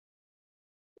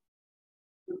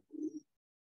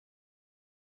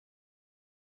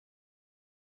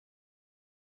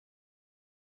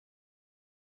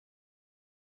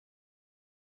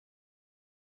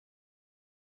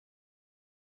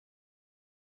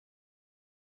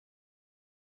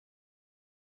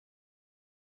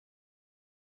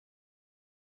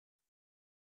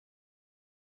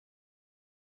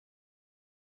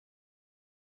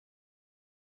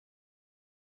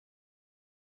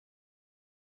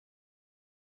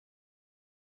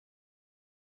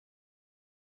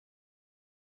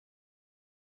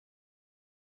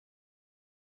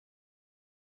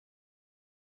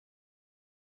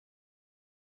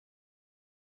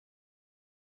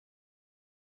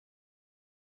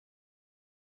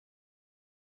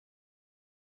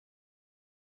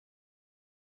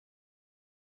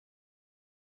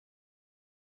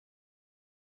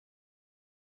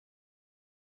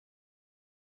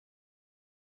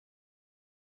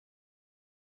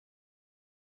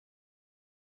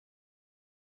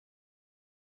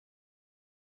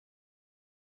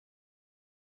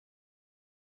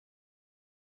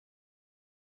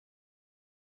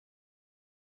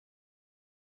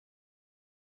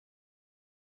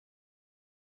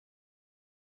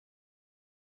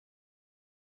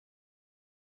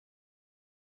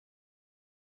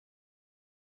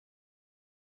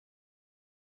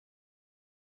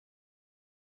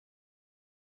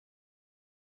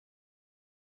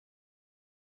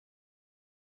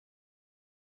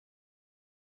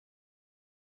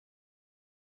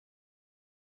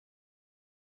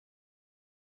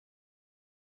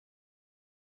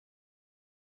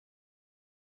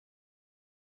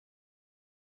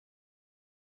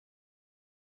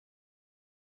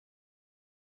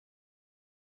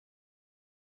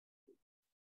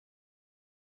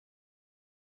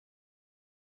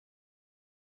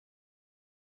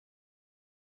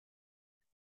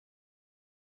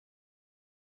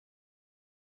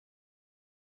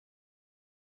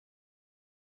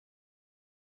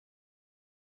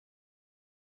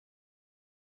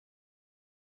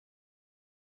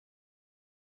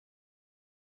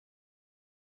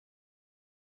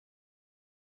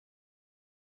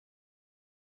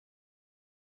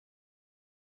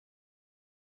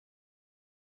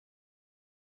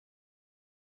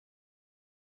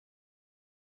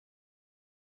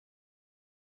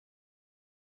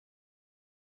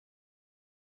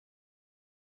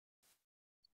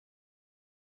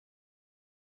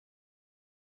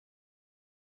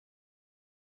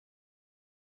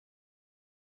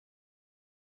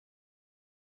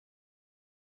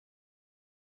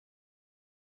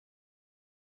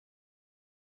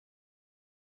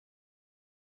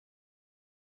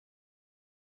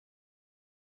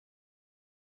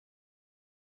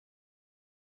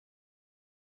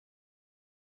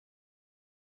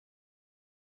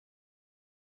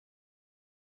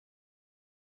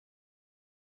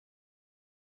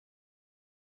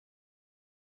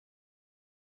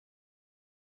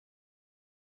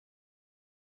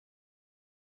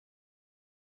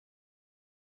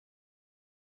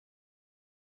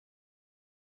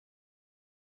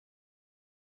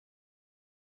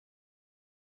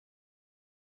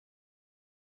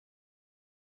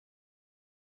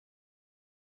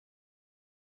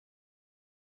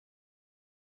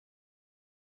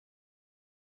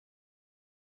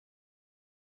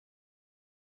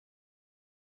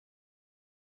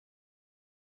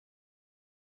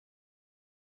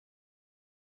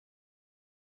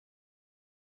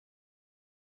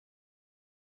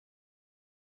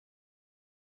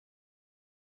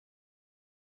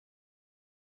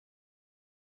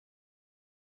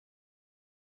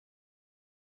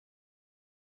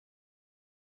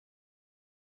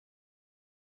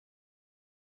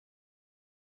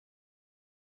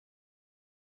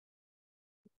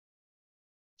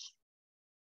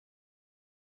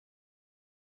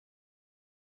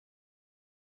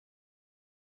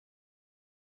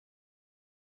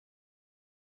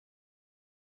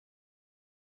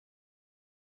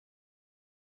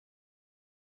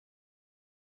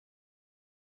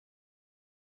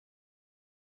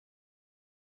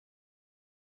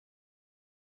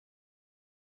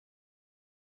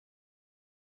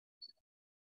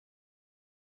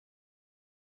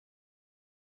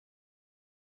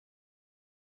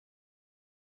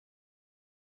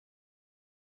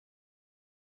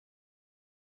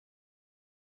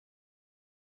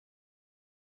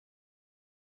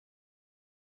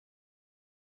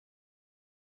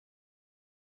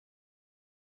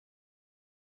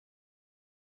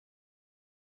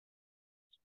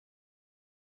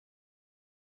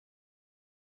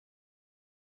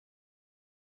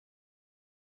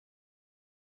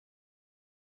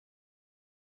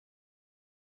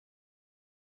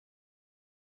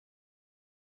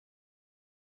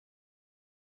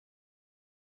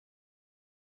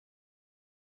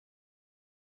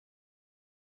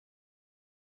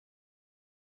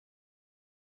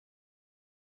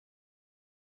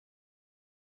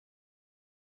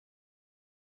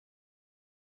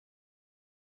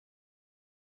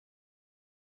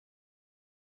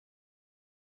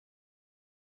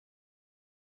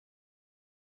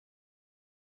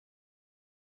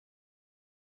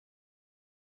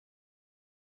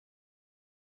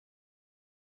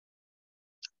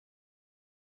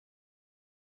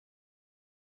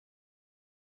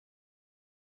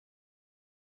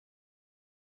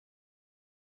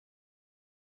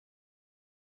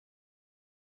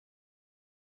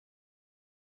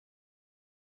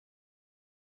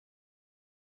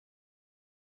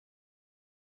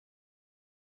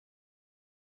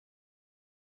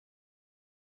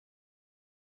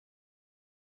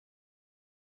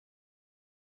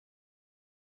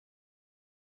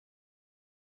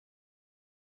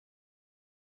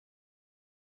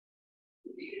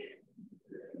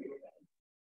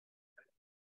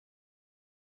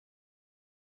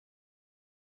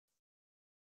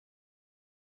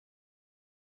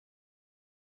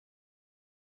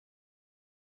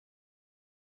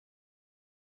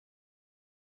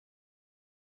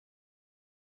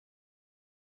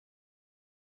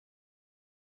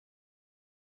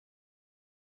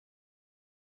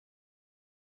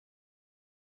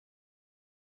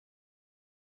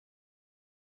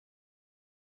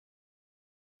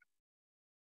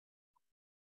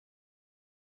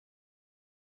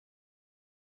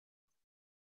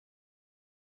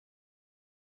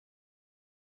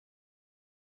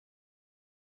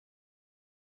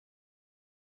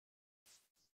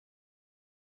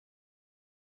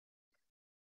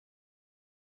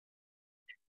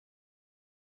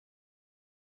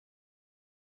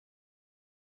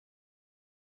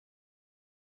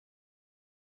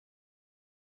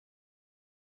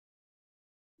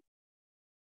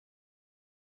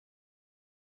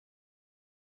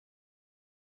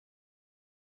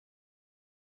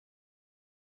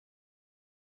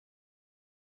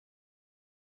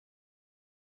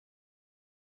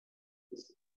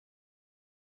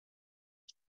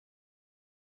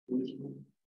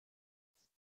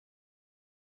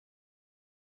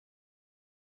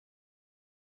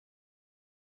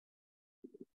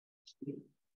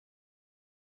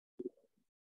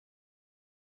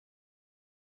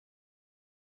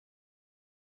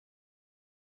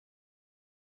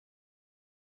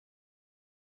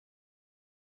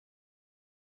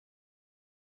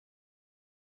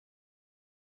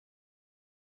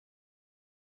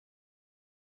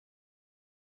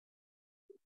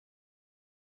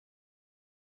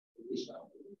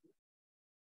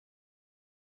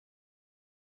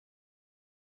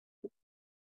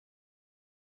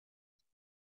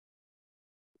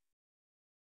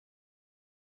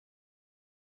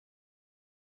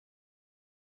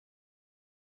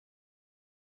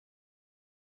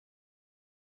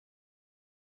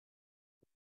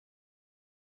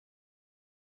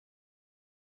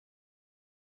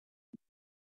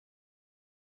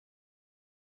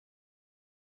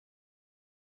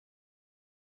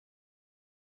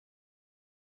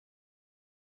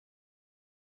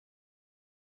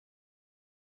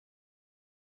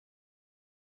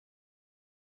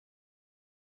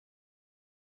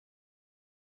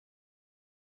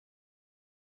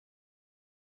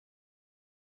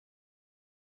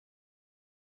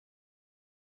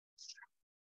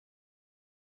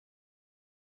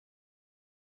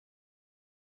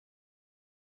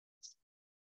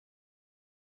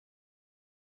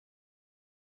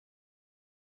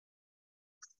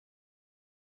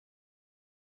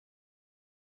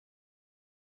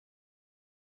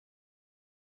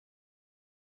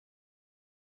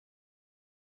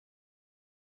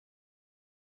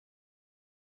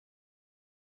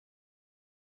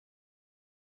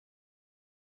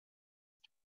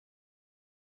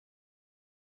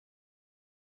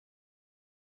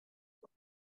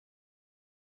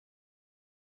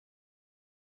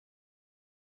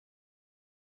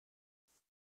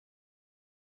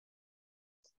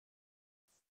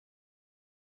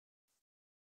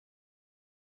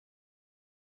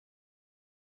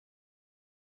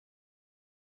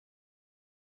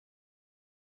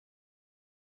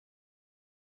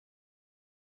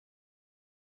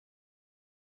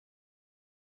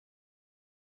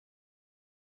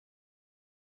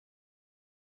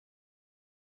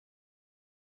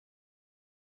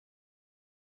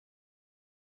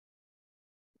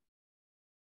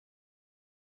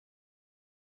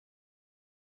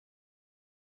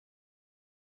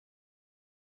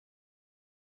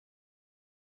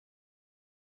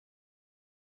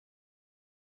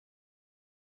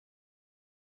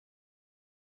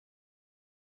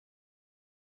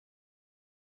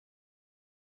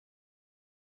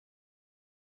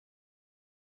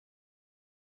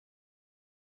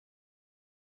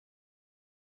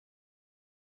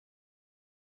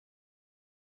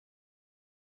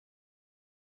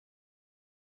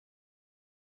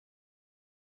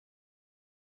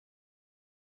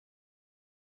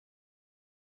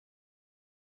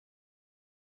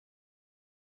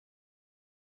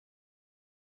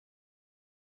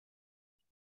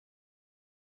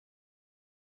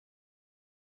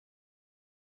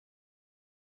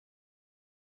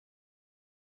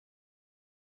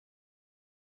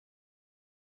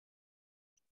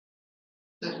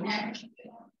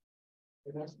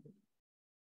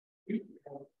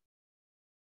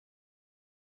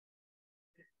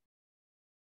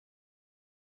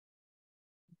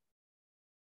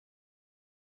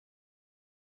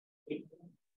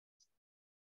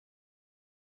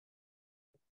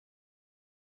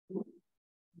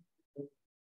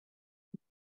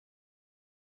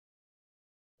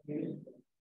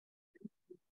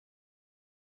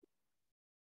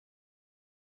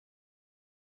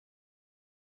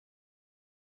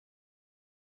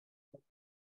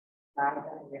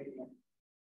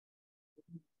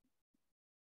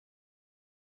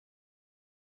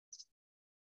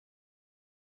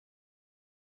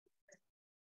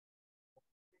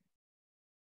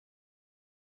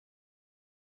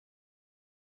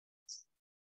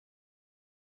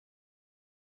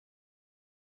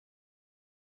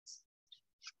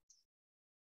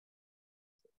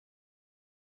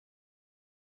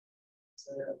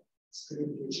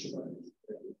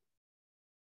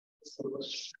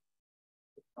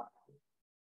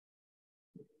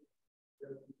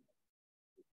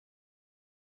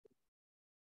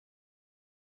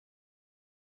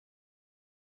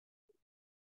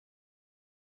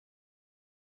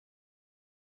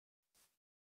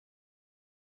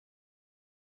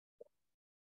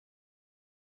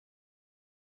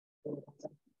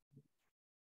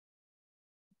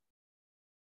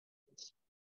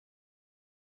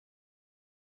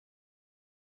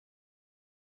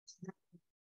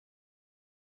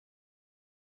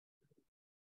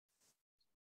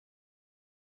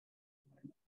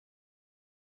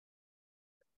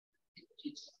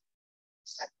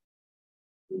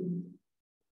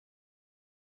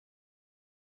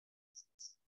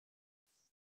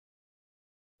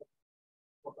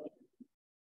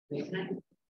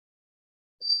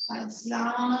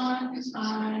Aslan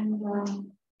and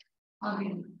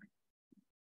again.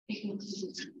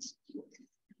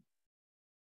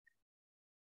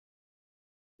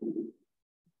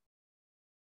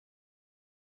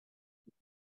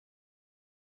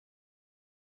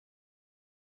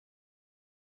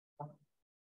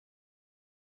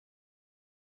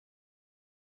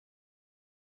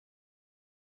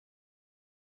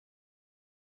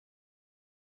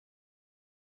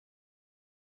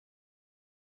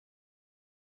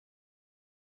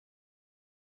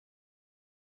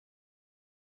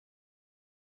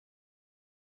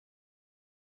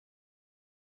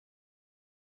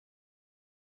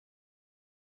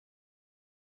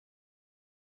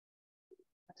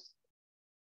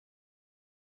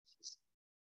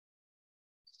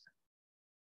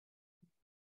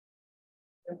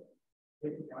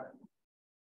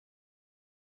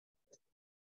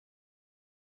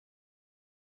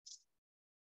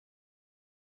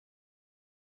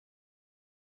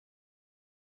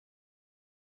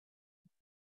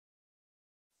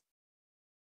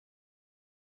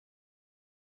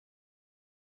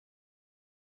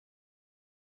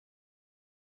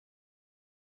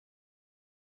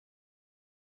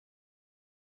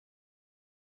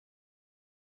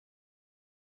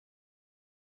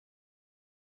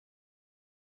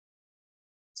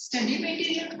 Study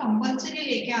material compulsory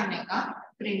लेके आने का,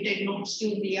 प्रिंटेड नोट्स जो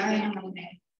दिया है हमने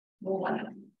वो वाला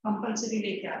कंपलसरी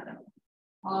लेके आना,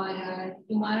 और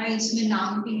तुम्हारा इसमें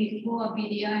नाम भी लिखो, अभी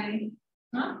दिया है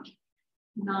हाँ,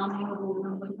 नाम और रोल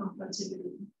नंबर कंपलसरी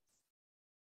लिखो।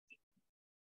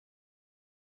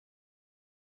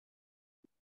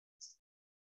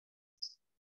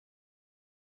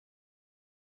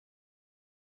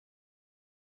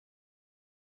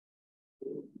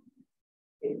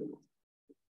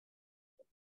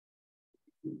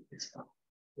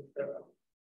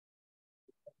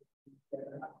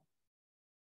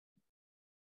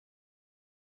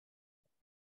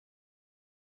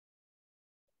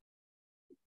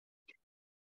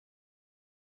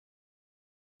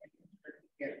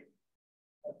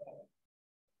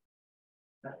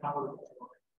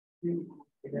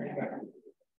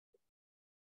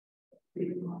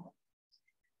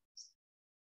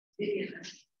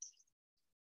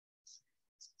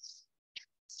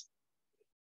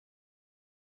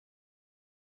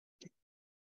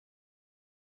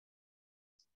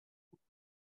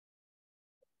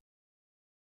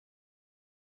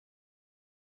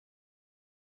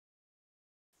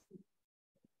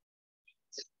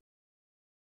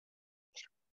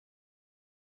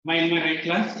 Am I in my right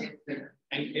class?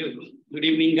 Thank you. Good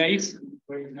evening, guys.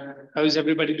 How is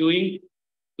everybody doing?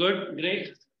 Good,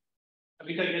 great.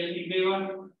 अभी तक गलती नहीं हुआ?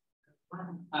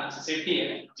 हाँ, safety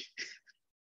है.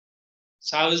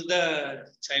 So how is the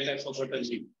child? I forgot her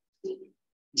name.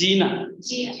 Gina.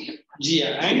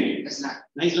 Gia, right?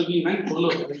 Nice looking man. Polo.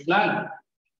 Plan.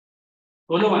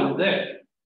 Polo one there.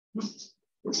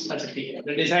 अच्छा ठीक है.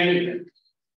 The design.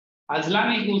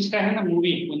 अजलान एक उसका है ना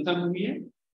मूवी, कौन सा मूवी है?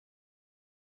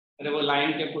 अरे वो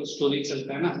लाइन के कुछ स्टोरी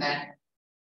चलता है ना?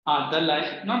 हाँ, the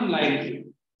line, not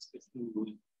line,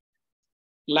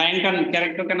 line का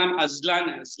कैरेक्टर का नाम अजलान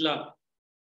है, Azlan.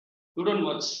 You don't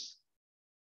watch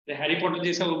the Harry Potter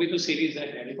जैसा, वो भी तो सीरीज है,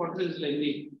 Harry Potter is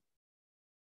lengthy.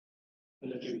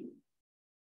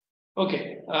 Okay,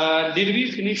 did we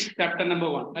finish chapter number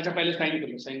 1? अच्छा पहले साइन कर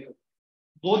लो, साइन करो।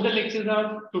 Both the lectures are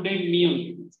today me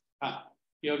only. हाँ,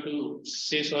 यू हैव टू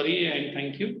से sorry and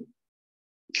thank you.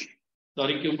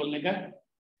 Sorry क्यों बोलने का?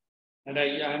 And I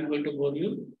am going to bore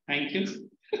you. Thank you.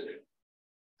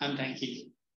 I'm thanking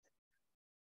you.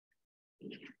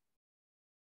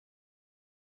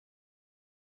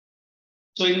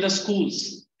 So in the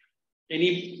schools,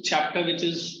 any chapter which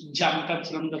is jumped up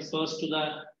from the first to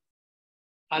the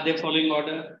other following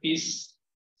order is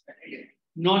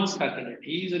not started.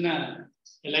 He is in a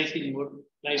LIC mode,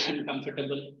 life and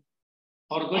comfortable.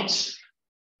 Or good.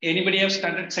 Anybody have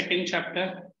started second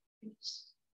chapter?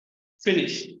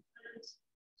 Finish.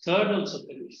 Third also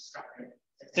finished.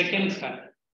 Second start.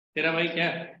 तेरा भाई क्या?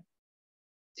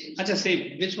 अच्छा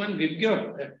same. Which one? Vibgyor.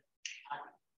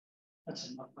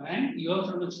 अच्छा. And you are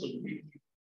from which school?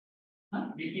 Huh?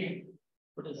 BPA.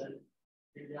 What is that?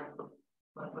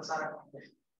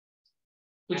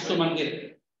 कुछ तो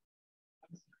मंदिर.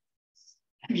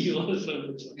 You are from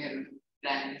which one?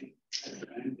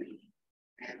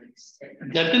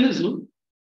 Jatin is who?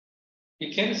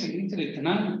 ये क्या signature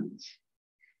इतना?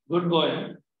 Good boy.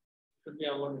 Should be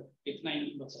awarded. कितना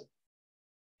ही बचा?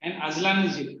 and Azlan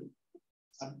is here.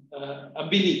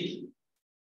 Abini,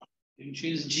 and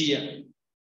she is Jia.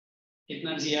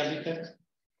 Kitna Jia abhi tak?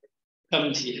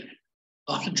 Kam Jia.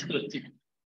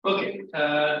 Okay,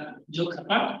 Jo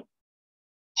Khapa,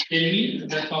 tell me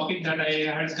the topic that I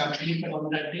had completed on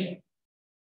that day.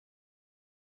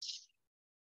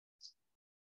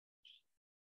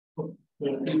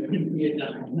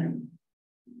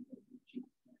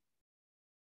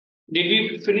 Did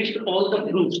we finish all the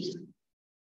groups?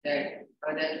 That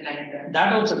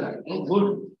also done. Oh, good.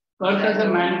 Earth as a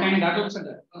mankind, that also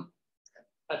done. Oh.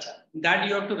 Achha. That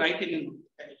you have to write in.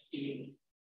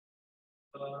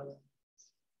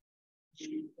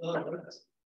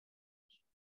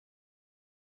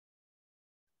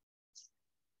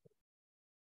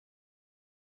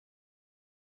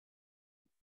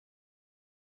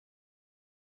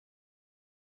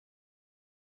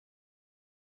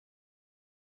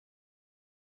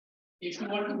 If you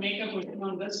want to make a question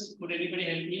on this, could anybody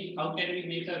help me? How can we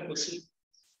make a question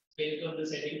based on the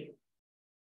setting?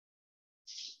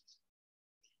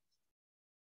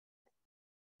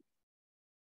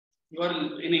 You are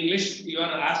in English, you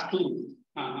are asked to,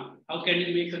 how can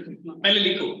you make a question?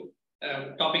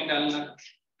 Topic dalna,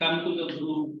 come to the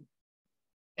group.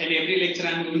 And every lecture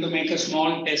I am going to make a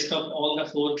small test of all the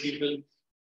 4 people.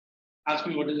 Ask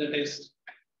me what is the test.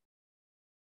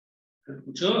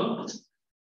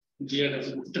 Gia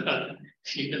doesn't.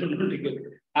 She doesn't know.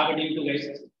 How about you two guys?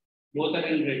 Both are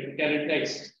in red.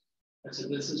 Characterized. So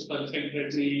this is perfect.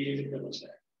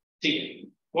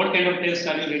 What kind of test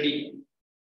are you ready?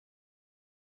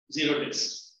 0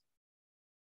 tests.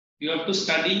 You have to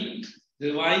study,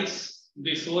 revise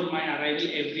before my arrival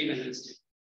every Wednesday.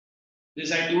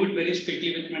 This I do it very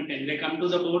strictly with my 10. They come to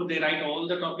the board, they write all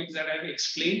the topics that I have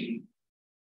explained.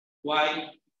 Why?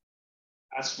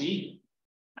 Ask me.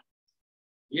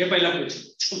 Ye pehla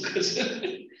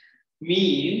question.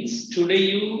 Means today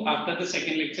you, after the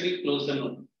second lecture, you close the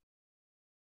note.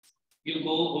 You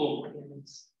go home.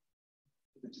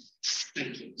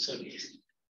 Thank you. Sorry.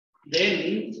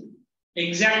 Then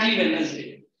exactly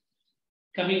Wednesday,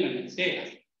 coming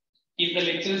Wednesday, if the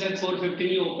lecture is at 4:15,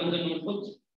 you open the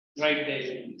notebook, write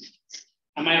there.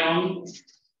 Am I wrong?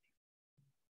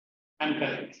 I'm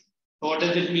correct. So what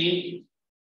does it mean?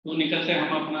 तू निकलते हम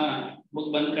अपना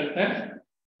book बंद करता है,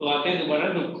 तो आते हैं दोबारा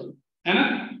book को, है ना?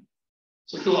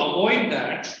 So to avoid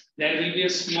that, there will be a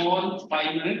small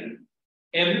 5-minute.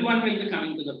 Everyone will be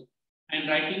coming to the book and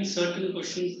writing certain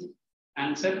questions,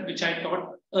 answer which I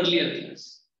taught earlier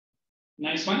class.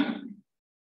 Nice one.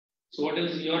 So what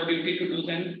is your duty to do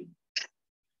then?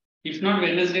 If not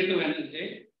Wednesday to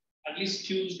Wednesday, at least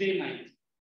Tuesday night,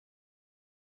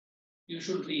 you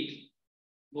should read.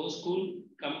 Go school,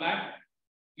 come back,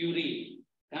 you read.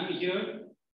 Come here.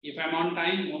 If I'm on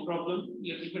time, no problem.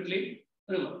 Little bit late,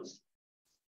 reverse.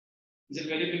 Is it a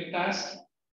very big task?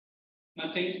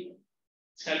 Nothing.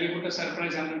 Shall we put a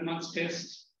surprise 100 marks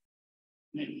test?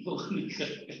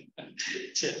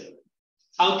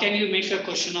 How can you make a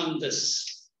question on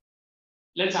this?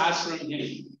 Let's ask from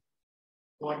him.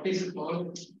 What is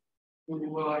Earth to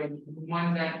human and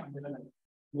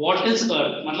what is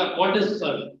Earth? What is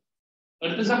Earth?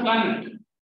 Earth is a planet.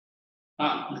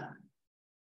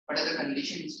 what are the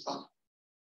conditions of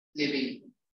living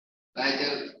by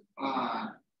the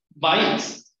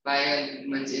humans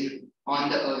on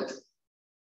the Earth?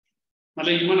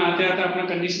 human आते आते अपना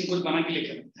condition कुछ बना के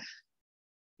लेकर.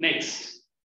 Next.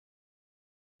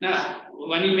 Now,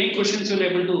 when you make questions, you'll be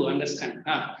able to understand.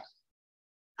 How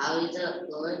is the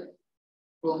Earth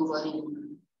home for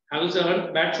human? How is the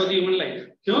Earth bad for the human life?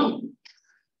 Kyun?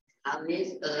 How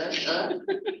is Earth a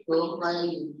home for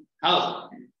human? How?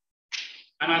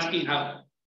 I'm asking how.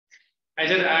 I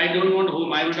said I don't want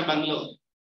home. I want a bungalow.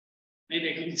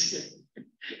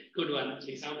 Good one,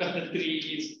 please. Out of the 3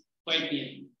 is quite near.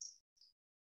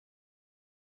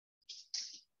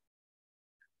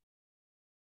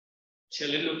 Shall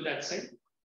we look that side?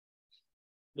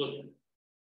 Good.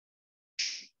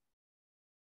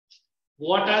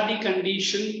 What are the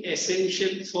conditions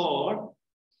essential for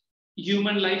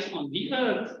human life on the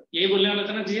Earth? ये बोलने वाला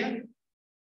था ना जिया?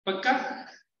 पक्का?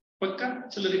 पक्का?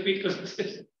 चलो repeat करो.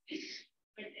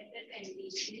 What are the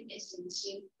conditions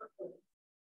essential for Earth?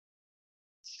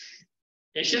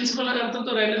 Essential अगर तो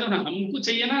रहने दो ना. हमको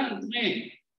चाहिए ना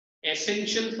तुम्हें.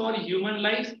 Essential for human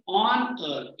life on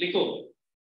Earth. लिखो.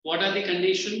 What are the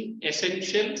conditions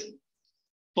essential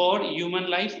for human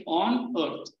life on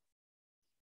Earth?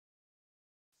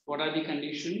 What are the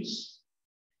conditions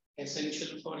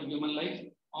essential for human life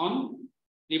on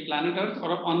the planet Earth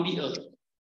or on the Earth?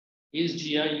 Is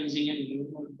Gia using a new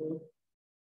notebook?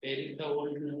 Where is the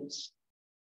old notes?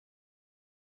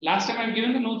 Last time I've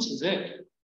given the notes, is it?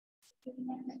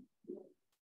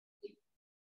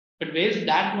 But where's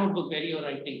that notebook where you're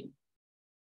writing?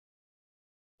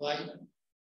 Why?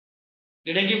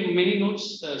 Did I give many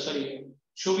notes? Sorry,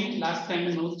 show me last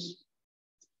time notes.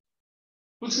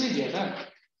 कुछ नहीं दिया था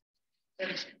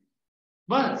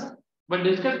बस but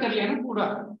discuss कर लिया ना पूरा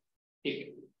ठीक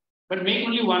but make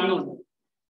only one note.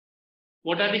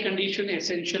 What are the conditions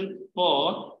essential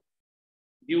for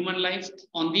human life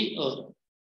on the earth?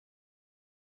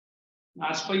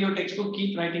 As per your textbook,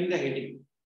 keep writing the heading.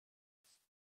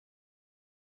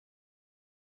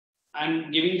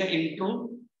 I'm giving the intro.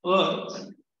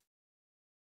 Earth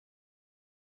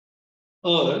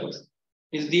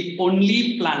is the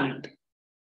only planet.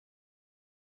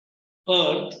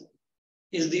 Earth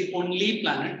is the only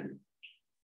planet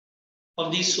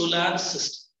of the solar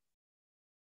system.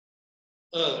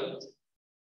 Earth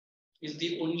is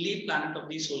the only planet of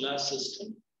the solar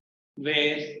system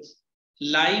where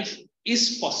life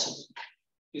is possible.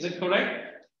 Is it correct?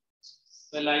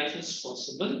 Where life is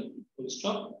possible. Full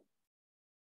stop.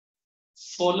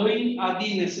 Following are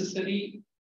the necessary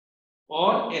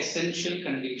or essential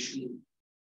conditions.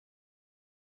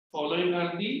 Following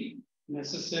are the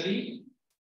necessary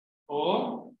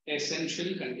or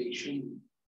essential conditions.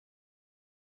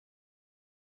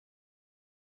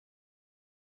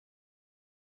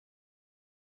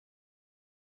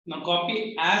 Now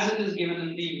copy as it is given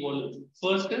in the volume.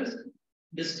 First is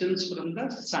distance from the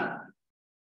sun.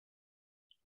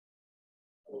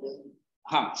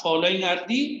 Following are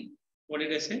the, what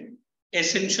did I say?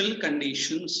 Essential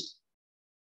conditions.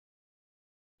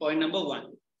 Point number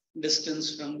 1,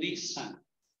 distance from the sun.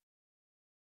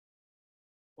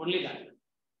 Only that.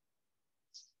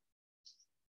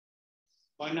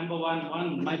 Point number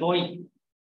 1, my boy,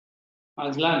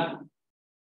 Azlan.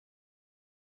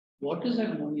 What is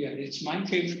that movie? It's my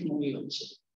favorite movie also.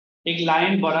 एक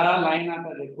line बड़ा line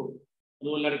आता देखो,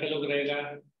 दो लड़के लोग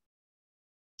रहेगा.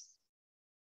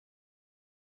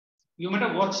 You might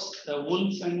have watched The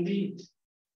Wolf and the.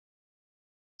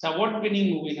 It's a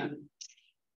award-winning movie ना,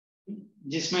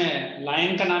 जिसमें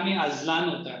लायन का नाम ही अज़लान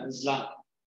होता है. Azlan.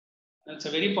 That's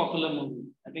a very popular movie.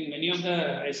 I think many of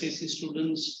the ICSE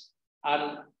students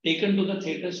are taken to the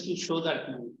theaters to show that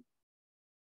movie.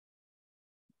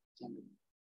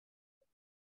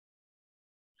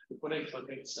 Before I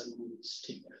forget some movies.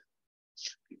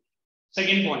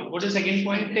 Second point. What is second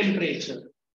point?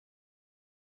 Temperature.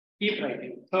 Keep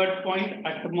writing. Third point,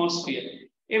 atmosphere.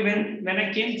 When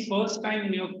I came first time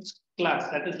in your class,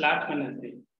 that is last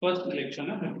Wednesday, first lecture,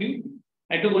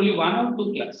 I took only 1 or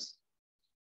 2 classes.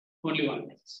 Only 1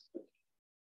 class.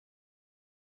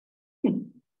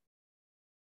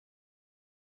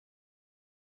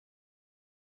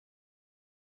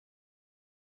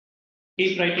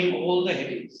 Keep writing all the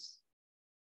headings.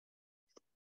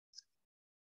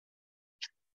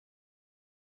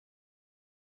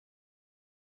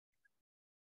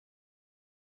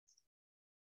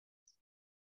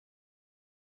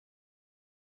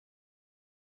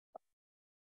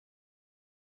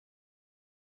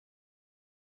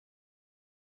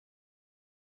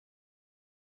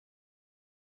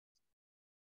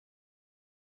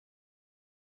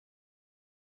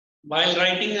 While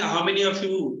writing, how many of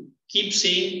you keep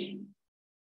saying?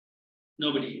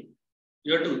 Nobody.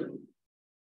 You're 2.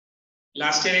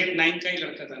 Last year एक 9 का ही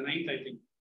लड़का था, 9th I think.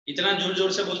 इतना जोर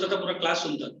जोर से बोलता था पूरा क्लास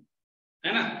सुनता था,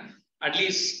 है ना? At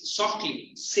least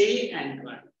softly say and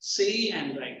write. Say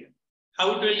and write.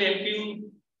 How it will help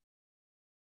you?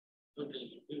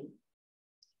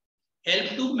 Help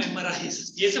to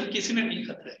memorize. ये सब किसी ने नहीं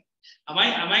करता है. Am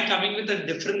I coming with a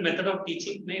different method of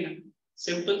teaching? नहीं ना.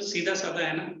 Simple, सीधा साधा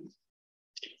है ना.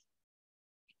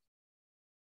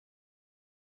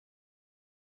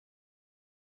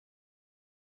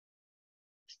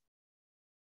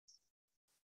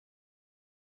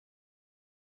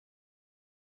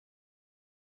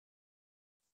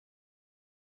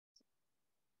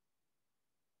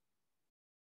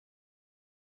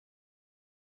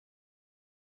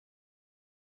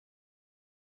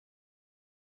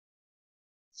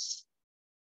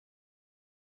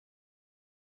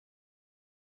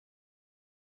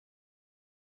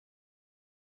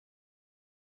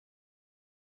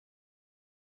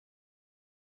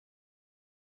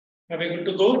 Are we good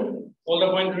to go? All the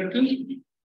points written?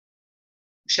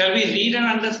 Shall we read and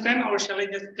understand, or shall I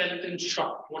just tell it in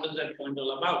short? What is that point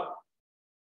all about?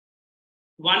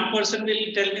 One person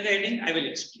will tell me the heading, I will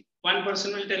explain. One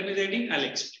person will tell me the heading, I'll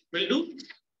explain. Will do?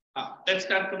 Let's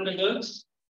start from the girls.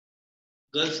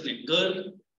 Girls' name.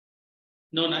 Girl.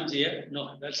 No, not Jia.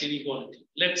 No, that's inequality.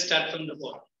 Let's start from the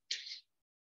bottom.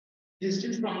 This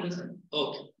is from the sun.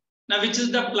 Okay. Now, which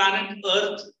is the planet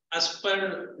Earth as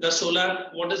per the solar?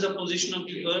 What is the position of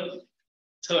the Earth?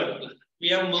 Third planet. We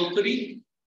have Mercury,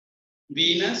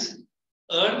 Venus,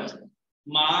 Earth,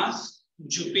 Mars,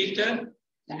 Jupiter,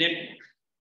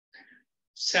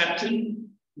 Saturn,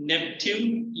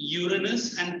 Neptune,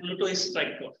 Uranus, and Pluto is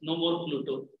striked off. No more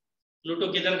Pluto.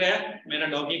 Pluto किधर गया? मेरा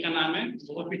doggy का नाम है,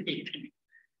 वो भी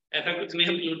ऐसा कुछ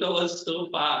नहीं. Pluto was so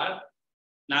far.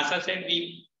 NASA said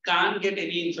we can't get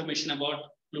any information about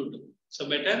Pluto, so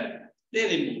better they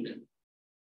removed it.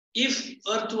 If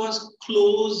Earth was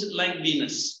close like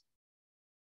Venus,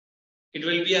 it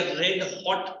will be a red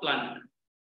hot planet.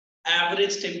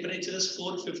 Average temperature is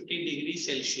 450 degrees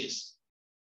Celsius.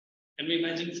 Can we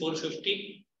imagine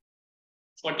 450?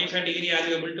 45 degree, are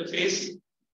you able to face?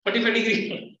 45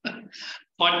 degree.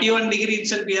 41 degree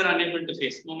itself we are unable to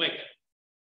face. Mumbai.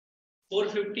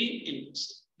 450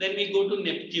 inwards. Then we go to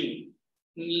Neptune.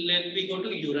 Then we go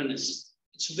to Uranus.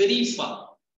 It's very far.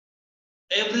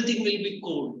 Everything will be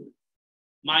cold.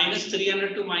 Minus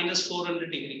 300 to minus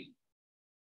 400 degree.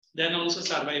 Then also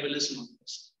survival is not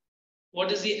possible.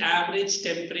 What is the average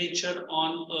temperature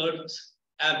on Earth?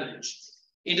 Average.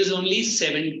 It is only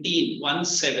 17. Are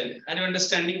you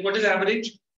understanding? What is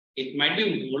average? It might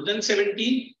be more than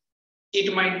 17.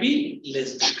 It might be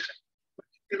less than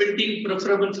 17.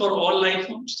 Preferable for all life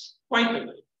forms? Quite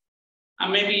well.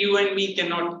 Maybe you and me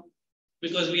cannot,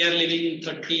 because we are living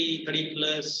 30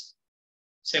 plus.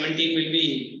 17 will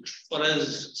be for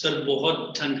us, sir,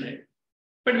 bahut thand hai.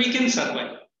 But we can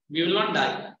survive. We will not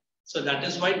die. So that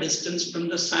is why distance from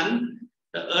the sun,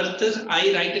 the earth is,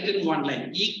 I write it in one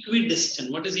line,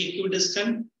 equidistant. What is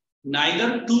equidistant?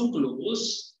 Neither too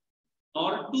close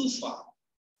nor too far.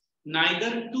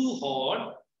 Neither too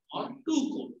hot or too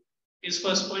cold. Is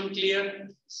first point clear?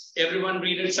 Everyone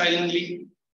read it silently.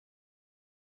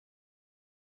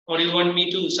 Or you want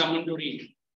me to, someone to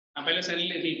read? Pehले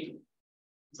silently read.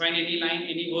 Find any line,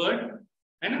 any word.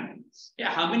 Yeah,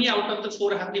 how many out of the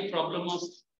 4 have the problem of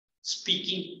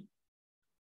speaking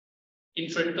in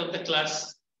front of the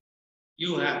class?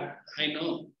 You have, I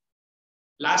know.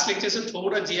 Last lecture से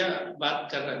थोड़ा जिया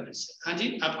बात कर रहा है. हाँ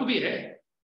जी, आपको भी है.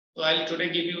 So I'll today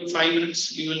give you 5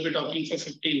 minutes. You will be talking for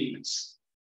 15 minutes.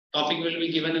 Topic will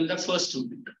be given in the first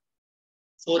minute.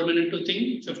 4 minutes to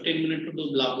think, 15 minutes to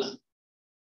do blah blah.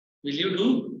 Will you do?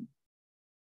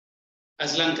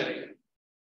 Aslan करेगा.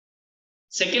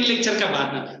 Second lecture का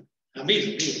बाद ना.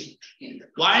 अभी.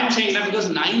 Why I'm saying that? Because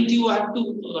 9th you have to,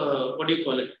 what do you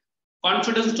call it?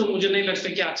 Confidence तो मुझे नहीं लगता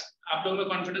कि आज आप लोगों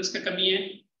में confidence का कमी है.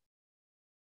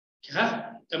 क्या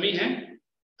कमी है?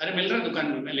 अरे मिल रहा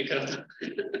दुकान में, मैं लेकर आता.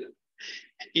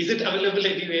 Is it available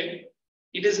anywhere?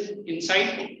 It is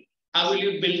inside. How will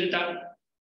you build it up?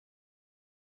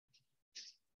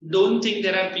 Don't think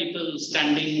there are people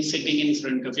standing, sitting in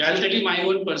front of you. I'll tell you my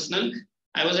own personal.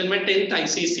 I was in my 10th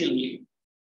ICSE only.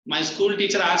 My school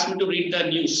teacher asked me to read the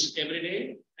news every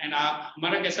day. And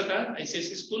हमारा कैसा था?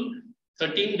 ICSE school,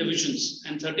 13 divisions.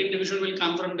 And 13 divisions will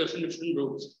come from different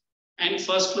rows. And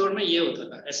first floor में ये होता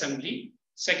था, assembly.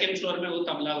 Second floor में वो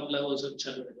तबला वो सब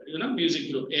चल रहा था. You know,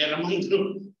 music group, A. Raman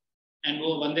group. And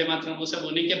वो वंदे मातरम वो सब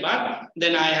होने के बाद,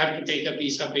 then I have to take a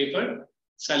piece of paper.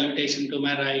 Salutation to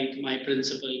my right, my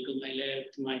principal, to my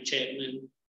left, my chairman,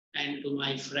 and to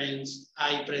my friends.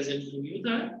 I present to you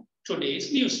the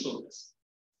today's news focus.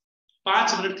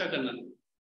 5 minutes का करना.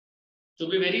 To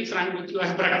be very frank with you,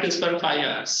 I practiced for 5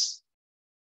 hours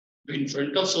in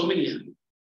front of so many.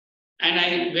 And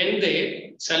I went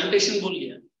there, salutation बोल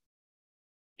दिया.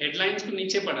 Headlines को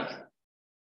नीचे पढ़ा.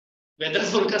 Weather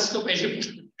forecast को पहले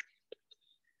पढ़ा.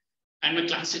 And my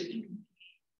class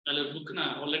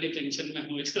already tension mein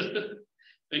hu.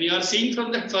 When you are seeing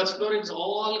from the first floor, it's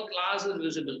all class is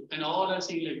visible and all are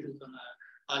seeing like this.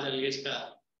 Aaj ALSH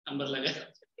ka number laga.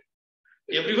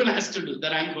 Everyone has to do, the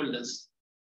rank holders.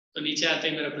 So niche aate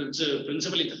hain mera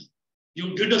principal hi tha.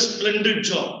 You did a splendid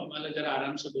job. Mala jara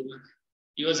aaram se bolna.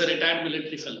 He was a retired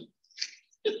military fellow.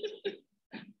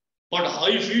 But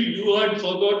I feel you had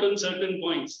forgotten certain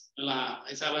points.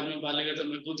 Aisa awaaz mein balega to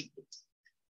main khud.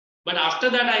 But after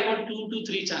that, I got 2 to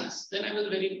 3 chances. Then I was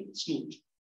very smooth.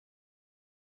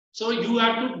 So you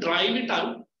have to drive it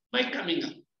out by coming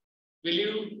up. Will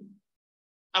you?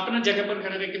 अपना जगह पर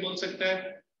खड़े रह के बोल सकता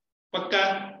है? पक्का?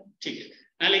 ठीक है.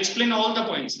 I'll explain all the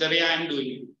points the way I am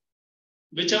doing it.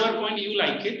 Whichever point you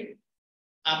like it,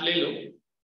 आप ले लो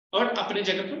और अपने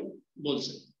जगह पर बोल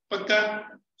सकते. पक्का?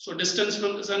 So distance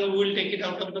from the sun, who will take it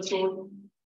out of the floor?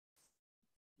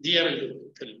 Diya will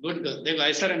do. Good girl. देखो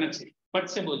ऐसा रहना चाहिए. फट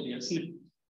से बोल दिया उसने.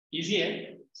 Easy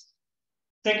है.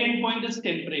 Second point is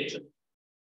temperature.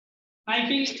 I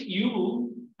feel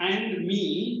you and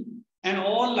me and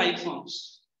all life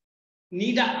forms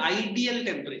need an ideal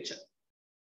temperature.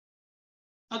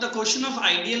 Now the question of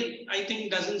ideal, I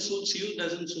think doesn't suit you,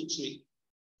 doesn't suit me.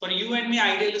 For you and me,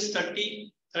 ideal is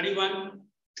 30, 31,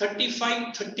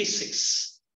 35,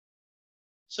 36.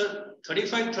 So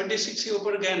 35, 36 ke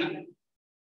upar gaya na,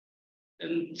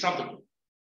 in trouble.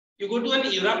 You go to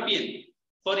an European,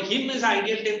 for him his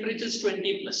ideal temperature is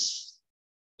 20 plus.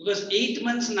 Because 8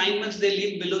 months, 9 months, they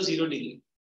live below 0 degree.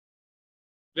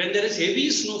 When there is heavy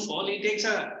snowfall, he takes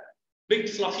a big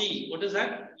fluffy, what is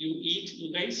that? You eat,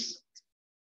 you guys?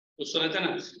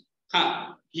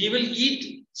 He will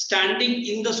eat standing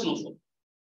in the snowfall.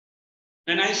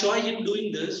 When I saw him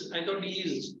doing this, I thought he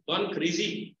is gone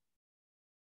crazy.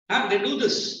 They do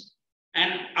this.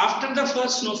 And after the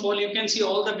first snowfall, you can see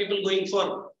all the people going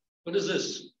for, what is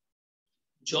this?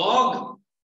 Jog.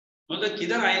 Even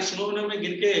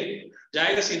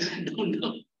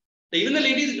the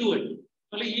ladies do it.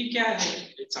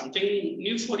 It's something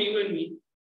new for you and me.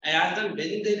 I asked them,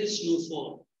 when there is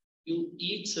snowfall, you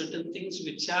eat certain things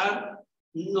which are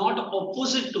not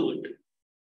opposite to it.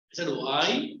 I said,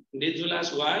 why? They will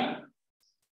ask why.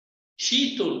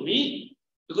 She told me,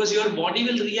 because your body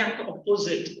will react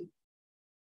opposite.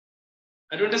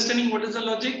 Are you understanding what is the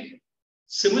logic?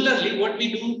 Similarly, what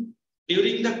we do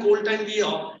during the cold time, we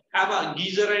have a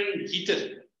geyser and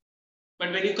heater.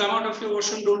 But when you come out of your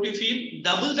washroom, don't you feel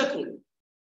double the cold?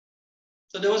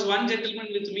 So there was one gentleman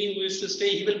with me who used to stay,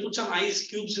 he will put some ice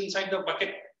cubes inside the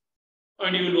bucket.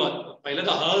 And he will walk.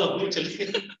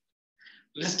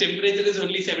 This temperature is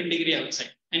only 7 degrees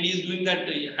outside. And he is doing that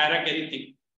hara-carry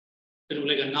thing.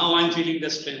 Now I'm feeling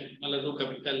the strength.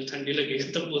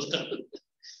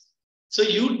 So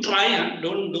you try,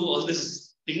 don't do all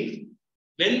this thing.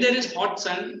 When there is hot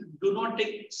sun, do not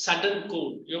take sudden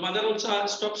cold. Your mother also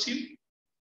stops you.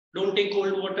 Don't take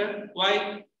cold water.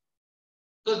 Why?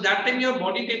 Because that time your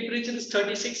body temperature is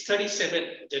 36,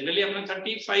 37. Generally, I'm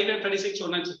 35 or 36.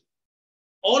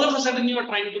 All of a sudden, you are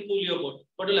trying to cool your body.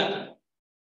 What will happen?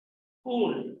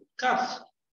 Cold, cough.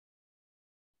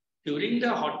 During the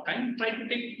hot time, try to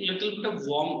take a little bit of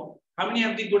warm. How many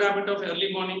have the good habit of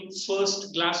early morning?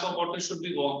 First glass of water should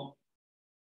be warm.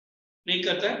 Nahi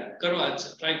karta? Karo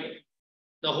aaj, try it.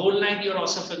 The whole night, your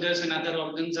esophagus and other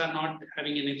organs are not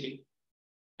having anything.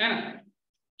 Yeah.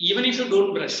 Even if you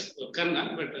don't brush,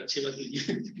 karna, but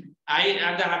I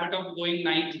have the habit of going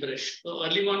night brush. So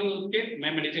early morning, okay,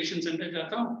 मैं meditation center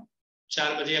जाता हूँ,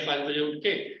 4 बजे या 5 बजे उठ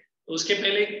के, उसके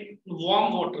पहले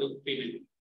warm water पीने.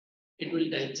 It will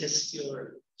digest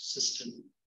your system.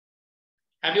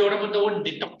 Have you heard about the word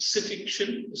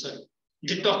detoxification? Sorry,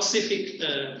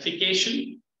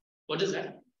 detoxification. What is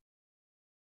that?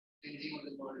 Cleansing of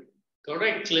the body.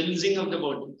 Correct, cleansing of the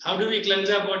body. How do we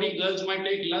cleanse our body? Girls might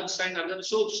take Lux and other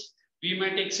soaps. We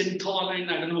might take Synthol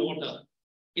and I don't know what.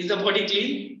 Is the body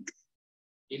clean?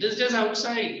 It is just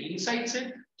outside. Inside,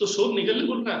 say, to soap nikal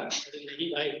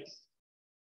nahi.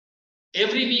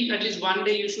 Every week, at least one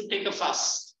day, you should take a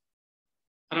fast.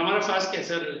 और हमारा fast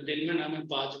कैसा है? दिन में हमें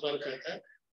 5 बार करता है,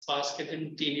 fast के दिन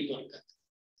 3 ही बार करता है.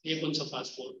 ये कौन सा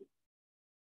फास्ट बोल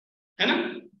है ना?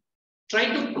 Try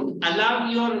to allow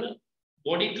your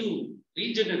body to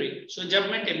regenerate. So जब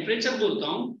मैं temperature बोलता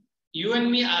हूँ, you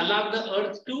and me allow the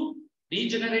earth to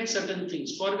regenerate certain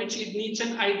things for which it needs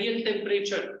an ideal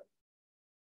temperature.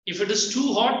 If it is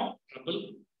too hot,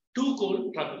 trouble. Too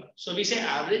cold, trouble. So we say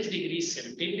average degree is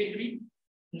 17 degrees.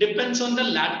 Depends on the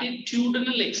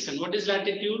latitudinal extent. What is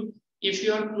latitude? If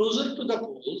you are closer to the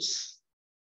poles,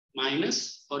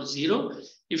 minus or 0.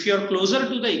 If you are closer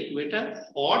to the equator,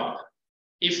 hot.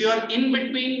 If you are in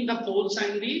between the poles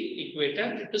and the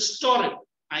equator, it is torrid.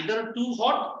 Either too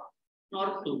hot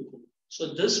or too cold.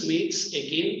 So this makes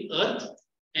again Earth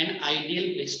an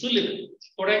ideal place to live in.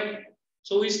 Correct?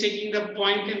 So who is taking the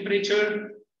point temperature?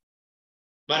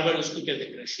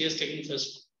 She is taking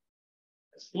first.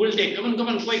 Who will take? Come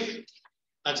on, quick.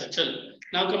 Acha, chalo.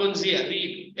 Now come on, Zia,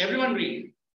 read. Everyone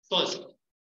read first.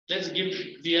 Let's give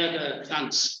Zia the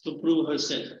chance to prove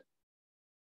herself.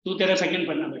 Tu tera second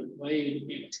padna bhai. Why are you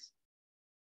looking at?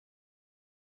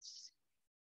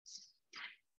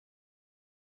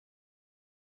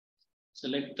 So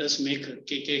let us make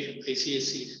KK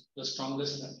ICSE the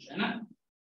strongest branch.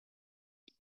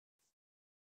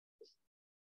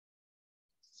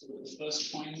 So the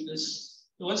first point is,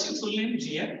 what's your full name,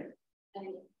 Jia?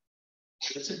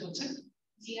 What's it?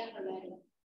 Jia Kalai.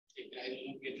 I will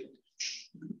not get it.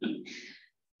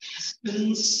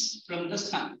 Distance from the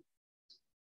sun.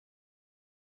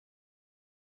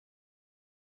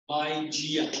 By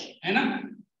Jia.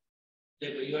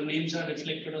 Your names are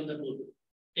reflected on the board.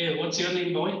 Hey, what's your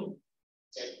name, boy?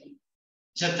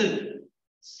 Jatin.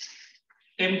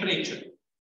 Temperature.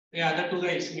 The other two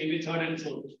guys, maybe third and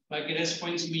fourth. Baki rest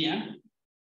points me, huh?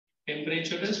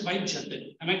 Temperature is by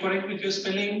Jatin. Am I correct with your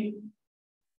spelling?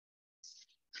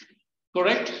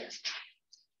 Correct?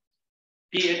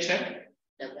 THF?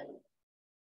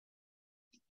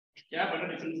 Yeah, but a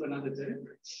different one.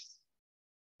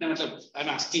 No, I'm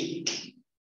asking.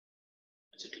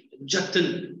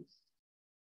 Jatin.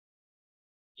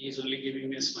 He is only giving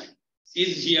me a smile.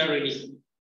 Is Jia ready?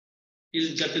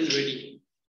 Is Jatin ready?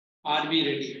 Are we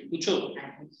ready? Pucho.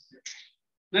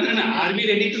 No. Are we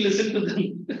ready to listen to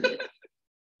them?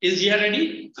 Is Jia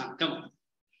ready? Come on.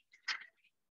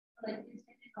 It is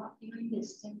at an optimum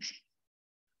distance.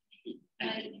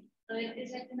 It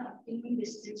is at an optimum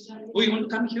distance. Oh, you want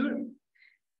to come here?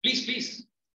 Please.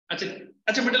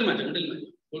 Acha, middle man.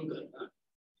 Good girl.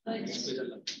 It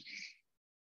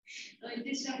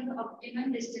is from the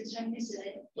optimum distance from the sun.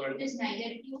 It is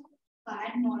neither too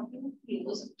far nor too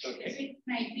close. Okay. If it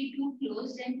might be too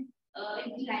close, then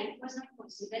if life was not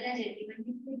possible, as everyone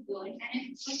would burn. And if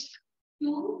it was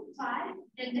too far,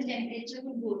 then the temperature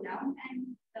would go down, and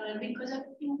because of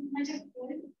too much of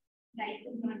cold, life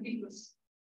would not be possible.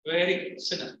 Very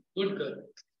good. Good girl.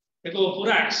 देखो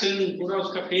पूरा accent, पूरा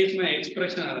उसका face में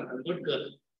expression आ रहा था. Good girl.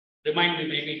 Remind me,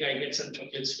 maybe I get some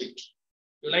chocolate sweet.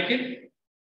 You like it?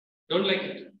 Don't like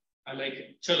it? I like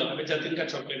it. चलो अभी जतिन का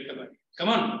chocolate का बात. Come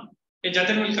on. Hey,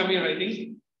 Jatin will come here, I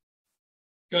think.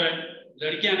 Sure.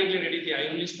 लड़की आने के लिए ready थी. I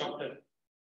only stopped her.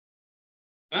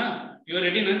 हाँ, you are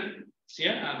ready ना?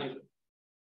 Yeah, आ गई.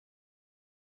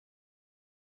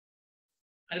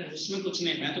 अरे उसमें कुछ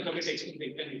नहीं, मैं तो कभी टेक्स्ट बुक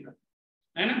देखता नहीं था,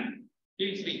 है ना?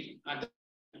 Feel free.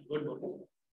 Good book.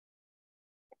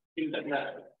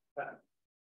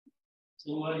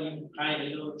 So are you? Hi,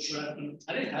 hello.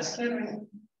 अरे हंस रहे हैं.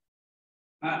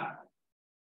 हाँ.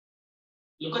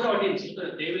 Look at the audience. Look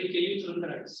at, they will kill you through the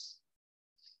eyes.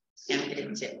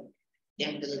 Temperature.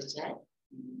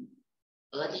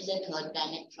 Earth is the third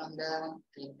planet from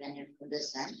the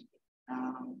sun.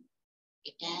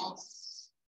 It has.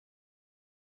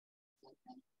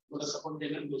 Support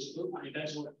देना दोस्तों. It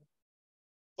has what?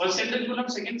 First sentence बोला,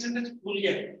 second sentence भूल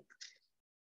गया.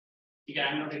 ठीक है, I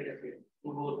am not interfering.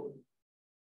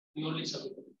 You only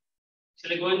submit.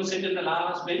 Shall I go and sit in the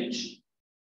last bench?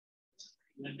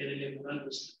 मैं तेरे लिए बुरा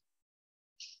कुछ.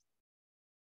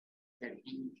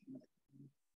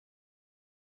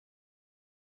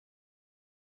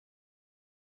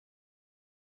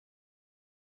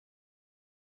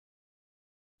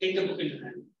 Take the book in your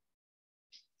hand.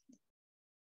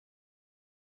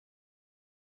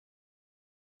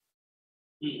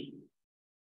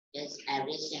 Yes,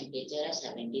 average temperature of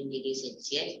 17 degrees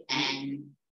Celsius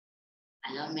and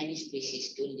allow many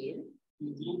species to live.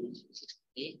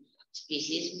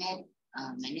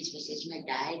 Many species may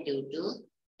die due to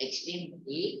extreme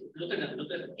heat. Look at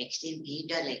that. Extreme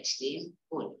heat or extreme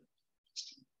cold.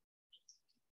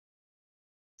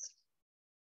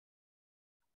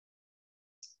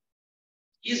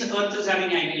 Is Earth is having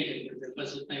ideal temperature?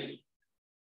 बस उतना ही.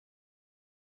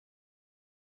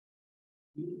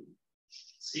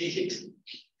 See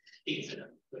it.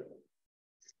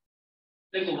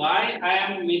 Like why I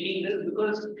am making this,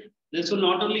 because this will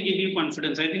not only give you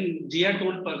confidence. I think Jia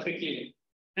told perfectly.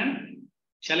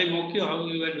 Shall I mock you how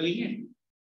you are doing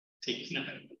it?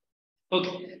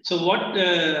 Okay. So what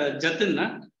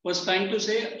Jatin was trying to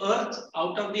say, Earth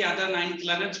out of the other 9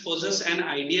 planets possesses an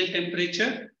ideal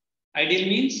temperature. Ideal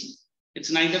means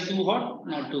it's neither too hot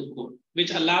nor too cold,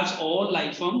 which allows all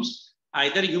life forms,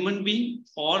 either human being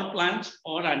or plants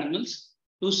or animals,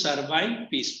 to survive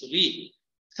peacefully.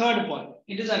 Third point,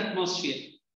 it is atmosphere.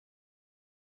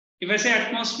 If I say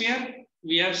atmosphere,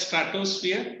 we have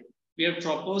stratosphere, we have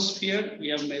troposphere, we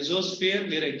have mesosphere,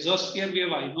 we have exosphere, we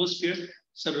have ionosphere.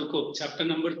 So रुको, chapter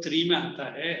number 3 में आता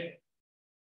है.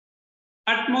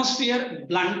 Atmosphere,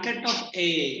 blanket of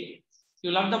air.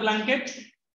 You love the blanket?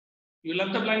 You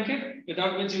love the blanket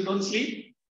without which you don't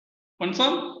sleep?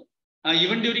 Confirm?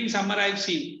 Even during summer, I've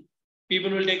seen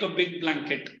people will take a big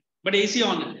blanket, but AC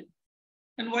on it.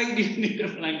 And why do you need a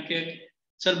blanket?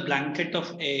 It's a blanket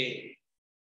of air.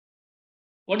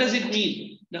 What does it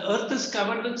mean? The Earth is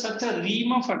covered with such a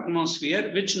ream of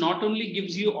atmosphere, which not only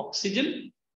gives you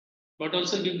oxygen, but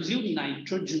also gives you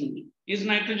nitrogen. Is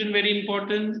nitrogen very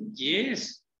important?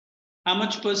 Yes. How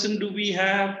much percent do we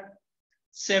have?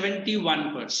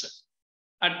 71%.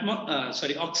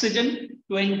 Oxygen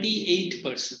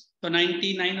 28%. So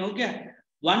 99 ho gaya.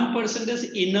 1% is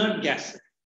inert gases.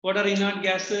 What are inert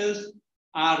gases?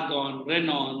 Argon,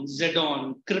 Rhenon,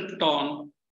 Xenon,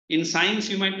 Krypton. In science,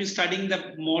 you might be studying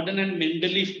the modern and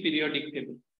Mendeleev periodic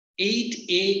table. 8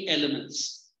 A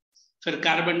elements. So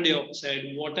carbon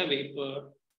dioxide, water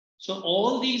vapor, So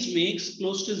all these makes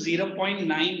close to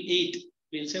 0.98,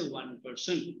 we'll say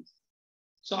 1%.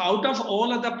 So out of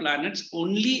all other planets,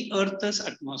 only Earth's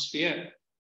atmosphere.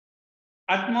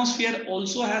 Atmosphere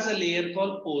also has a layer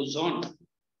called ozone,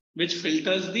 which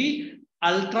filters the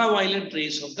ultraviolet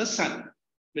rays of the sun,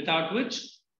 without which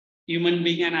human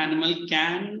being and animal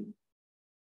can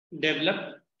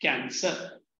develop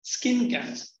cancer, skin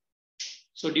cancer.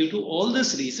 So due to all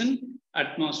this reason,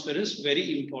 atmosphere is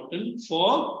very important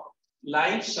for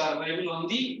life survival on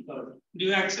the Earth. Do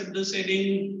you accept this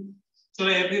heading? So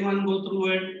everyone go through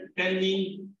it. Tell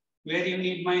me where you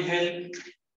need my help.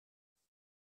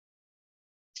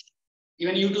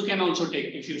 Even you two can also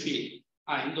take if you feel.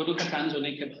 इन दोनों का chance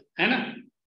होने के बाद है ना?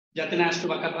 Jatin has to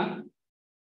back up, huh?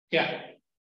 Yeah.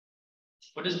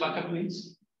 What does back up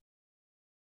means?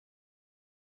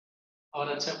 और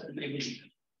अच्छा नहीं मिलता.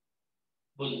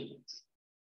 बोलिए.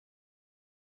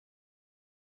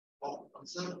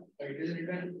 Sir, it is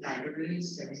written nitrogen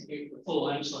is 78%. Oh,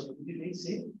 I'm sorry. Did they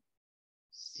say?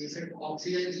 You said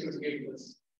oxygen is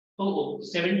 78%. Oh,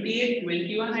 78,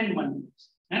 21 and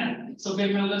 1. So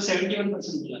फिर मैं उधर 71%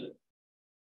 बोला.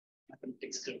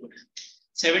 Mathematics कर बोला.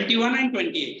 71 and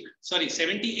 28. Sorry,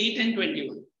 78 and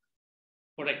 21.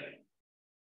 Correct.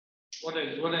 What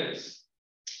else? What else?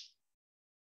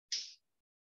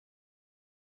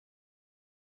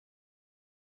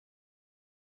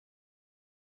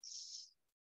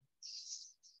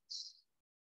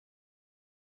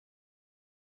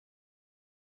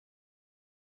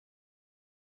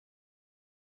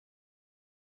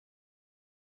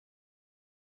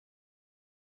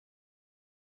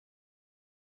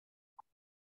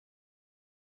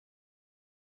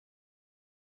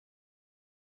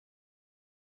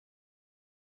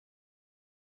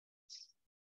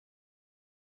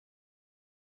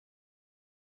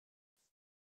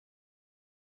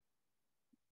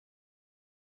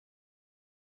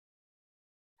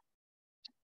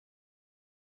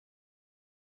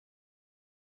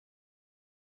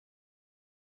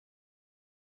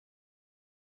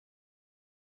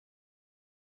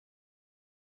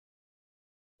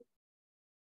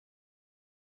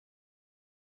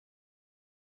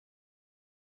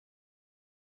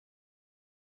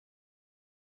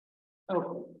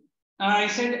 Oh, I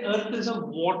said Earth is a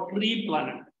watery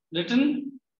planet.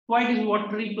 Written, why it is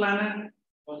watery planet?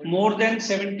 More than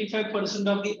 75%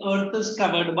 of the Earth is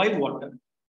covered by water.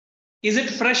 Is it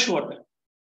fresh water?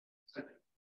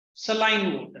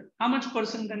 Saline water. How much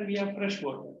percent then we have fresh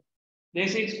water? They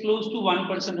say it's close to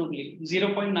 1% only,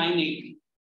 0.98.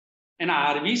 And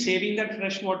are we saving that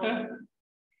fresh water?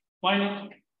 Why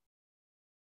not?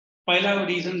 Pahla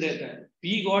reason there.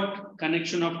 We got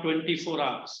connection of 24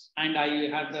 hours and I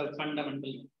have the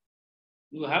fundamental.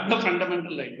 You have the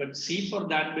fundamental right, but see for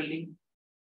that building,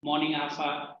 morning half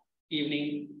hour,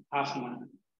 evening half an hour.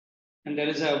 And there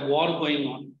is a war going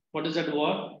on. What is that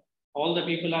war? All the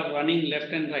people are running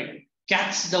left and right.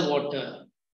 Catch the water.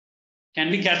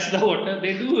 Can we catch the water?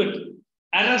 They do it.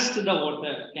 Arrest the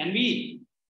water. Can we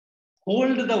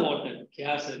hold the water?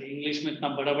 Kya sir, English mein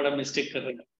itna bada mistake kar rahe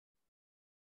hain.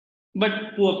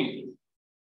 But poor people.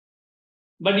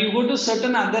 But you go to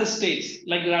certain other states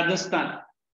like Rajasthan,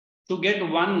 to get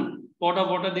one pot of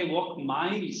water, they walk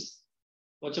miles.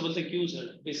 What's about the queue,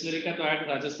 sir? Bisleri का तो ad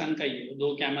Rajasthan का ही है.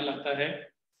 2 camel आता है.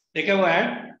 देखा वो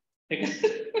ad?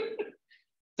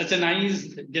 Such a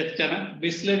nice gesture, ना?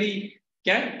 Bisleri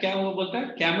क्या वो बोलता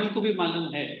है? Camel को भी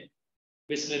मालूम है.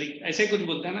 Bisleri ऐसे कुछ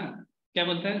बोलता है ना? क्या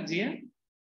बोलता है जी है?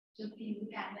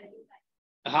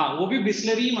 हाँ, वो भी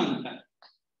बिस्लरी ही मानता है.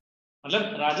 मतलब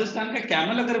राजस्थान का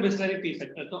कैमल अगर बिस्लरी पी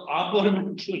सकता है तो आप और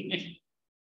मैं क्यों नहीं?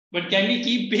 But can we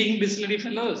keep paying Bisleri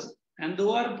fellows? And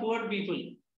those are poor people.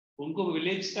 उनको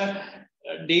विलेज का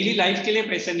डेली लाइफ के लिए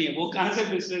पैसे नहीं है. वो कहाँ से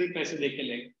बिस्लरी पैसे दे के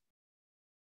लेंगे?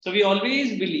 So we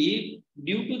always believe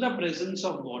due to the presence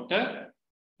of water,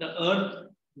 the earth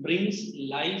brings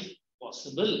life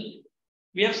possible.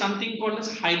 We have something called as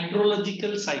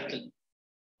hydrological cycle.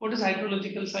 What is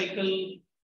hydrological cycle?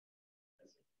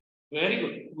 Very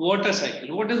good. Water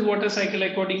cycle. What is water cycle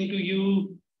according to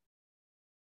you?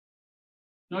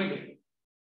 No idea.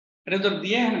 अरे तो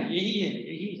दिया है ना,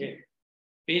 यही है.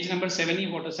 Page number 7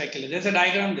 ही water cycle है. जैसे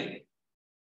diagram देखे.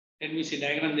 Let me see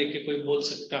diagram देख के कोई बोल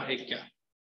सकता है क्या?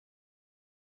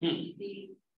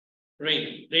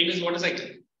 Rain. Rain is water cycle.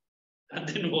 And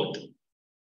then what?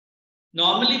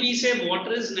 Normally we say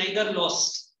water is neither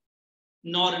lost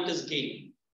nor it is gained.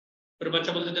 But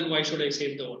bacha bolte, then why should I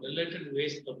save the water? Let it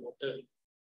waste the water.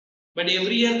 But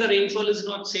every year the rainfall is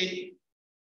not same.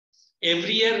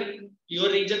 Every year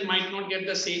your region might not get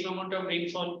the same amount of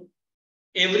rainfall.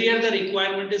 Every year the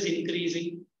requirement is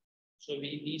increasing. So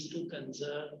we need to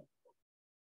conserve.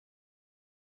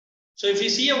 So if you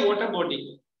see a water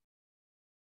body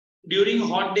during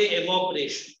hot day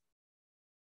evaporation,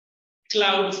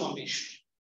 cloud formation,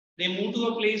 they move to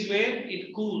a place where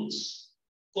it cools,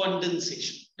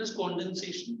 condensation. What is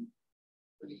condensation?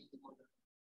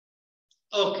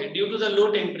 Okay, due to the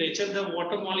low temperature, the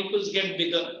water molecules get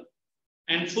bigger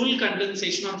and full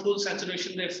condensation or full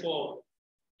saturation they fall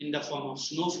in the form of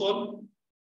snowfall,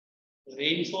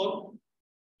 rainfall,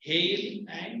 hail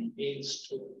and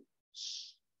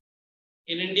hailstones.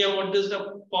 In India, what is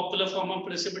the popular form of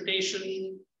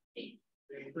precipitation?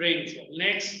 Rainfall.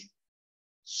 Next,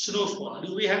 snowfall.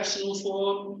 Do we have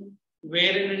snowfall?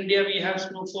 Where in India we have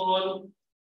snowfall?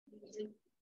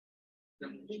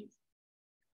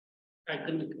 I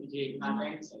couldn't.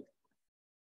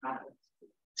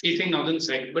 Think northern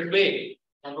side, but where?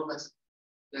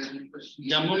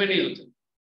 Jammu में नहीं होता.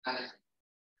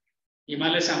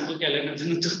 हिमालय से हमको क्या लेना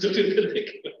देना?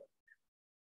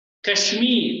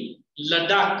 Kashmir,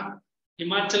 Ladakh,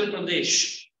 Himachal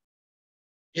Pradesh,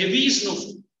 heavy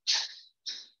snowfall.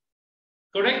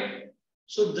 Correct?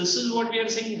 So this is what we are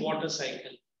saying, water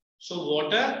cycle. So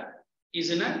water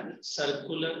is in a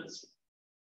circular.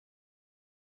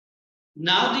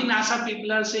 Now the NASA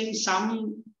people are saying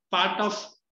some part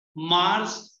of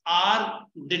Mars are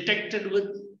detected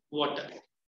with water.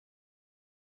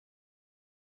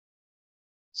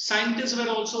 Scientists were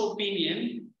also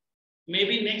opinion,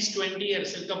 maybe next 20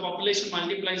 years, if the population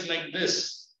multiplies like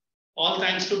this, all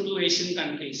thanks to two Asian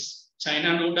countries,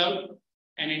 China no doubt,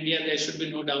 and India, there should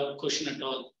be no doubt, question at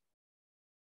all.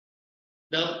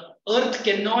 The earth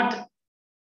cannot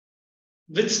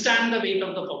withstand the weight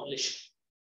of the population.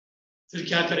 फिर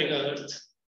क्या करेगा earth?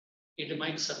 It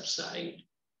might subside.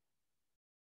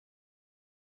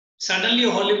 Suddenly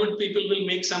Hollywood people will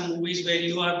make some movies where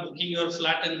you are booking your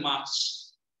flat in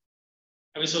Mars.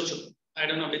 I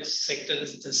don't know which sector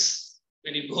is this.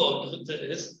 When you go out,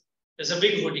 there's a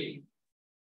big hoodie.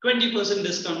 20%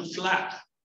 discount flat.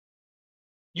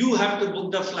 You have to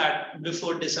book the flat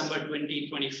before December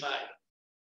 2025.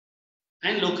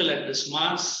 And local address,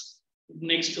 Mars,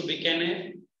 next to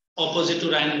Bikaner, opposite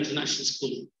to Ryan International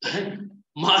School.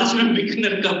 Mars में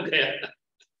Bikaner कब गया था?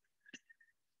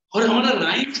 और हमारा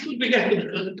राइन school पे क्या है?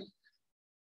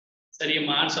 Sir ये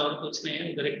मार्स और कुछ नहीं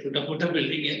है, उधर एक टूटा-फूटा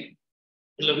बिल्डिंग है,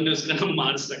 लोग ने उसका नाम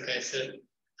मार्स रखा है सर.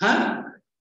 हाँ,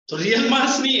 तो रियल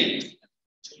मार्स नहीं है.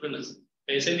 छोड़ो ना,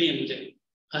 पैसे नहीं है मुझे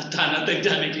थाना तक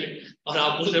जाने के लिए, और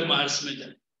आप बोल रहे मार्स में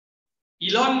जाए.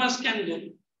 Elon Musk can go,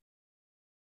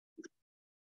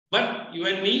 but you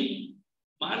and me,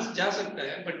 Mars जा सकता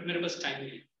है, but मेरे पास टाइम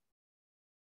नहीं है.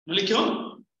 बोले क्यों?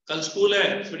 कल स्कूल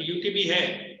है, फिर यूटीबी है.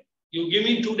 You give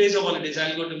me 2 days of holidays,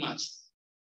 I'll go to Mars.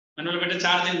 मैंने बोला बेटा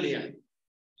 4 दिन दिया.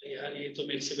 यार ये तो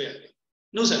मेरे से भी आ गया.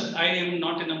 No sir, I am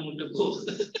not in a mood to go.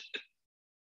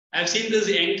 I've seen this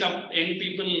young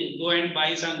people go and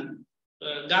buy some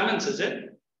garments, is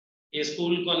it? ये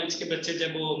स्कूल कॉलेज के बच्चे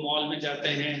जब वो मॉल में जाते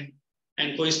हैं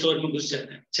and कोई स्टोर में घुस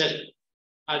जाते हैं, चल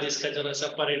आज इसका जरा सा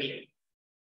परेड ले.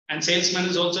 And salesman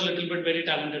is also a little bit very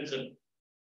talented sir.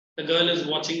 The girl is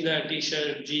watching the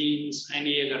t-shirt, jeans, and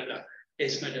ये करता.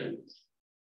 Yes, madam.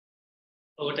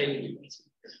 Over time.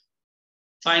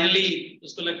 Finally,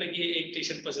 उसको लगता है कि एक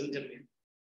टी-शर्ट पसंद कर लिया.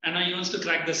 And now he wants to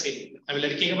crack the sale. अब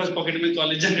लड़की के पास पॉकेट में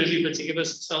कॉलेज जनरली बच्चे के पास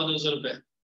 100-200 रुपए.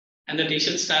 And the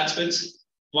t-shirt starts with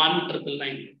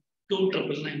 1,999,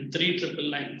 2,999,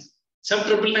 3,999. सब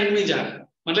 999 में जा रहा है.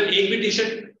 मतलब एक भी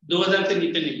टी-शर्ट 2000 से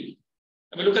नीचे नहीं.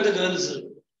 अब look at the girls'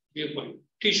 viewpoint.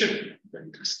 T-shirt,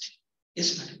 fantastic. Yes,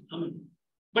 madam.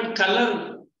 But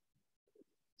color.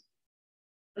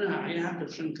 I have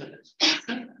different colors.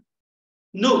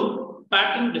 No,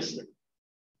 pattern different.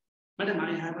 Madam,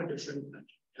 I have a different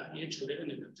pattern.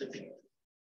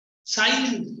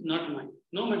 Size, not mine.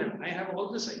 No, madam, I have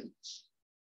all the sizes.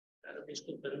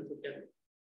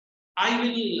 I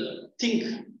will think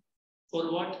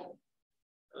for what?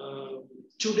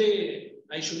 Today,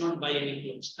 I should not buy any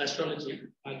clothes. Astrology,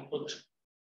 I'll put.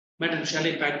 Madam, shall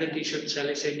I pack the t-shirt? Shall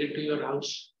I send it to your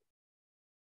house?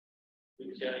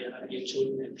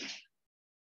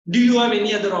 Do you have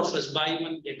any other offers? Buy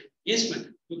one, get one. Yes,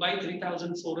 madam. You buy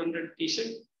 3,400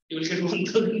 t-shirt, you will get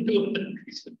 1,200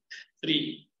 t-shirt.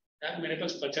 Free. मेरे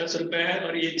पास 50 रुपए है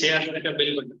और ये 6,000 का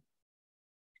bill बना.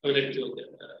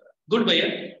 Good buyer,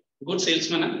 good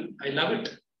salesman. I love it.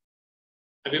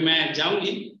 अभी मैं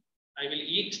जाऊंगी. I will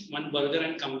eat one burger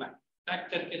and come back.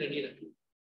 Pack करके ready रखूँ.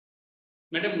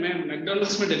 मैडम मैं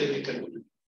मैकडॉनल्ड्स में डिलीवरी करूँगा.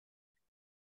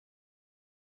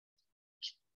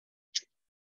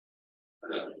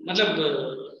 मतलब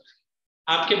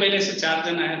आपके पहले से 4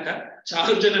 जन आया था,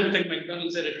 4 जन अभी तक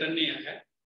मैकडॉनल्ड से रिटर्न नहीं आया.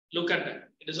 Look at that.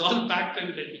 It is all packed and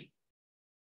ready.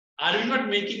 Are we not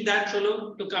making that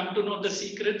fellow to come to know the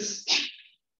secrets?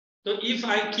 So if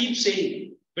I keep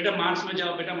saying, beta Mars mein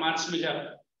jao,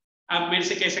 आप मेरे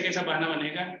से कैसा कैसा बहाना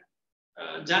बनेगा?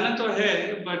 जाना तो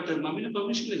है, but मम्मी ने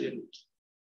परमिशन नहीं दी.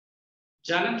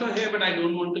 जाना तो है, but I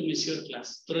don't want to miss your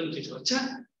class. तुरंत खींचो. अच्छा,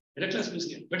 मेरा क्लास मिस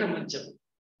गया. बेटा मत जाओ.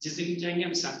 जिस दिन जाएंगे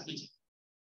हम साथ में जाएंगे.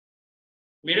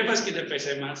 मेरे पास किधर पैसा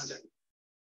है मार्स जाने?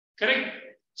 Correct?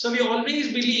 So we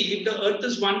always believe the Earth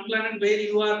is one planet where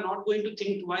you are not going to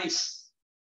think twice.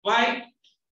 Why?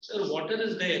 So water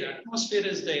is there, atmosphere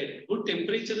is there, good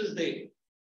temperature is there.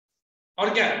 Or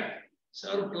क्या?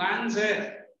 So plans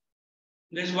है.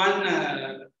 There's one,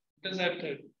 what is that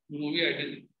movie I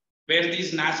did, where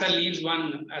these NASA leaves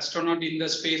one astronaut in the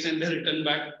space and they return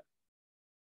back.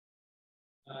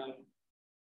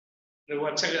 वो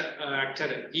अच्छा actor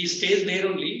है. He stays there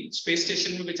only. Space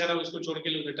station में बेचारा उसको छोड़ के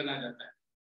लोग return आ जाता है.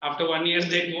 After 1 year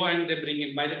they go and they bring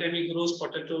him. By the time he grows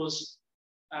potatoes,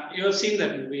 you have seen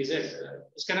that movie, is it?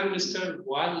 उसका नाम Mr.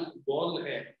 Wall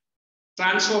है.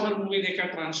 Transformer movie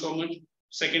देखा? Transformer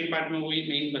second part में वही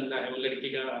main बंदा है, वो लड़की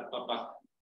का पापा.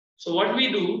 So what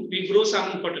we do, we grow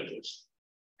some potatoes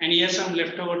and he has some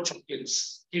leftover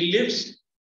chocolates. He lives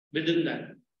within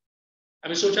that.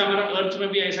 अभी सोचा हमारा अर्थ में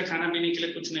भी ऐसा खाना पीने के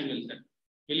लिए कुछ नहीं मिलता.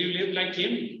 Will you live like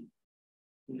him?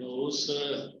 No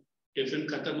sir. Tiffin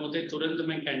खत्म होते तुरंत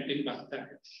मैं कैंटीन भागता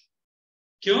है.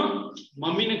 क्यों?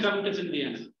 मम्मी ने कम टिफिन दिया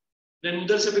ना. देन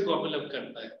उधर से भी गॉबल अप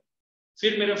करता है.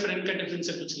 फिर मेरा फ्रेंड का टिफिन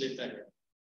से कुछ लेता है.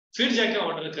 फिर जाके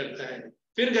ऑर्डर करता है.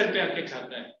 फिर घर पे आके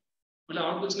खाता है. मतलब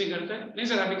और कुछ नहीं करता है. नहीं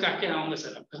सर अभी खा के आऊंगा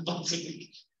सर आपका बात से.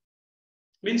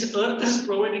 Means earth has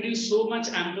provided you so much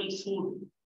ample food.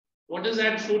 What is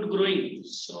that food growing?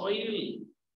 Soil.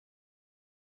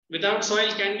 Without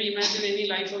soil, can we imagine any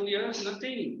life on the earth?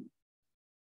 Nothing.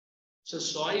 So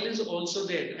soil is also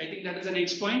there. I think that is the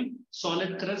next point.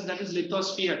 Solid crust, that is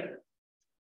lithosphere.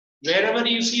 Wherever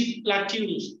you see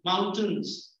plateaus,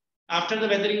 mountains, after the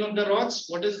weathering of the rocks,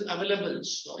 what is available?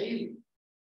 Soil.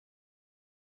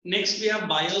 Next we have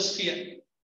biosphere.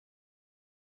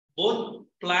 Both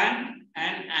plant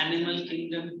and animal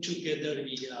kingdom together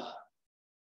we are.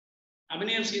 How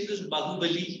many have seen this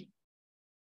Bahubali?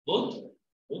 Both?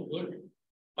 Oh, good.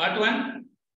 Part 1.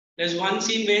 There's one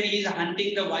scene where he is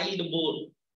hunting the wild boar.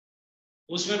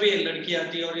 उसमें भी ये लड़की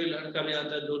आती है और ये लड़का भी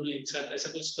आता है, दोनों एक साथ.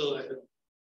 ऐसा कुछ तो है.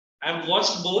 I've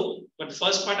watched both, but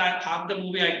first part, half the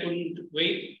movie I couldn't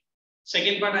wait.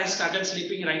 Second part, I started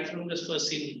sleeping right from the first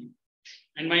scene.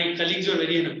 And my colleagues were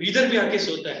very happy. इधर भी आके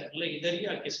सोता है. मतलब इधर ही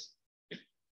आके सोता है.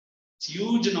 It's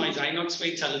huge noise. Inox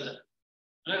पे चल रहा.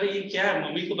 मतलब ये क्या है?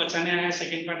 मम्मी को बचाने आया.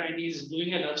 Second part, and he is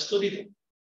doing a love story.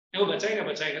 वो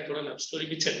बचाएगा थोड़ा लव स्टोरी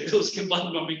भी चलेगा. उसके बाद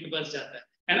मम्मी के पास जाता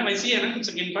है ना. वैसे ही है ना कुछ.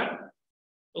 सेकंड पार्ट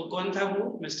तो कौन था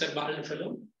वो? Mister bald fellow,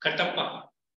 Kattappa.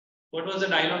 What was the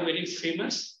dialogue very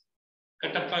famous?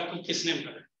 Kattappa को किसने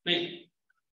मारा? नहीं,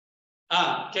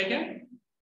 क्या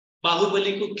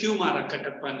बाहुबली को क्यों मारा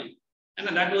कटप्पा ने, है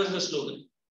ना. That was the slogan.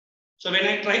 So when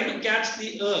I try to catch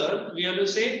the earth, we have to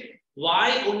से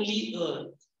why only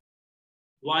earth,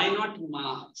 why not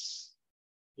Mars,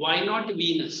 why not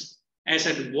Venus. I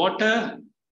said water,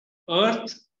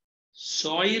 earth,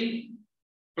 soil,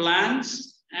 plants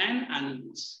and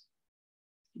animals.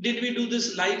 Did we do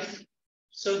this life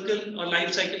circle or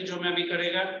life cycle जो मैं अभी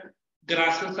करेगा?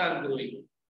 Grasses are growing.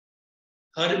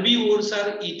 Herbivores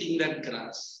are eating that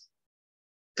grass.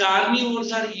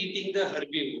 Carnivores are eating the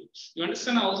herbivores. You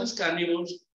understand all this?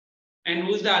 Carnivores. And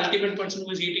who is the ultimate person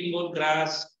who is eating more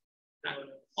grass?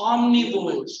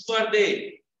 Omnivores. Who are they?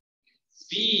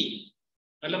 We.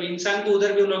 मतलब इंसान को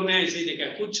उधर भी लोग ने ऐसे ही देखा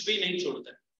है. कुछ भी नहीं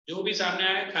छोड़ता. जो भी सामने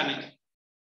आया खाने का.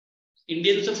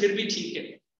 इंडियन तो फिर भी ठीक है.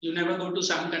 You never go to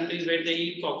some countries where they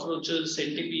eat cockroaches,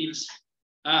 centipedes.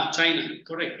 China,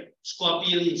 correct.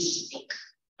 Scorpions.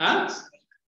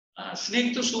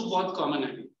 Snake तो सूप बहुत कॉमन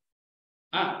है.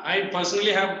 I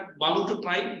personally have bound to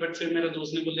try, but फिर मेरा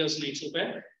दोस्त ने बोला स्नेक सूप है,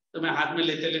 तो मैं हाथ में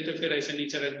लेते लेते फिर ऐसे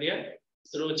नीचे रख दिया.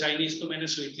 तो चाइनीज को मैंने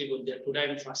स्वीटली बोल दिया, टुडे आई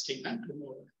एम फास्टिंग ना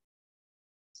tomorrow.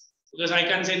 Because I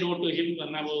can't say no to him,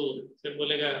 वरना वो फिर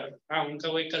बोलेगा हाँ उनका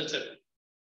वो एक कल्चर है.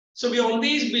 So we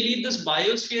always believe this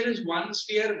biosphere is one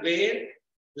sphere where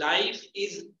life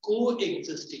is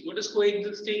coexisting. What is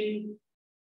coexisting?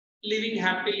 Living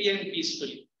happily and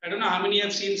peacefully. I don't know how many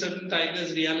have seen certain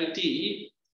tigers' reality.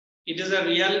 It is a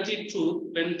reality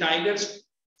truth. When tiger's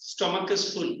stomach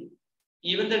is full,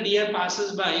 even the deer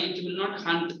passes by, it will not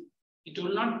hunt. It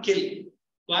will not kill.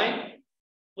 Why?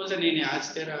 बोलते नहीं आज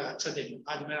तेरा अच्छा दिन,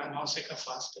 आज मेरा अमावस्या का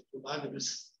fast है, तो भाग में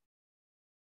से.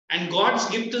 And God's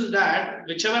gift is that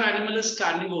whichever animal is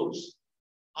carnivores,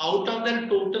 out of their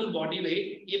total body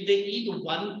weight, if they eat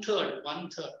one third.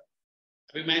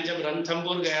 अभी मैं जब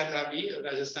रणथंबोर गया था अभी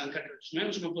राजस्थान का ट्रिप्स में,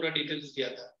 उसमें पूरा डिटेल्स दिया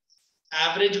था.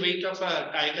 Average weight of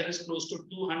a tiger is close to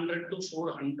 200 to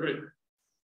 400.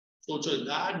 So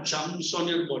that jumps on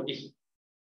your body,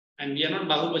 and we are not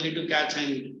Bahubali to catch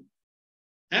and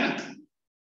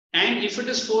and if it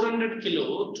is 400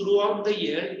 kilo throughout the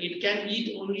year, it can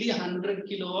eat only 100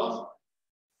 kilo of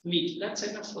meat. That's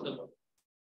enough for the body.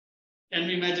 Can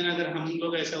we imagine अगर हम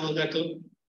लोग ऐसा होगा तो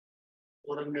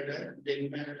 400 है,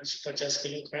 दिन में 50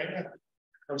 kilo खाएगा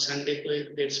और संडे को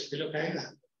 150 किलो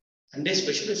खाएगा. Sunday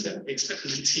special is extra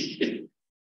crazy.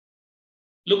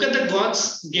 Look at the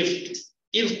God's gift.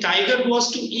 If tiger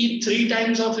was to eat 3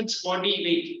 times of its body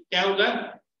weight, क्या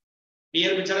होगा?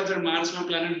 Deer बेचारा फिर मार्स में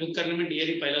प्लैनेट बुक करने में deer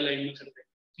ही पहला लाइन में कर दे.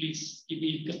 Please keep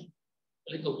eating.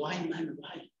 Like why man?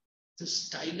 Why? This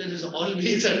tiger is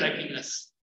always attacking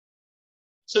us.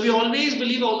 So we always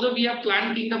believe, although we have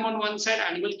plant kingdom on one side,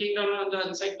 animal kingdom on the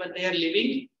other side, but they are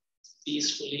living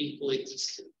peacefully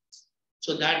coexisting.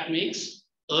 So that makes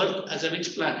Earth as a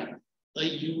rich planet, a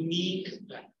unique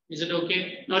planet. Is it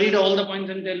okay? Now read all the points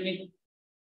and tell me.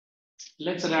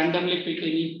 Let's randomly pick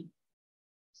any.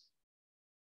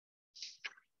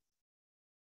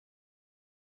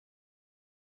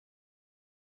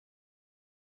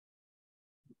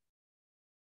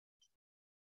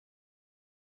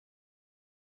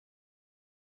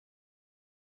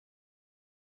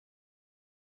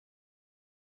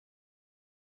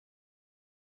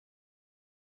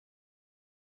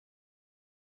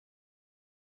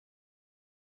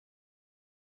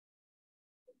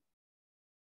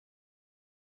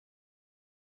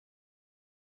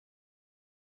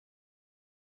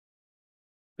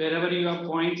 Wherever you have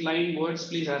point, line, words,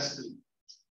 please ask me.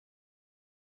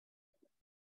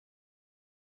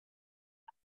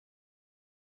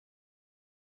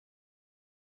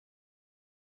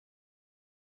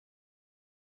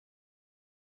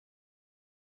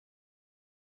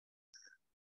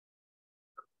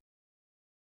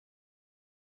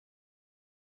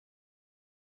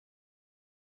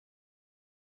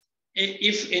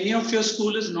 If any of your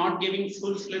school is not giving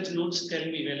full-fledged notes, tell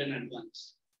me well in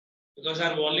advance. Because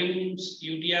our volumes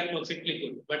UT are perfectly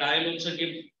good, but I will also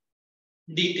give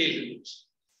detailed notes.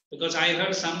 Because I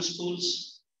heard some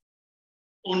schools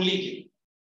only give,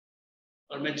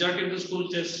 or majority of the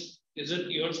schools just, is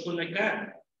it your school like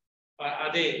that? Or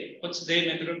are they, what's their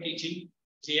method of teaching?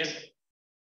 GF?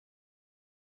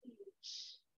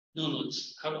 No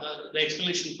notes. How, the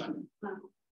explanation part?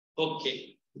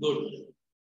 Okay, good.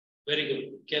 Very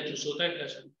good. क्या तू सोता है क्या?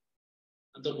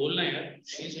 तो बोलना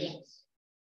यार.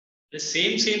 The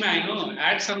same, I know.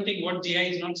 Add something what GI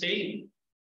is not saying.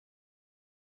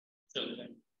 So,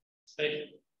 right.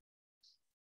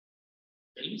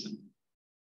 Tell me something.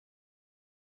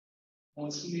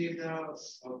 Mostly the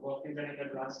working in the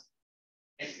class.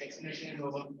 Explanation is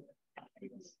over.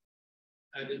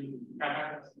 I didn't.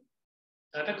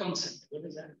 Tata concept. What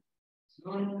is that?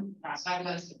 No, Tata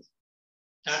glasses.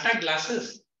 Tata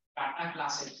glasses. Tata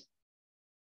glasses.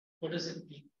 What does it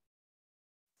mean?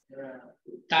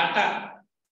 Tata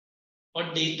or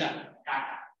data?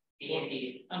 Tata.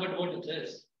 But what it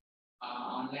is?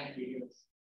 Online videos.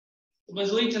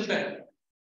 बस वही चलता है.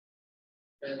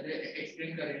 पहले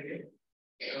explain करेंगे,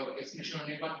 explanation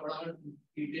होने के बाद थोड़ा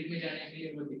डिटेल में जाने के लिए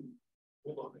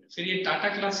वो फिर ये टाटा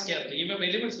क्लास क्या है? ये मैं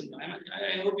पहले बार सुन रहा हूँ.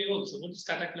 I hope you also. What is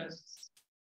Tata class?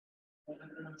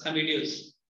 Some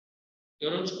videos.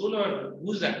 Your own school or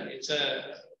who's that? It's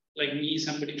like me,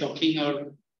 somebody talking,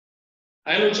 or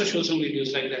I'll also show some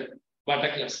videos like that.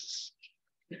 Bata classes.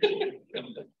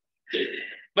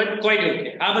 But quite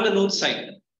okay. How about the note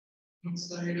side? Note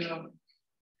side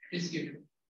is given.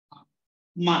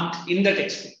 Marked in the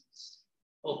textbook.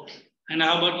 Okay. And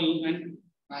how about you? And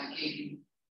Marking,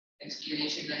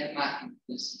 explanation and marking.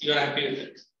 Yes. You're happy with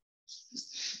it?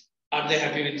 Are they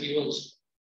happy with you also?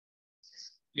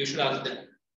 You should ask them.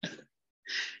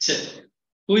 So,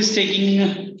 who is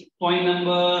taking point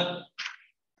number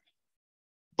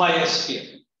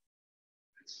biosphere?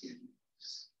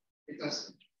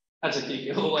 Because अच्छा ठीक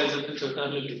है. वो ऐसा तो छोटा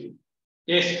लोग.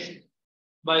 Yes,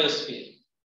 biosphere.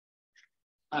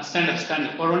 Stand up, stand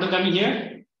up. Or want to come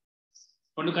here?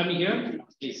 Want to come here?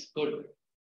 Please, good.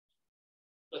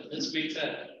 But this makes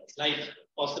life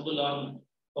possible on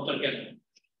copper camera.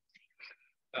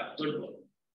 Good.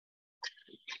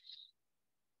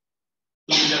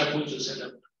 Set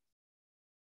up.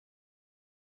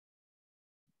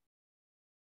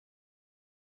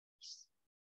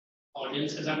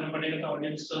 Audience के सामने पड़ेगा तो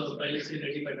audience तो पहले से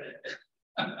ready बैठा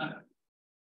है.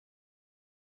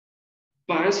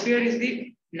 Biosphere is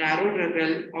the narrow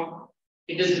realm of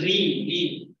It is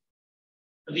ream.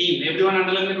 Everyone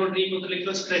underline what ream होता है, लिख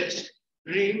लो stretch.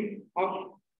 Ream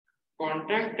of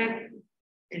contact and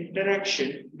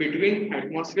interaction between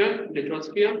atmosphere,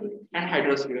 lithosphere, and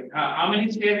hydrosphere. How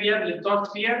many sphere we have?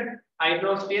 Lithosphere,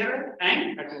 hydrosphere,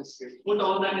 and Atmosphere. put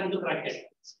all that into bracket.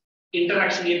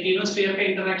 Interaction. ये तीनों sphere का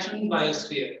interaction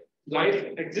biosphere.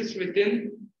 Life exists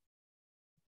within.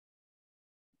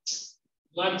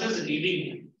 You are just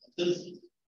reading. This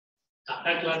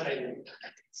data class I will.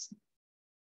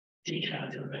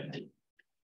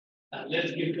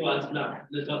 Let's give to us now.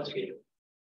 Lithosphere.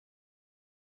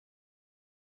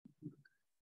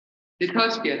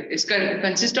 Lithosphere is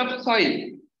consists of soil.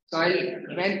 Soil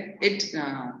when it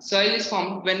soil is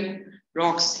formed when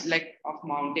rocks like of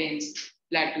mountains,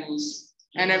 plateaus,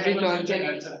 and every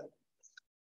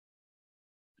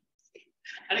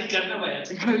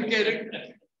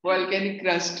volcanic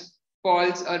crust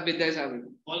falls or withers away.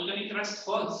 Volcanic crust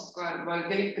falls.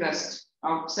 Volcanic crust,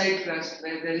 outside crust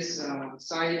where there is soil.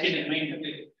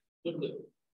 Good.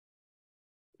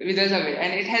 Withers away,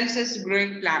 and it helps us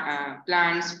growing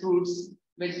plants, fruits,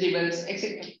 vegetables,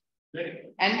 etc.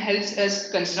 And helps us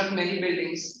construct many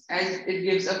buildings as it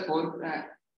gives a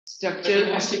structure.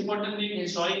 The most important thing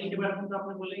is soil.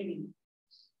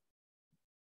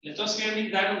 Lithosphere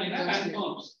means that only,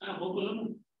 landforms.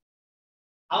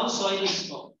 How soil is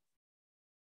formed?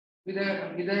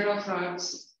 Withering of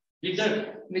rocks.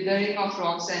 Withering of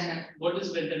rocks and. What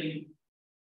is withering?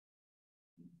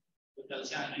 Very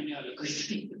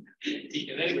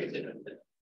good.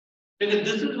 Because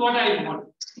this is what I want.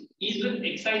 Is with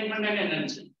excitement and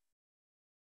energy.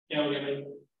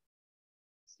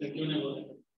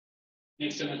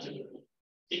 Next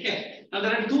okay. Now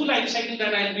there are two life cycles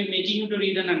that I will be making you to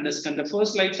read and understand. The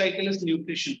first life cycle is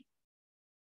nutrition.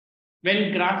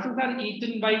 When grasses are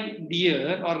eaten by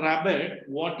deer or rabbit,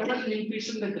 whatever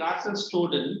nutrition the grass has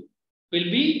stored in will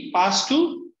be passed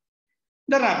to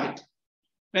the rabbit.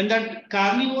 When that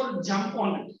carnivore jump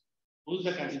on it, who's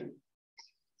the carnivore?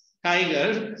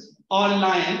 Tiger or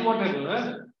lion,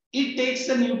 whatever, it takes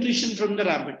the nutrition from the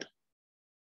rabbit.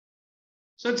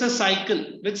 So it's a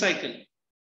cycle. Which cycle?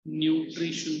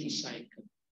 Nutrition cycle.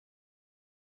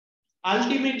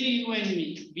 Ultimately, you and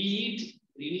me, we eat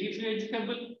green leafy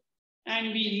vegetable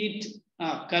and we eat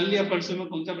kalya parso mein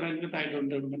kaun sa brand mein, I don't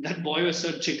remember. That boy was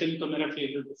said chicken to mera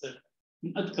favorite sir.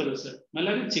 Mat karo sir.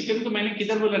 मतलब chicken to मैंने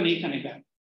किधर बोला नहीं खाने का.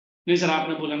 नहीं sir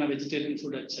आपने बोला ना vegetarian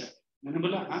food अच्छा है. मैंने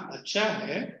बोला हाँ अच्छा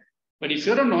है. But if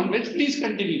you're a non-veg, please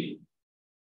continue.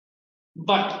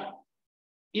 But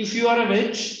if you are a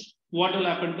veg, what will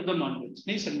happen to the non-veg?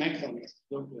 नहीं sir मैं खाऊंगा.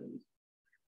 Don't worry.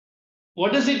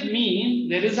 What does it mean?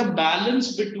 There is a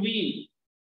balance between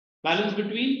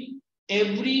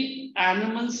every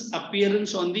animal's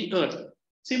appearance on the earth.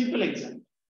 Simple example.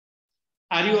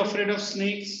 Are you afraid of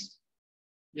snakes?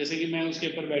 जैसे कि मैं उसके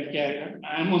ऊपर बैठ के आएगा.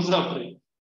 I am also afraid.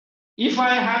 If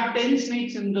I have 10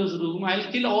 snakes in this room,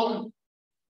 I'll kill all.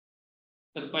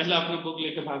 तो पहले अपना बुक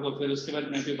लेके भागो फिर उसके बाद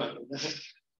मैं भी भागूंगा.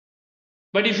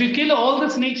 But if you kill all the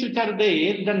snakes which are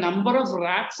there, the number of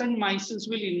rats and mice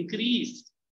will increase.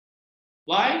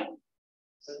 Why?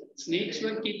 Snakes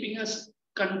were keeping us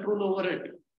control over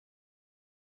it.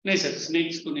 No, sir,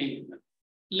 snakes ko nahi.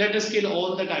 Let us kill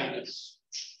all the tigers.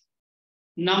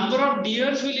 Number of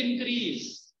deers will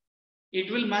increase. It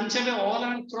will munch away all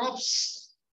our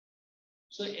crops.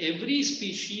 So every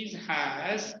species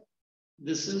has,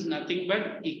 this is nothing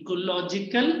but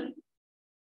ecological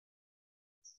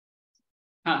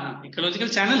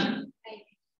channel.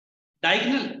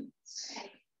 Diagonal.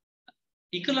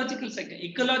 Ecological cycle.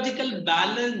 Ecological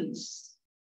balance.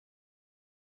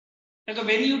 Like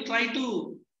when you try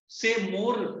to say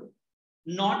more,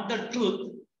 not the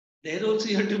truth, there also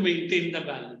you have to maintain the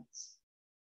balance.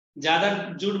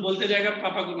 ज़्यादा झूठ बोलते जाएगा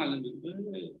पापा को मालूम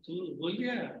नहीं. तू बोल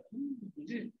गया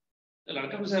मुझे तो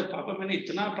लड़का मुझे पापा मैंने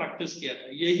इतना प्रैक्टिस किया था,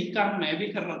 यही काम मैं भी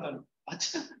कर रहा था.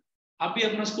 अच्छा आप भी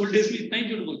अपना स्कूल डेज में इतना ही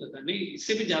झूठ बोलता था? नहीं,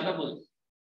 इससे भी ज्यादा बोलते.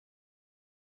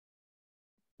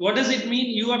 What does it mean?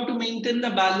 You have to maintain the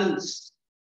balance.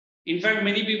 In fact,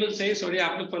 many people say, sorry,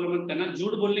 आप लोग फॉलो मत करना,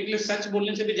 झूठ बोलने के लिए सच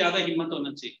बोलने से भी ज्यादा हिम्मत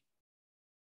होना चाहिए.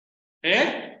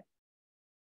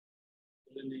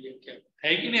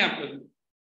 है कि नहीं? आप लोग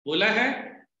बोला है?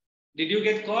 Did you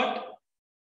get caught?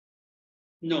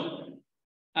 No.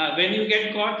 When you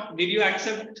get caught, did you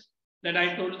accept that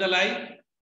I told the lie?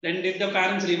 Then did the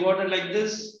parents reward her like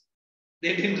this?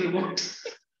 They didn't reward.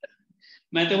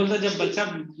 मैं तो बोलता जब बच्चा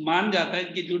मान जाता है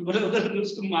कि झूठ बोले उधर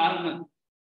उसको मार मत.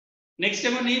 नेक्स्ट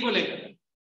टाइम वो नहीं बोलेगा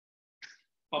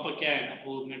पापा क्या है ना,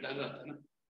 वो मैं डर रहा था ना.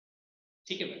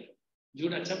 ठीक है भाई,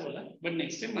 झूठ अच्छा बोला, बट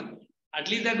नेक्स्ट टाइम मत.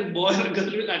 एटलीस्ट दैट बॉय और गर्ल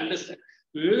विल अंडरस्टैंड.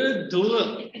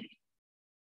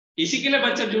 इसी के लिए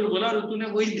बच्चा झूठ बोला और तूने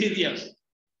वही दे दिया।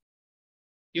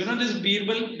 You know this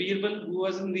Birbal who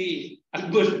was in the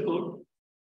Akbar court,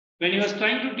 when he was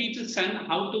trying to teach his son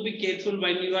how to be careful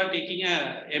when you are taking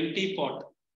a empty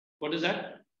pot. What is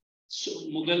that? So,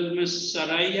 Mughal में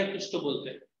सराय या कुछ तो बोलते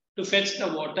हैं. To fetch the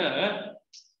water,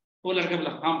 वो लड़का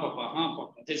बोला हाँ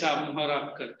पापा जैसा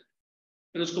आप करते.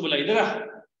 फिर उसको बोला इधर आ,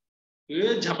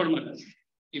 ये झापड़ मार.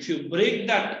 If you break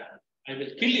that, I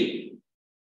will kill you.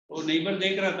 वो नेबर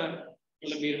देख रहा था,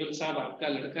 बोला बीरबल साहब आपका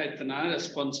लड़का इतना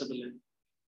responsible है.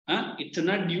 हाँ,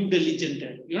 इतना ड्यू डिलिजेंट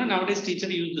है. You know nowadays teacher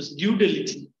use this due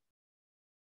diligent.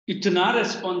 इतना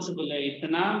रेस्पॉन्सिबल है,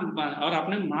 इतना, और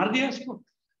आपने मार दिया उसको.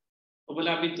 तो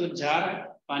बोला अभी तो जा रहा है,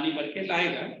 पानी भर के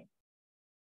लाएगा.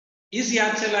 इस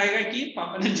याद से लाएगा कि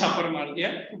पापा ने झापड़ मार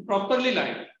दिया, तो प्रॉपरली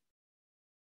लाएगा.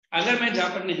 अगर मैं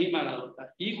झापड़ नहीं मारा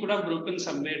होता, he could have broken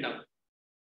somewhere down.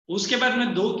 उसके बाद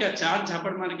में 2 क्या 4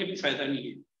 झापड़ मार के भी फायदा नहीं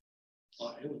है.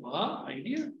 अरे वाह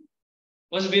idea.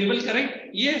 Was Birbal correct?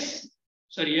 Yes.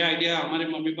 Sir ये आइडिया हमारे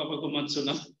मम्मी पापा को मत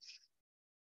सुना.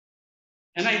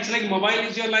 है ना? It's like mobile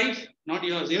is your life, not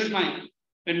yours, even mine.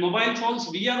 When mobile falls,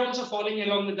 we are also falling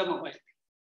along with the mobile.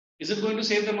 Is it going to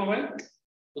save the mobile?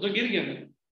 वो तो गिर गया ना.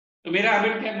 तो मेरा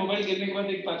हैबिट क्या है, मोबाइल गिरने के बाद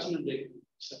 1-5 मिनट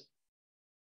देखना.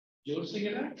 जोर से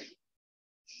गिरा,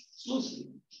 स्लो से.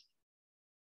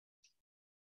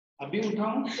 अभी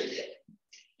उठाऊं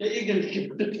या 1 घंटे के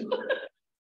बाद.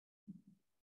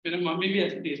 मेरा मम्मी भी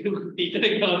हंसती है, टीचर है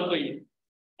क्या और कोई है?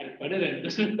 अरे पढ़े रहते.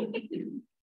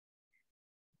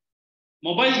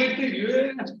 मोबाइल गिरते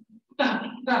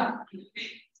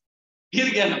गिर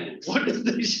गया ना. What is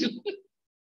the issue?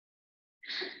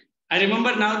 I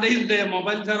remember nowadays the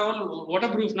mobiles are all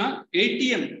waterproof na.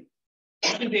 ATM.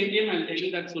 What is ATM? I'll tell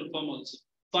you that full form also.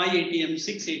 5 ATM,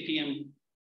 6 ATM.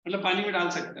 मतलब पानी में डाल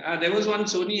सकता है. There was one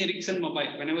Sony Ericsson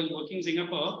mobile. When I was working in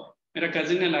Singapore, मेरा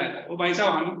cousin ने लाया था. वो भाई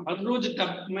साहब हर रोज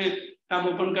टब में टब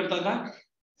ओपन करता था.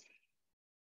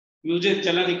 मुझे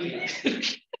चला दिख रहा.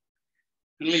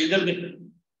 मतलब इधर देख.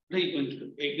 नहीं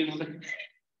एक दिन होता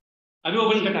अभी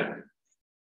ओपन कटा.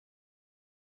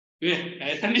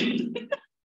 ऐसा नहीं.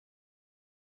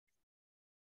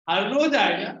 हर रोज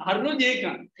आएगा, हर रोज एक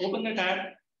open the tab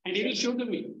and he will show to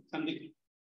me something.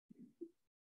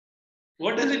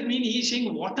 What does it mean? He is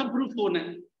saying waterproof phone है.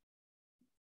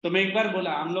 तो मैं एक बार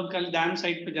बोला हम लोग कल डैम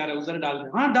साइड पे जा रहे हैं, उधर डाल दे.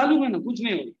 हाँ डालूंगा ना, कुछ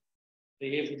नहीं होगा. तो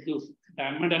ये बुद्धू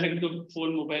डैम में डालेंगे तो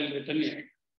फोन मोबाइल रिटर्न नहीं आएगा.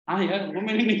 हाँ यार वो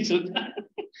मैंने नहीं सोचा.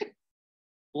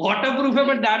 वाटरप्रूफ है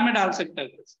बट डैम में डाल सकता है.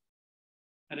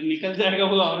 अरे निकल जाएगा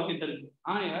वो और किधर.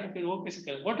 हाँ यार फिर वो कैसे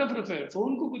करे. वाटरप्रूफ है,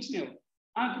 फोन को कुछ नहीं होगा.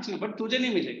 हाँ कुछ नहीं, बट तुझे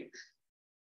नहीं मिलेगा.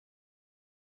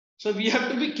 So we have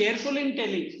to be careful in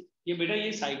telling. ये बेटा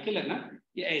ये साइकिल है ना,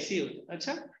 ये ऐसी होती है.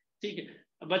 अच्छा ठीक है.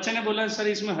 बच्चा ने बोला सर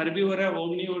इसमें हर भी हो रहा है,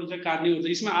 ओम नहीं हो रहा है, कार नहीं हो रहा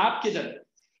है, इसमें आप किधर है.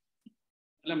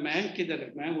 मतलब मैं किधर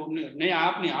है, मैं ओम नहीं हो रहा. नहीं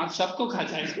आप नहीं, आप सबको खा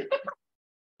जाएगा.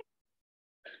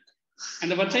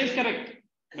 एंड द बच्चा इज करेक्ट.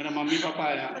 मेरा मम्मी पापा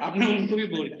आया, आपने उनको भी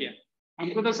बोर किया,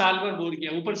 हमको तो साल भर बोर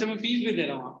किया, ऊपर से मैं फीस भी दे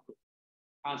रहा हूँ आपको.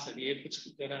 हाँ सर ये कुछ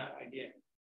जरा आइडिया है.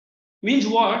 Means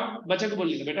what. बच्चे को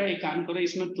बोलेंगे बेटा एक काम करो,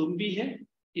 इसमें तुम भी है,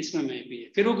 इसमें मैं भी है.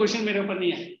 फिर वो क्वेश्चन मेरे ऊपर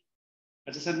नहीं आए.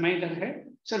 अच्छा सर मैं इधर है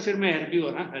सर, फिर मैं हर भी हो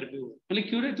रहा, हर भी हो. बोले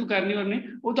क्यों रे तू करनी और नहीं.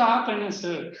 वो तो आप है ना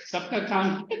सर, सबका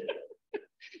काम.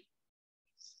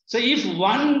 So if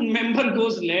one member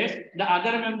goes less, the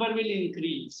other member will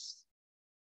increase.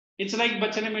 It's like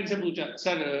बच्चे ने मेरे से पूछा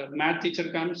sir math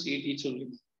teacher comes, he teach only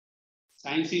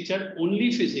science teacher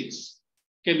only physics,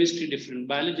 chemistry different,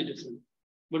 biology different.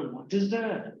 But what is the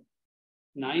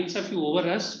नाइंसाफी over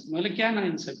us? मतलब क्या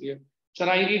नाइंसाफी है? Sir,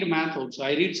 I read math also,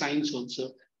 I read science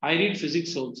also, I read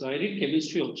physics also, I read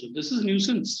chemistry also. This is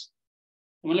nuisance.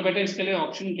 मतलब बेटा इसके लिए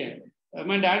option क्या है?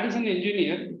 My dad is an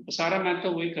engineer, सारा मैथ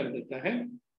तो वही कर देता है.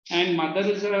 And mother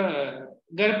is a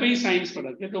घर पे ही साइंस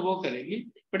पढ़ाते हैं तो वो करेगी.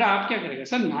 बेटा आप क्या करेगा?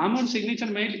 सर नाम और सिग्नेचर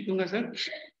मैं ही लिख दूंगा सर.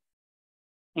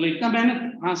 मतलब इतना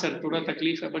मेहनत? हाँ सर थोड़ा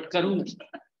तकलीफ है बट करूंगा.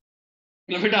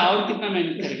 मतलब बेटा और कितना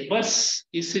मेहनत करेगा? बस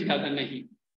इससे ज्यादा नहीं.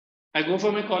 I go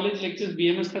for my college lectures,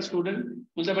 BMS का स्टूडेंट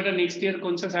मुझसे बेटा नेक्स्ट ईयर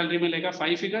कौन सा सैलरी मिलेगा?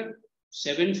 5 फिगर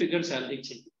 7 फिगर सैलरी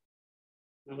चाहिए.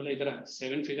 मैं बोला इधर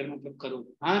 7 फिगर मतलब करो.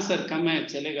 हाँ सर कम है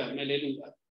चलेगा मैं ले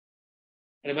लूंगा.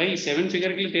 अरे भाई 7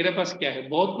 फिगर के लिए तेरे पास क्या है?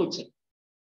 बहुत कुछ है.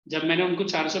 जब मैंने उनको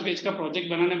 400 पेज का प्रोजेक्ट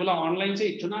बनाने बोला, ऑनलाइन से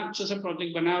इतना अच्छे से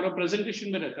प्रोजेक्ट बनाया और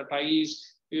प्रेजेंटेशन में रहता टाइस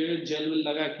जेल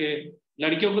लगा के.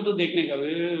 लड़कियों को तो देखने का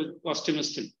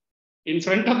कॉस्ट्यूमिस्ट in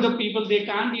front of the people, they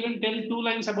can't even tell 2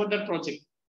 lines about that project.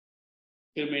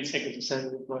 फिर मेरे से कहते सर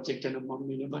प्रोजेक्ट है ना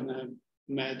मम्मी ने बनाया,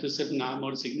 मैं तो सिर्फ नाम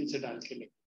और सिग्नेचर डाल के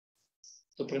लगा.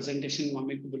 तो प्रेजेंटेशन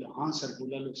मम्मी को बोला हाँ सर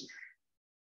बोला लो sir.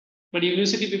 But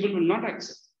university people will not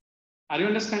accept. Are you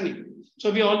understanding?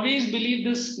 So we always believe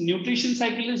this nutrition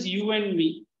cycle is you and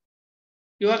me.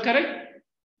 You are correct.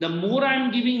 The more I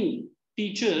am giving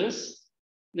teachers,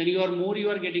 then you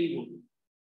are getting good.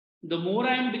 The more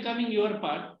I am becoming your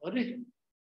part,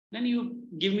 then you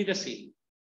give me the same.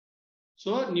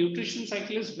 So nutrition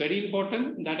cycle is very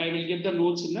important. That I will give the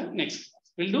notes in the next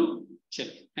class. Will do?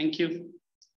 Sure. Thank you.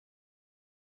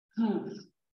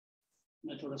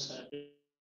 मैं थोड़ा सा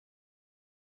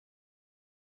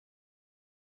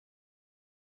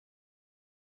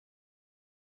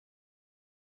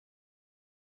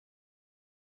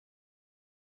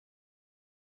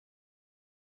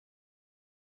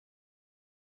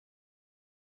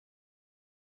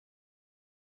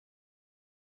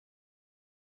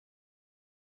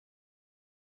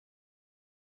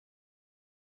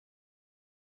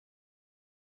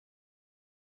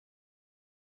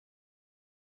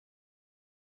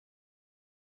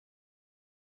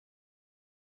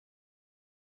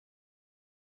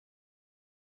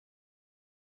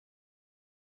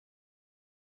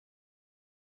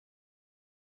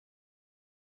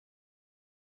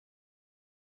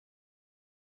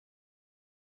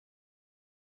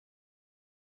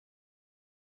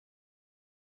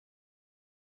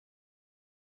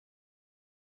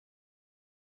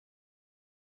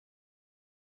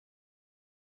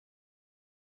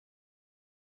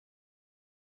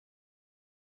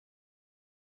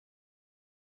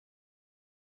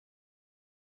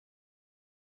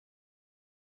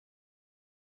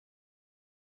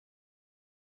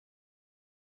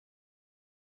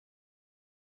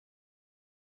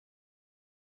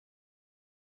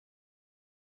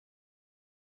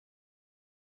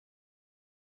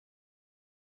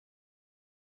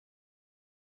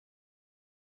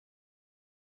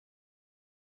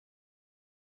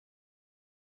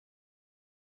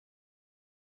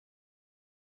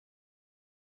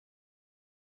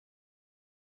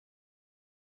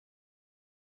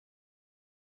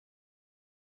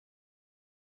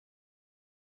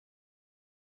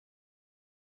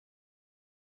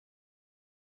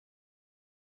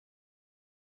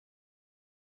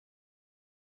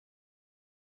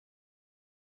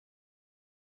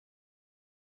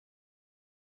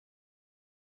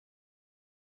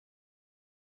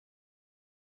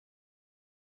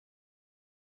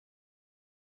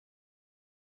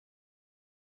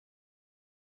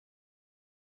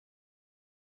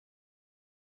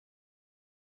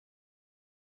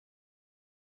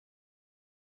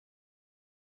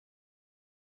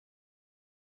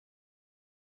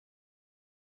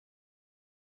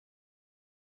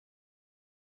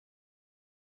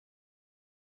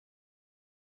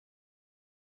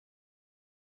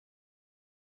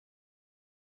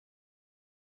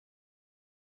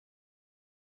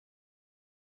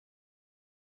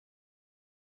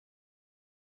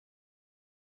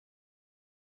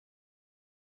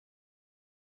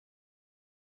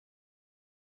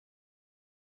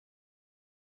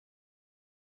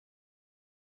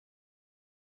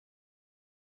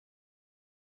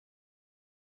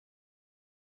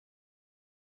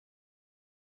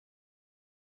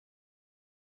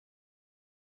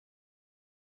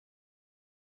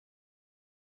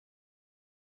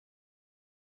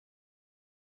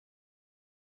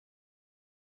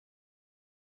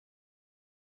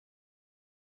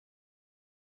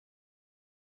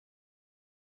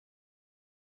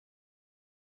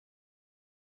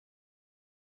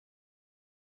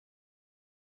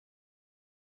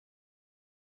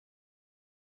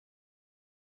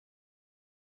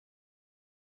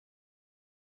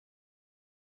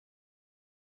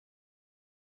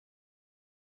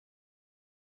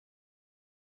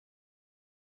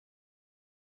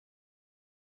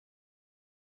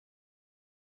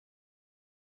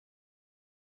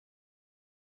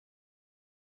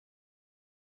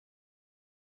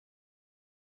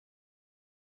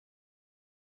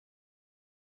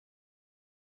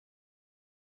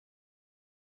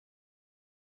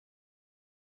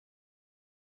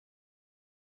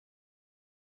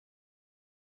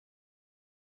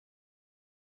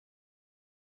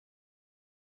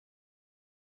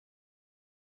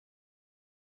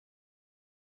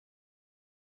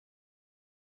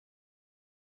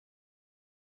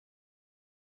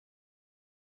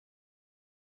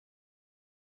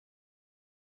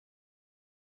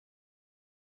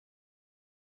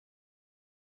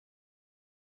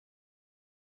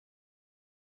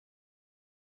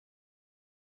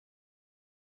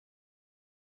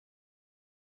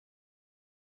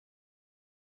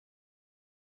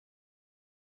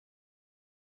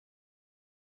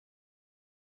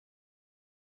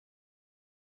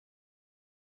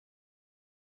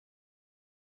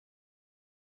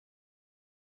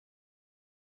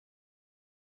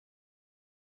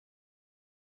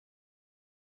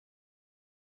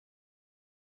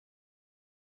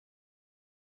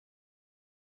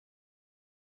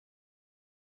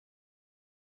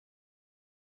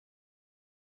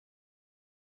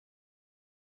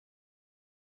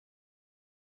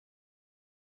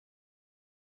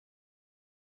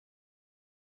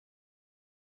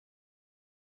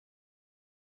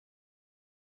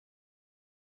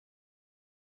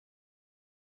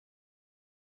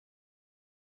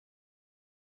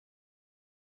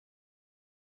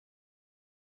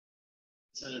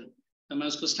तो मैं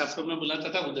उसको staff room में बुलाता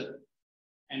था उधर,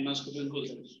 एंड मैं उसको बिल्कुल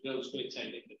उसको एक चाय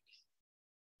देकर,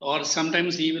 और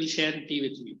sometimes he will share T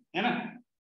with me, है ना?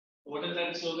 What is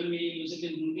that slogan we use it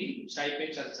in Hindi? चाय पे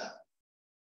चर्चा.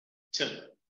 चलो,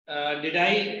 did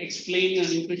I explain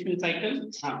nutrition cycle?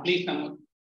 हाँ, प्लीज कम ऑन.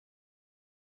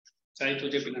 चाय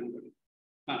तुझे पीना पड़ेगा.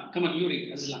 हाँ, come on, you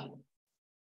read Azlan.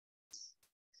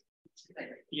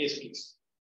 Yes, please.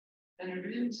 The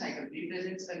nutrition cycle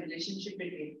represents a relationship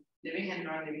between living and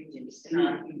non-living things in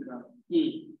our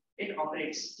environment. It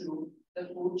operates through the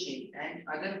food chain and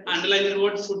other. Underline the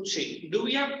word food chain. Do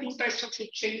we have two types of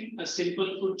food chain? A simple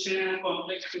food chain and a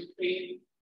complex food chain.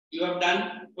 You have done.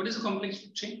 What is a complex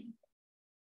food chain?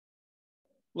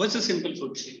 What's a simple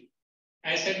food chain?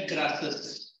 I said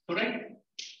grasses, correct?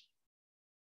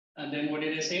 And then what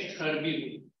did I say?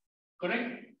 Herbivore, correct?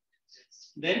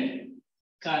 Then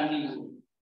carnivore.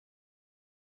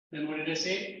 Then what did I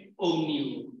say?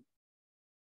 Omnivore.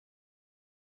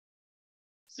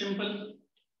 Simple.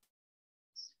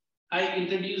 I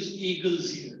introduce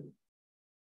eagles here.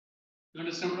 You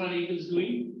understand what are eagles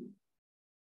doing?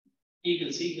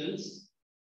 Eagles. Eagles.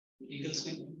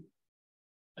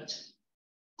 Achha.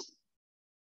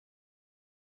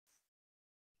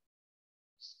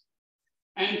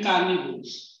 And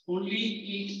carnivores only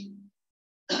eat,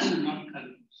 not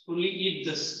carnivores, only eat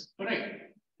this, correct?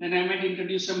 Then I might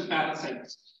introduce some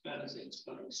parasites,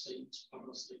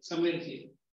 somewhere here.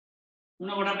 You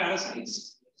know what are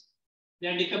parasites? They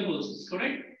are decomposed,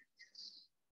 correct?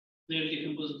 They are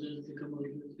decomposed,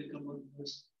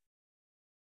 decompose.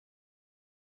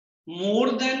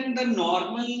 More than the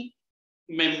normal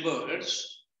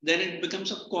members, then it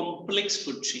becomes a complex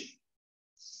food chain.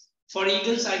 For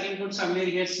eagles, I can put somewhere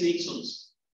here snakes also,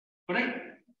 correct?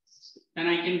 And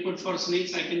I can put, for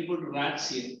snakes, I can put rats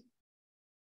here.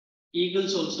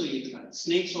 Eagles also eat rats,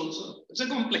 snakes also. It's a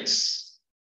complex.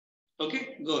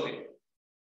 Okay, go ahead.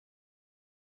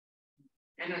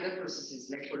 And other processes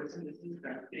like photosynthesis,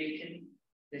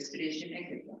 respiration,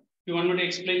 etc. You want me to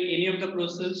explain any of the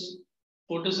process?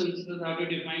 Photosynthesis, how do you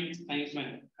define? Science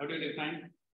man, how do you define?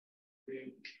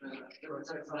 The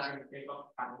process take of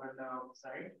carbon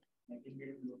dioxide, making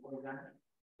it glucose and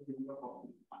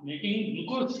making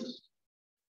glucose.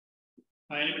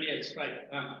 Anybody else? Right.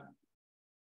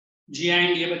 GI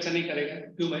and ये बच्चा नहीं करेगा,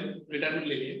 क्यों भाई? Retirement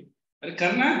ले लिए. अरे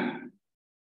करना.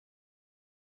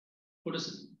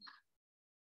 Photosynthesis.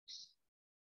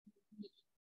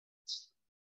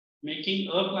 Making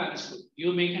a plant's food.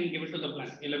 You make and give it to the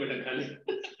plant.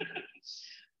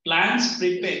 Plants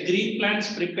prepare, green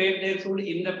plants prepare their food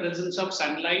in the presence of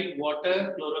sunlight,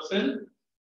 water, chlorophyll,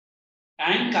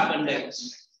 and carbon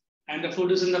dioxide. And the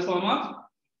food is in the form of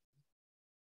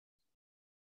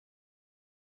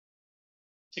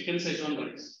chicken Szechuan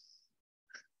rice.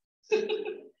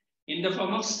 In the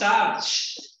form of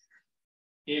starch.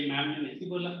 Hey, ma'am, ne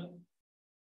bola.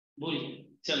 Boli.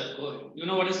 Chalo, go ahead. You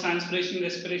know what is transpiration,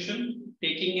 respiration?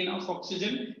 Taking in of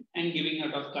oxygen and giving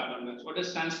out of carbon dioxide. What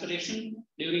is transpiration?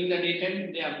 During the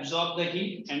daytime, they absorb the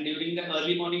heat, and during the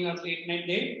early morning or late night,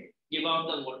 they give out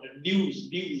the water. Dews.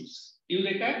 Dew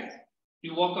dekha hai?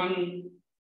 You walk on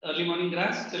early morning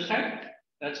grass, chilta hai?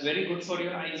 That's very good for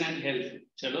your eyes and health.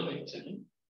 Chalo bhai, chalo.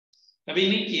 Kabhi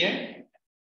nahi kiya?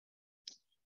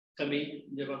 Kabhi,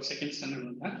 jab aap second standard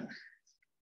mein tha.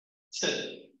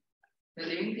 Chalo. The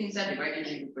living things are divided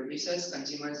into producers,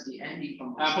 consumers, and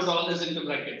decomposers. I put all this into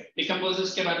bracket.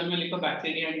 Decomposers के बाजू में लिखो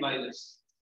bacteria and virus.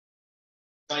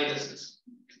 Viruses.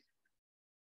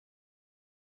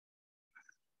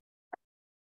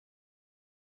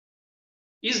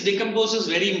 Is decomposers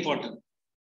very important?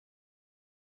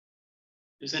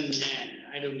 You said,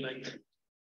 nah, I don't like that.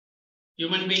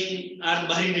 Human beings are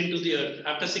buried into the earth.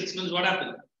 After 6 months, what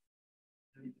happens?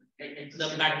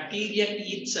 The bacteria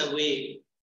eats away.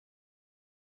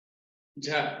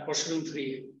 Ja, washroom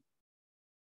free.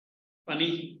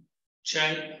 Pani,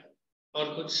 chai,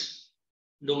 और कुछ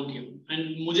don't you.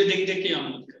 And मुझे देख के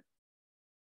आना.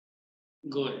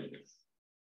 Go ahead.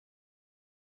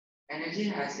 Energy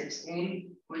has its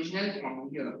own original form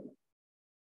here.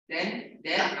 Then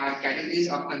there are categories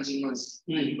of consumers,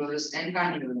 herbivores and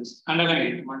carnivores. Underline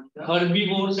it.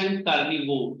 Herbivores and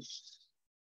carnivores.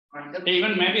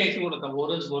 Even मैं भी ऐसे बोल रहा था.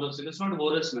 Vorous. It is not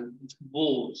vorous, man. It's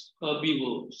vores.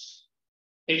 Herbivores.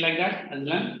 Take like that,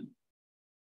 Azlan.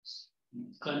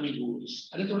 Carnivores.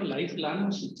 अरे थोड़ा life लाना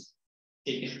उसमें.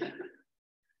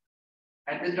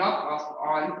 At the top of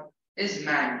all is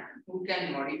man, who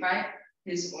can modify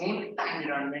his own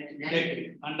environment.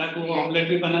 अंडा को ऑमलेट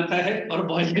भी बनाता है और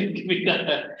बॉईल करके भी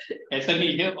खाता है. ऐसा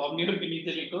नहीं है. ऑमनिवर के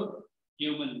नीचे लिखो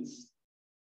humans.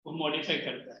 वो मॉडिफाई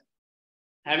करता है.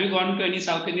 Have you gone to any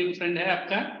South Indian friend है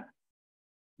आपका?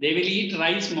 They will eat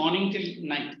rice morning till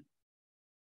night.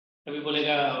 कभी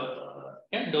बोलेगा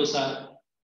क्या डोसा,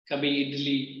 कभी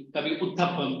इडली, कभी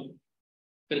उत्तपम,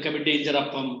 फिर कभी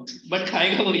डेंजरअपम, बट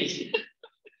खाएगा वही.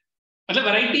 मतलब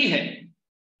वैरायटी है,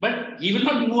 but he will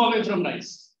not move away from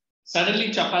rice.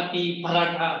 Suddenly चपाती,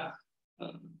 पराठा,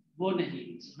 वो नहीं.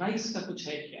 राइस का कुछ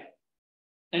है क्या?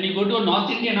 Then you go to a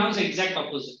North Indian house, exact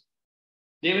opposite.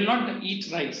 They will not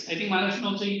eat rice. I think Maharashtrians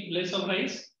also eat less of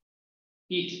rice.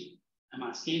 Eat. I'm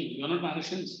asking. You're not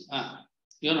Maharashtrians?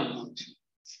 You're not Maharashtrians.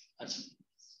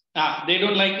 They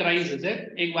don't like rice, is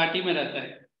it? एक वाटी में रहता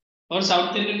है. और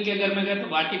South Indian के घर में गए तो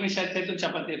वाटी में शायद थे तो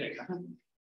चपाती रहेगा.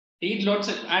 Eat lots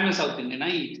of. I'm a South Indian.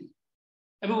 I eat.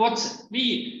 अभी what's it? We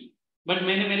eat. But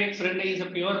मैंने मेरे एक friend है, he's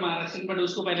a pure Maharashtrian, but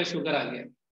उसको पहले शुगर आ गया.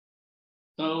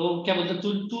 तो वो क्या बोलते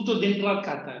तू तो दिन रात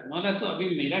खाता है. बोला तो अभी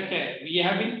मेरा क्या है, वी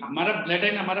हैव बीन, हमारा ब्लड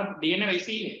एंड हमारा डीएनए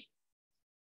वैसे ही है.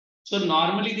 So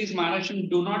normally this Maharashtrian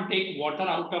do not take water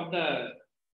out of the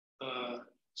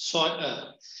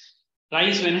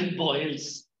rice when it boils.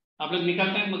 आप लोग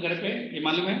निकालते हैं घर पे, ये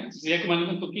मालूम है? ये मालूम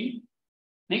है? कुकिंग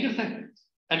नहीं करता है,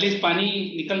 एटलीस्ट पानी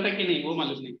निकलता है कि नहीं वो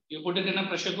मालूम नहीं. You put it in a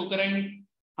pressure cooker and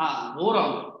वो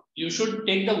wrong. You should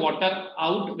take the water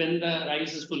out when the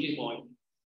rice is fully boiled.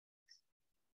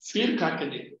 फिर खा के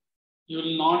देखो, you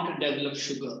will not develop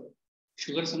sugar.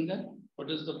 Sugar समझा?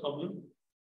 What is the problem?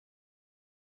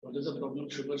 What is the problem?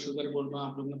 Sugar बोल रहा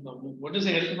हूँ आप लोग ने problem. What is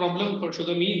the health problem for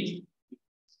sugar means?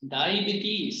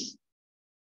 Diabetes.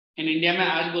 In India में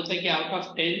आज बोलते हैं कि out of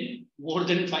 10, more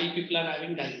than 5 people are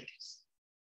having diabetes.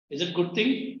 Is it good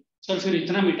thing? Sir, फिर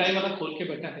इतना मिठाई वाला खोल के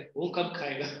बैठा है, वो कब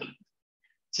खाएगा?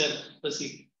 चल बस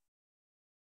ही.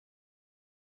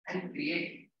 And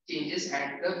create changes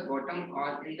at the bottom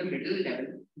or in the middle level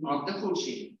of the food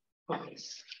chain. Okay.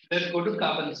 Let's go to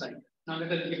carbon side. Now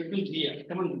let us give it to Jia.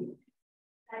 Come on.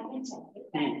 Carbon side.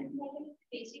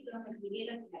 Basic raw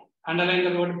material of life. Underline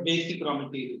the word basic raw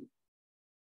material.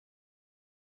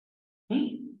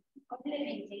 All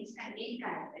living things contain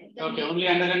carbon. Okay, only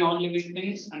underline all living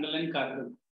things, underline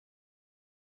carbon.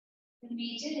 The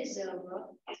major reservoir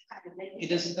of carbon.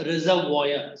 It is a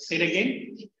reservoir. Say it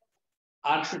again.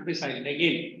 R should be silent.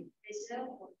 Again.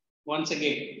 Reservoir. Once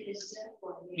again.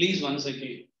 Reservoir. Please once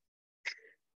again.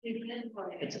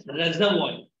 Reservoir. It's a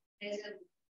reservoir. Reservoir.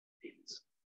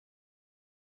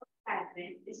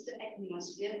 Carbon is the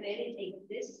atmosphere where it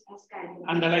exists as carbon.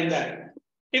 Underline that.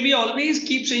 Hey, we always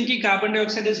keep saying that carbon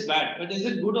dioxide is bad, but is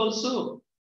it good also?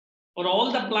 For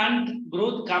all the plant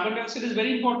growth, carbon dioxide is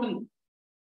very important.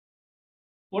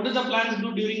 What do the plants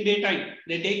do during daytime?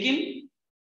 They take in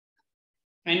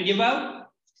and give out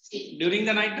during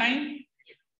the night time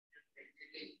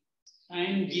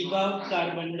and give out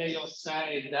carbon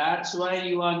dioxide. That's why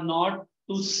you are not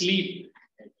to sleep.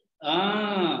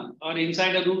 Or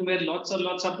inside a room where lots and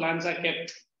lots of plants are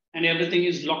kept and everything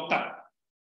is locked up.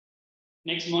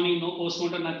 Next morning, no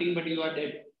postmortem, nothing, but you are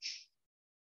dead.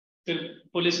 फिर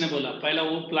police ने बोला पहला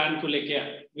वो plant को लेके आ,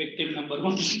 victim number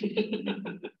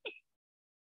 1.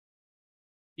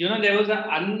 You know, there was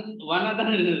one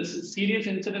other serious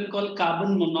incident called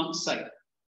carbon monoxide.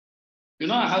 You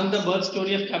know how the birth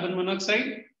story of carbon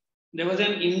monoxide? There was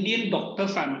an Indian doctor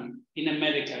family in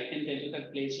America. I can tell you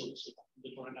that place also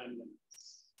before time.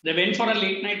 They went for a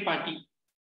late night party.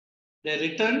 They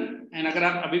returned, and अगर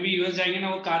आप अभी भी US जाएंगे ना,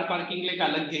 वो car parking ले का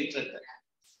अलग gate रहता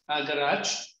है,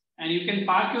 garage, and you can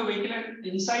park your vehicle, and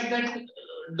inside that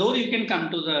door you can come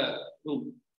to the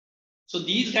room. So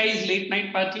these guys late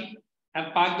night party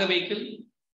have parked the vehicle,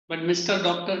 but Mr.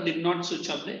 Doctor did not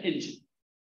switch off the engine.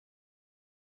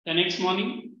 The next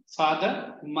morning,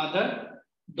 father, mother,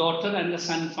 daughter, and the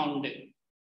son found dead.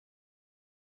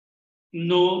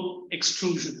 No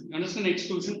extrusion. You understand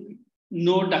extrusion?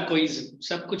 No dacoism.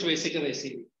 सब कुछ वैसे का वैसे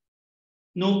ही.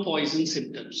 No poison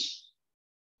symptoms.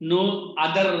 No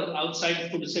other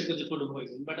outside food से कुछ food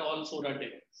poison, but all four are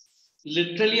dead.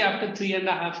 Literally after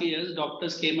 3.5 years,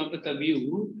 doctors came up with a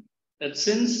view that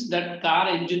since that car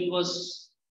engine was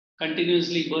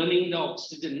continuously burning the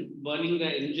oxygen, burning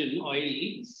the engine oil,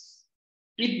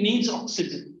 it needs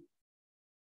oxygen.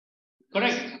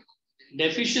 Correct?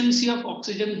 Deficiency of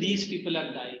oxygen, these people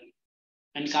are dying.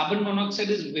 And carbon monoxide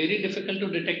is very difficult to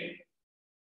detect.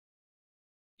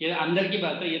 ये अंदर की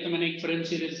बात है, ये तो मैंने एक French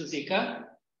series से सीखा.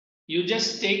 You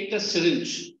just take the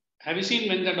syringe. Have you seen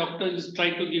when the doctor is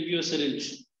trying to give you a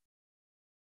syringe?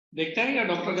 देखता है या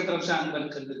डॉक्टर की तरफ से आंख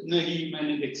बंद कर देता? नहीं, मैं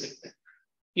नहीं देख सकता.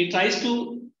 He tries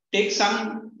to take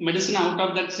some medicine out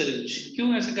of that syringe.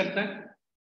 क्यों ऐसा करता है?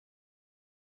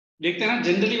 देखते हैं ना,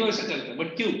 जनरली वो ऐसा करता है,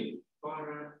 but क्यों?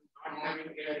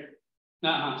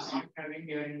 हाँ, having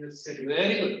air in the city.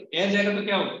 Very good. Air जाएगा तो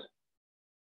क्या होगा?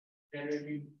 There will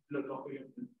be local.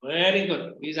 Very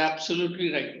good. Is absolutely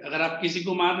right. अगर आप किसी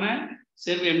को मारना है,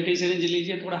 सिर्फ एम्प्टी सिरिंज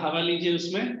लीजिए, थोड़ा हवा लीजिए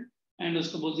उसमें, एंड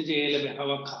उसको बोल दीजिए ये ले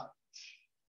हवा खा.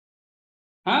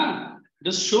 हाँ,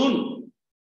 just shown,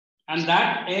 and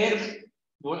that air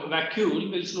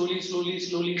vacuole will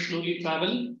slowly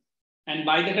travel, and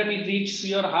by the time it reaches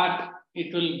your heart,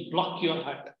 it will block your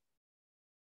heart.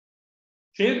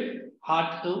 फिर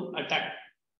heart to attack.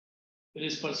 फिर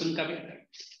इस person का भी attack.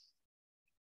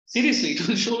 Seriously, it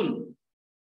was shown.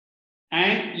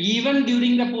 And even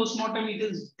during the postmortem, it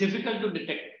is difficult to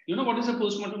detect. You know what is a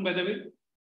postmortem, by the way?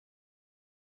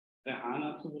 हाँ,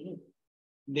 आपको बोलो.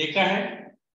 देखा है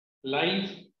लाइव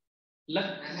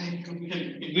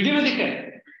वीडियो में देखा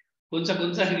है. कौन सा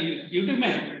यूट्यूब में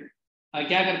है.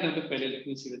 क्या करते हैं तो पहले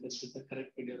लिखने से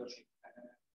correct video.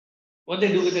 What they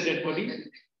do with the dead body.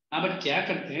 हाँ, बट क्या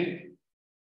करते हैं?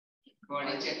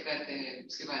 बॉडी चेक करते हैं,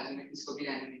 उसके बाद में किसको भी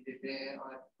जाने नहीं देते हैं,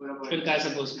 और पूरा बॉडी फिर कैसे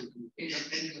पोस्टमार्टम?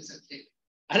 नहीं हो सकते.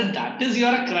 अरे that is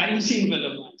your crime scene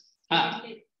fellow. हाँ,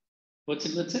 व्हाट्स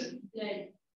इट?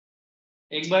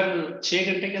 एक बार 6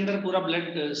 घंटे के अंदर पूरा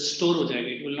ब्लड स्टोर हो जाएगा.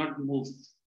 It will not move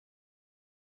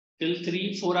till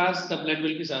 3-4 hours. The blood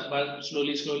will be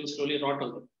slowly rot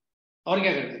over. और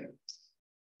क्या करते हैं?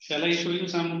 Shall I show you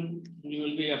some? You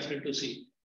will be afraid to see.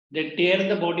 They tear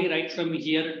the body right from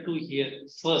here to here.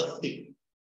 First thing,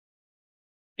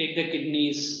 take the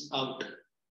kidneys out,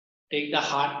 take the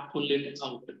heart, pull it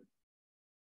out,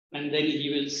 and then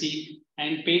he will see.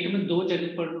 And पेट में 2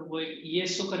 जगह पर वो ये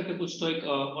सो करके कुछ तो एक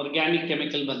organic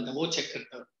chemical बनता है, वो चेक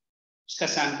करता है, उसका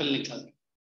सैंपल निकालता है.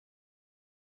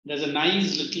 There's a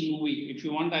nice little movie. If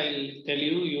you want, I'll tell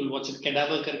you. You'll watch it.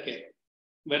 Cadaver करके,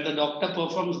 where the doctor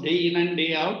performs day in and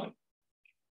day out.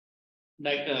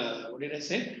 Like what did I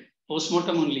say?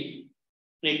 Postmortem only.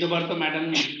 1-2 बार तो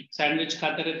madam sandwich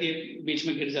खाते रहती है, बीच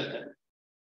में गिर जाता है,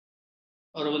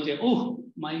 और वो बोलती है, ओह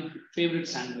माय फेवरेट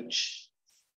सैंडविच.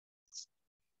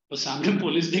 वो सामने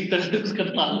पुलिस देखता रहता है, उसका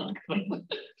ताल.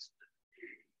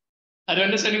 Are you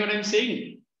understanding what I'm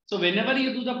saying? So whenever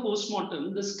you do the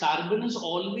postmortem, this carbon is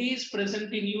always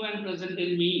present in you and present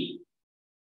in me.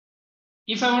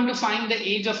 If I want to find the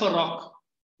age of a rock,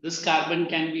 this carbon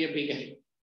can be a big help.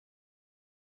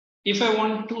 If I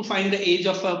want to find the age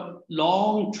of a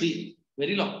long tree,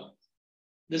 very long,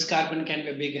 this carbon can be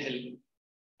a big help.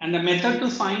 And the method to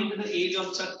find the age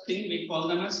of such thing, we call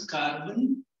them as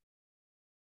carbon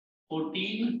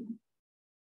 14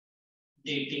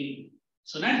 dating.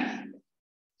 So now,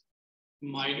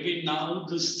 might be now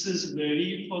this is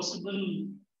very possible.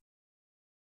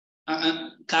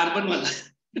 Carbon wala.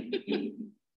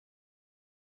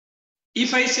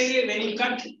 If I say when you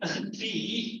cut a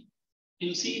tree,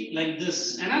 you see like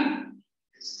this,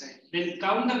 then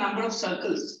count the number of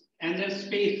circles and their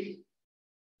space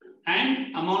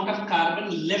and amount of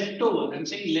carbon left over. I'm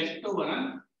saying left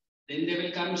over. Then they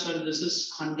will come, sir, this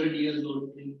is 100 years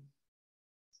old thing.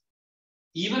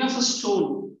 Even of a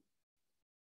stone.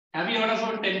 Have you heard of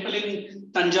a temple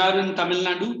in Tanjore in Tamil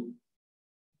Nadu?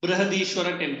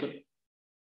 Brihadishwara temple.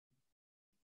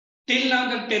 Till now,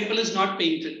 the temple is not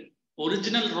painted.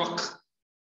 Original rock.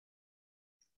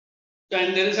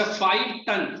 And there is a 5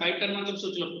 ton मतलब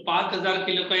सोच लो 5000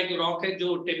 kilo का एक rock है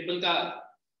जो temple का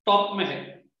top में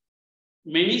है.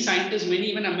 Many scientists,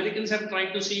 many even Americans have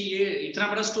tried to see ये इतना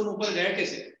बड़ा स्टोन ऊपर गया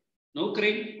कैसे? No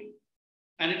crane,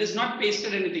 and it is not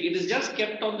pasted anything. It is just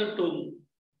kept on the tomb.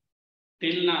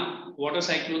 Till now, water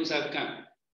cyclones have come,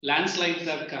 landslides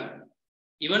have come,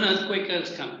 even earthquake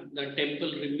has come. The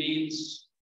temple remains.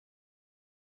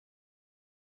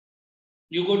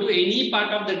 You go to any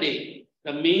part of the day,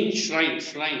 the main shrine,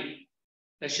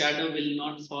 the shadow will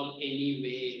not fall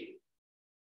anyway.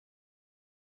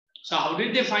 So how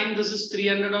did they find this is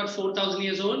 300 or 4,000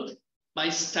 years old? By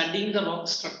studying the rock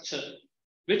structure.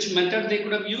 Which method they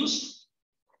could have used?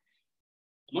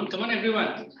 Come on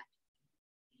everyone.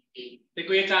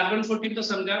 देखो ये carbon 14 तो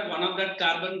समझा, one of that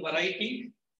carbon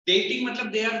variety. Dating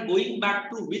मतलब they are going back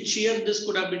to which year this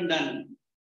could have been done.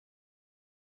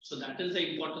 So that is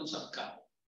the importance of carbon.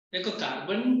 देखो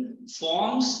carbon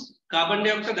forms carbon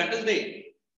dioxide, that is there.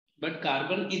 But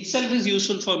carbon itself is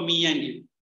useful for me and you,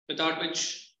 without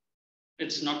which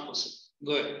it's not possible.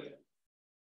 Go ahead.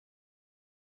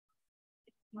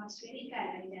 Atmospheric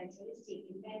carbon dioxide is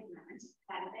taken by plants.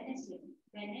 Carbon is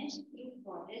vanished if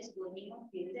water is burning or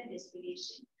fuels and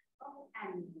respiration of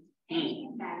animals. Any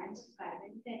imbalance of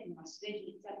carbon in the atmosphere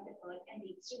heats up the earth and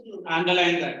leads to global warming.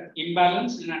 Underline that.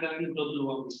 Imbalance and underline global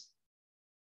warming.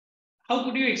 How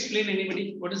could you explain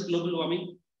anybody what is global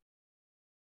warming?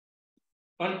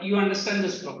 Or you understand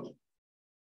this problem?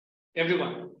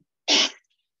 Everyone?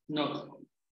 No.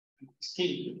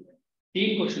 Still.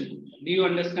 Team question. Do you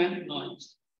understand? No.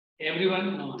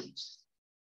 Everyone? No.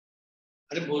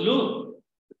 Are bolo.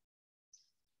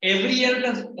 Every year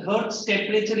the Earth's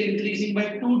temperature increasing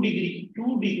by 2 degrees.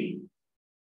 2 degrees.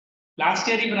 Last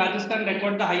year, if Rajasthan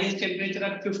recorded the highest temperature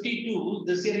at 52,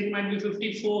 this year it might be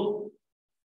 54.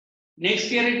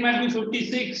 Next year it might be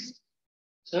 56.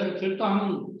 Sir, फिर तो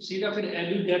हम सीधा फिर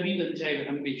Abu Dhabi बन जाएगा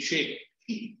हम भी shape.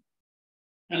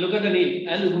 And look at the name.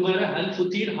 Al Humara, Al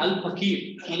Futir, Al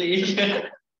Fakir. मतलब ये क्या है?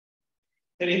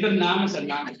 सर ये तो नाम है सर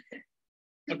नाम.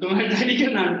 और तुम्हारे डैडी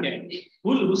का नाम क्या है?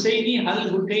 हुल हुसैनी, हल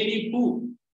हुसैनी पू.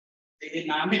 ये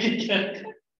नाम है क्या?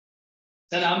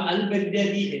 सर हम अल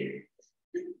बगदादी है.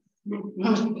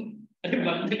 अरे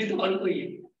बगदादी तो और कोई है.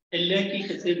 अल्लाह की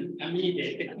कसम अमीर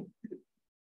है.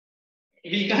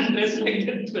 We can't dress like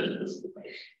that fellows.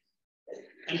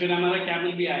 And फिर हमारा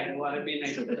कैमल भी आया वो अरबी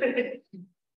नहीं.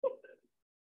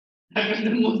 अगर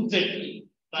तो मुझ जैसी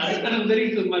राजस्थान उधर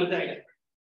ही मर जाएगा.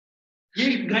 ये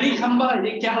घनी खंबा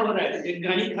ये क्या हो रहा है? ये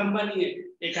घनी खंबा नहीं है.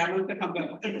 ये कैमल का खंबा.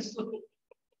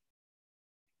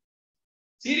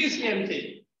 Seriously, I'm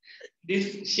saying this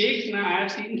shakes ना. I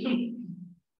have seen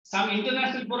some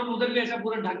international forum उधर भी ऐसा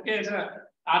पूरा ढक के ऐसा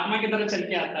आत्मा की तरह चल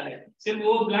के आता है. सिर्फ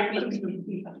वो ब्लैक कलर.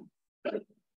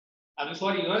 अब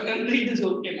for your country it is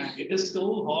okay man. It is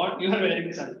so hot. You are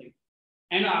wearing something.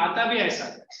 And आता भी ऐसा.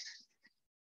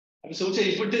 अब सोचे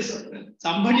if it is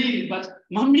somebody but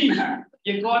mummy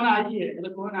ये कौन आई है?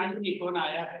 मतलब कौन आई है? कौन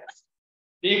आया है?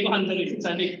 देखो अंदर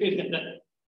इंसान एक पे जाता है.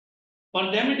 For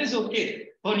them it is okay.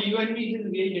 For you and me it is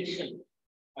very difficult.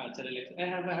 चलिए I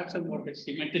have some more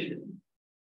experimented.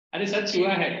 अरे सच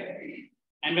हुआ है.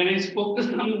 And when I spoke to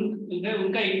them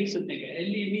उनका इंग्लिश सुनने का एल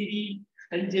मेरी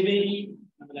एल जेबेरी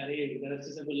मतलब अरे गलत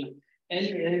से बोलना एल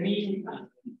हेवी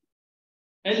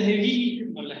एल हेवी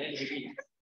मतलब एल हेवी.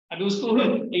 अभी उसको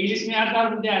इंग्लिश में आता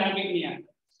और मुझे अरबिक नहीं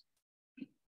आता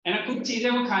है ना. कुछ चीजें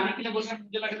वो खाने के लिए बोल रहे हैं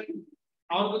मुझे लग रहा है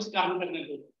और कुछ काम करने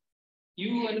को.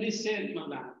 You understand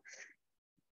मतलब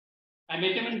I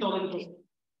met him in Toronto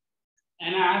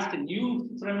and I asked him, you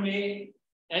from where?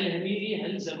 El Hamiri,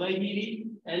 El Zabairi,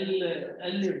 El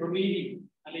Humiri.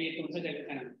 अरे ये कौन सा जगह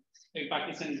का नाम? एक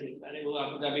पाकिस्तान से. अरे वो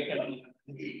अबू धाबी का नाम.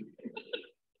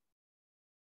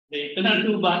 इतना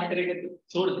तू बात करेगा तो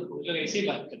छोड़ दे. वो लोग ऐसे ही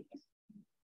बात करते हैं.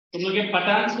 तुम लोग ये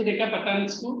पठान्स को देखा?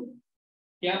 पठान्स को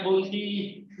क्या बोलती?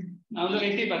 हम लोग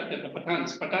ऐसे ही बात करते हैं.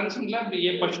 पठान्स पठान्स मतलब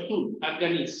ये पश्तून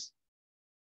अफगानीस.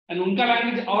 और उनका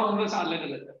लैंग्वेज और थोड़ा सा अलग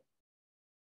अलग है.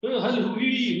 तो हल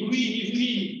हुई हुई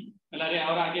हुई मतलब अरे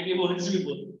और आगे भी वर्ड्स भी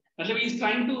बोल. मतलब he is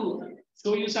trying to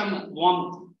show you some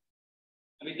warmth.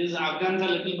 I mean these Afghans are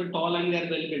a little bit tall and they are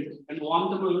well built and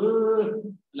warmth को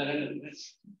लगा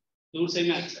दूर से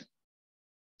मैं अच्छा.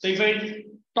 So if I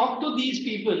talk to these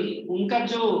people उनका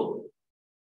जो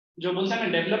बोलता है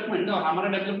ना डेवलपमेंट और हमारा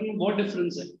डेवलपमेंट में बहुत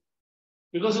डिफरेंस है.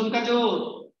 बिकॉज उनका जो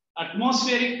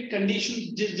एटमॉस्फेरिक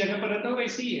कंडीशन जिस जगह पर रहता है वो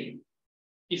ऐसी ही है.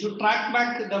 If you track back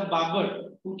the Babur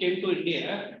who came to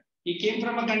India, he came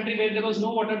from a country where there was no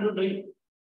water to drink.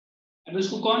 अब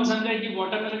उसको कौन समझा कि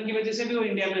वाटरमेलन की वजह से भी वो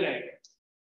इंडिया में रहेगा?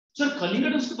 सर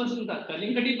कलिंगड उसको पसंद था.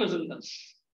 कलिंगड ही पसंद था.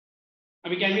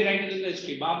 अभी can be right in the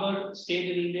history Babar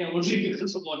stayed in India only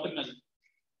because of watermelon.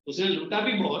 उसने लूटा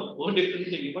भी बहुत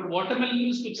डिफरेंट थिंग बट वाटरमेलन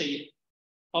उसको चाहिए.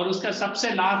 और उसका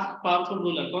सबसे लास्ट पावरफुल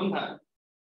रूलर कौन था?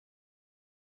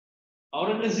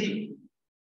 Aurangzeb.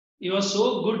 He was so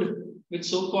good with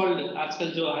so called आजकल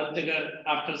जो हर जगह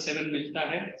after 7 मिलता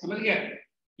है समझ गया.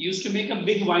 Used to make a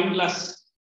big wine glass.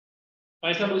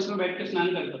 पैसा उसमें बैठ के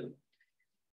स्नान करता था.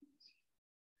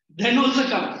 Then also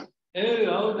come. Hey,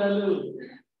 आओ डालो.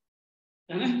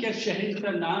 है ना क्या शहर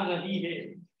का ना रही है?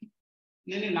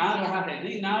 नहीं ना रहा है.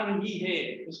 नहीं ना रही है.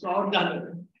 उसको और डालो.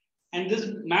 And this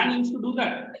man used to do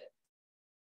that.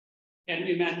 Can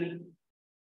you imagine?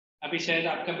 अभी शायद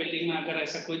आपका बिल्डिंग में अगर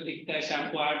ऐसा कुछ दिखता है शाम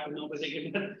को 8-9 बजे के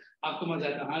बाद आपको मजा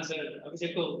आता है. हाँ सर अभी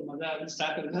देखो मजा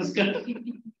स्टार्ट होगा उसका.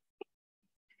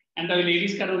 एंड अभी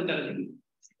लेडीज का रोल कर देंगे.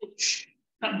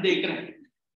 सब देख रहे हैं.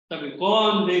 तभी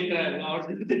कौन देख रहा है? और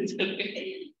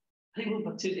अरे वो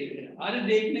बच्चे देख रहे हैं. अरे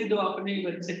देखने दो अपने ही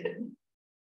बच्चे.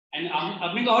 एंड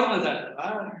अपने को और मजा आता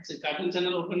है. कार्टून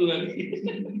चैनल ओपन हुआ.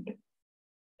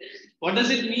 What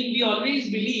does it mean? We always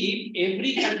believe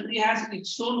every country has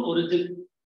its own origin.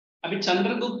 अभी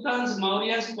चंद्रगुप्ता's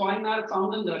Maurya's coin are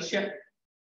found in Russia.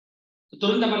 तो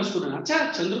तुरंत हमारा स्टूडेंट अच्छा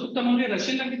चंद्रगुप्ता मौर्य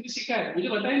रशियन लैंग्वेज में सीखा है. मुझे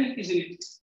बताया नहीं किसी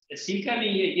ने. सीखा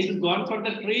नहीं है. He has gone for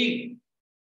the trade.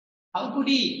 How could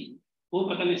he? वो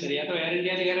पता नहीं सर. या तो एयर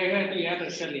इंडिया लिया रहेगा तो या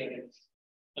रशिया लिया रहेगा.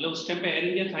 मतलब उस टाइम पे एयर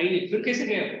इंडिया था ही नहीं. फिर कैसे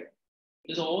गया?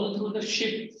 It is all through the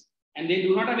ship and they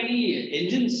do not have any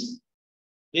engines.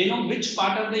 They know which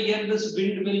part of the year this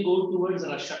wind will go towards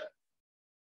Russia.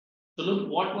 So look,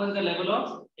 what was the level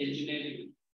of engineering?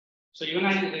 So even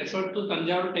I referred to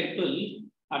Tanjore temple.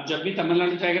 आप जब भी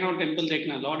तमिलनाडु जाएगा ना वो temple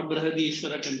देखना, Lord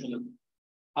Brihadeeswara temple.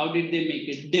 How did they make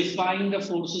it? Defying the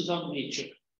forces of nature.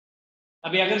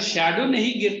 अभी अगर shadow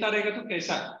नहीं गिरता रहेगा तो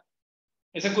कैसा?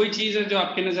 ऐसा कोई चीज है जो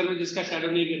आपके नजर में जिसका शैडो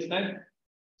नहीं गिरता है?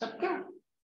 सबका.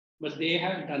 But they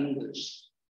have done this.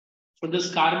 So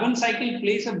this carbon cycle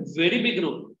plays a very big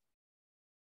role.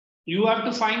 You have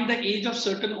to find the age of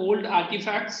certain old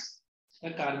artifacts.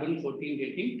 The carbon-14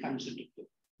 dating comes into play.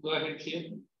 Go ahead here.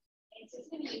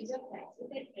 Excessive use of gases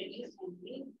that produce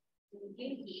undue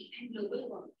heat and global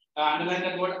warming. Underline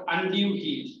that word, undue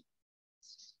heat.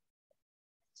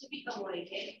 To be avoided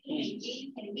to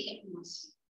maintain healthy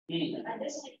atmosphere. The other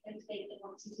cycles like the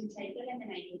oxygen cycle and the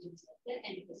nitrogen cycle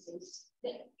emphasize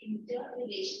the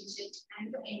interrelationship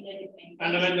and the interdependence.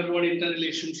 Underline the word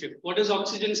interrelationship. What is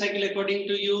oxygen cycle according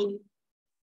to you?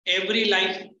 Every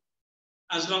life,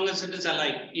 as long as it is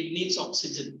alive, it needs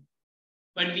oxygen.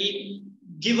 But we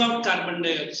give out carbon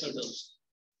dioxide also.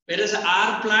 Whereas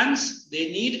our plants,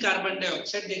 they need carbon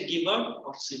dioxide, they give out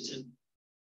oxygen.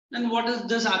 Then what is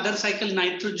this other cycle,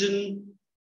 nitrogen?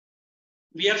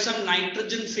 We have some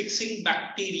nitrogen fixing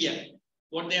bacteria.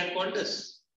 What they are called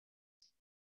as?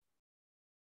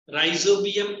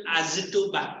 Rhizobium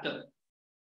azotobacter.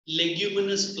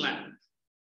 Leguminous plant.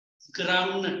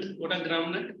 Groundnut. What are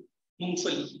groundnut?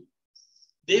 Mungfali.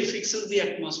 They fix the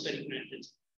atmospheric nitrogen.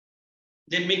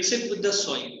 They mix it with the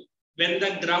soil. When the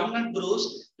groundnut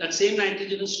grows, that same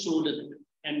nitrogen is stored in it.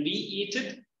 And we eat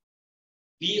it,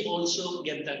 we also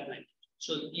get that nitrogen.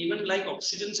 So even like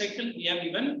oxygen cycle, we have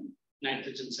even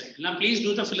nitrogen cycle. Now please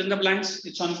do the fill in the blanks.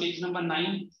 It's on page number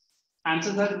 9.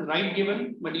 Answers are right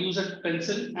given, but use a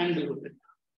pencil and do it.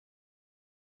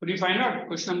 Could you find out?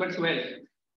 Question number 12.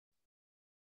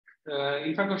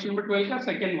 In fact, question number 12 is the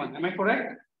second one. Am I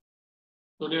correct?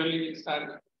 Today only we'll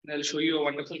start. I'll show you a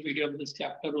wonderful video of this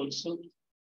chapter also.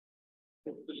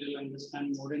 Hopefully you'll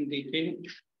understand more in detail.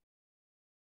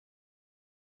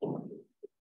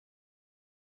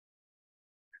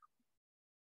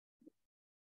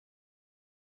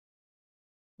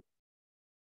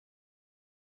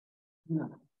 Yeah.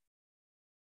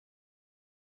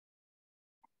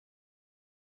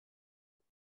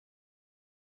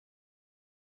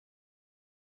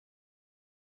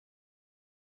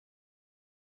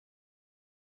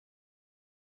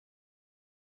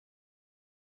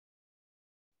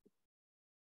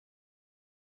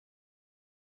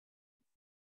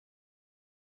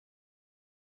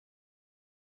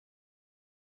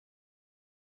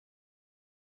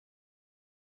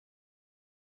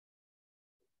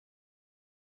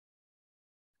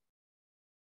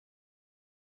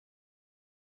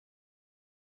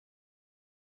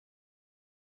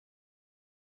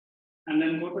 And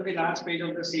then go to the last page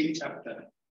of the same chapter.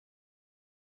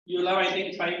 You'll have, I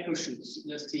think, 5 questions.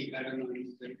 Just see, I don't know.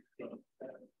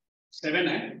 7,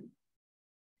 eh?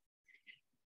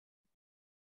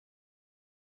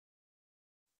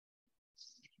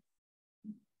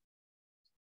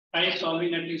 Try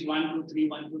solving at least 1, 2, 3,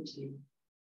 1, 2, 3.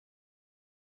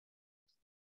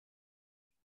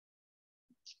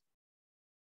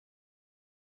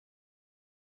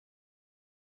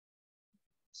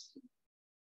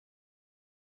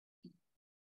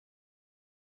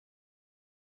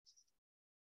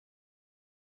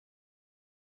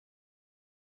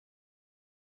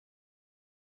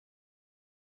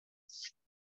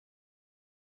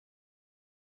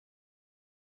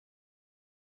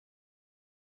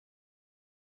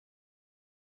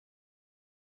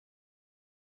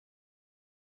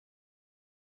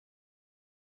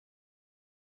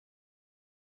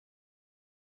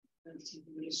 It's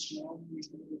very small, which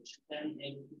can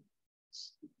help.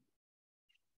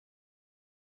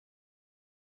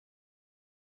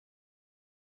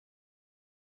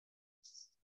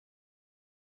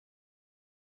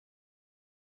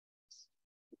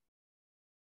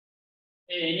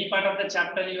 Any part of the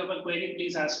chapter you have a query,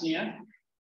 please ask me. And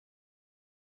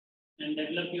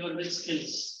develop your which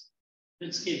skills.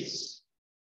 Which skills?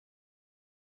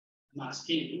 I'm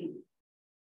asking.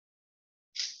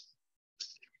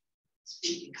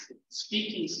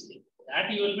 Speaking skill.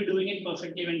 That you will be doing it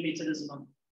perfectly when teacher is not.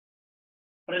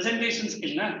 Presentation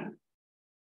skill, na?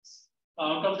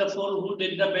 Out of the 4, who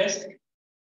did the best?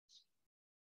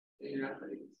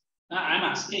 I'm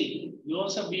asking. You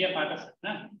also be a part of it,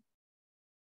 na?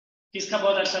 किसका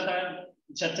बहुत अच्छा था?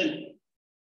 जतिन.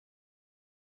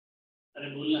 अरे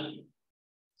बोलना.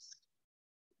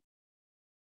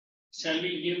 Shall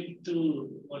we give to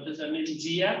what is her name?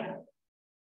 Jia?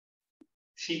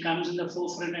 She comes in the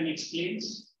forefront and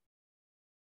explains.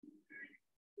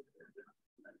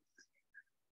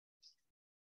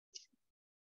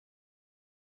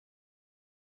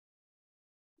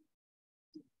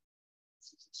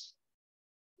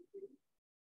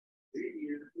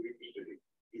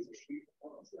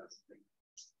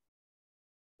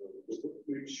 The book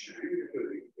which I am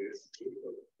referring is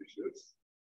pictures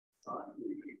are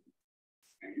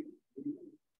and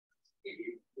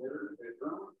there are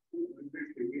around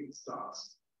 200 billion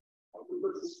stars. Out of the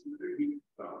 200 billion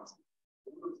stars,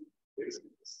 there is the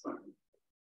sun.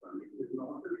 Sun is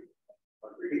not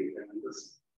already and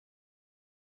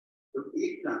the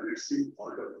 8 planets in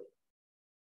order.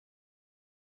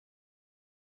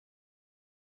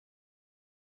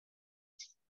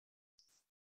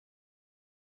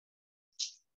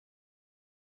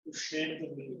 To share the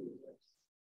video.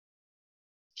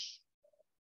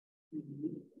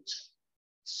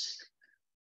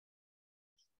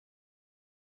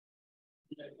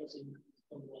 That was in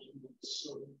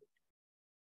so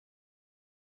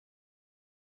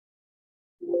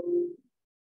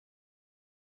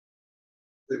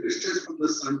the distance from the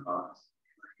sun are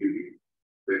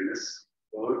Venus,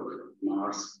 Earth,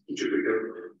 Mars,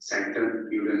 Jupiter, Saturn,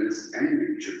 Uranus, and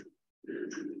Neptune.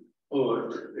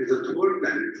 Earth is the third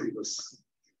planet from the sun.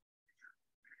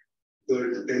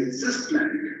 The densest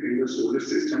planet in the solar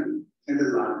system and the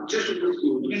largest of the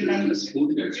solar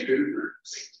system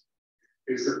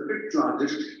is the fifth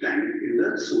largest planet in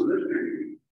the solar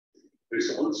family. It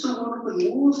is also one of the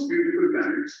most beautiful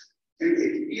planets and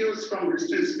it appears from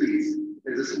distant space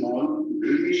as a small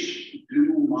greenish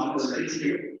blue marble-like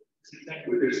sphere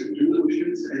with its blue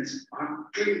oceans and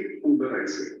sparkling polar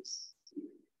ice caps.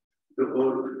 The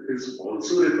Earth is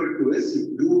also referred to as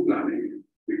blue planet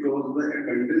because of the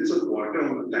abundance of water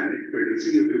on the planet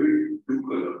producing a vivid blue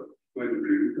color when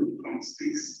viewed from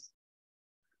space.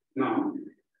 Now,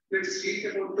 let's speak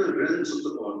about the realms of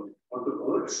the Earth or the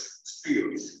Earth's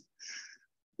spheres.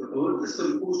 The Earth is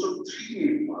composed of 3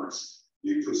 main parts: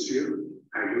 lithosphere,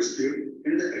 hydrosphere,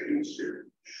 and the atmosphere.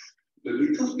 The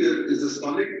lithosphere is the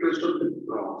solid crust of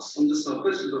rocks on the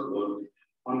surface of the Earth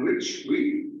on which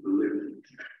we live.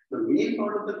 The main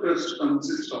part of the crust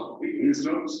consists of igneous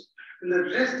rocks, and the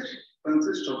rest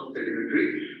consists of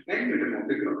sedimentary and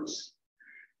metamorphic rocks.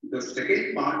 The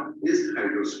second part is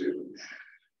hydrosphere.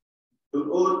 The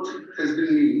Earth has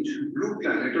been named blue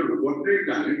planet or watery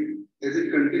planet as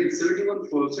it contains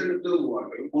 71% of the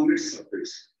water on its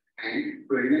surface and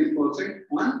 29%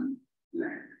 on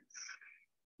land.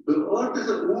 The Earth is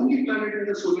the only planet in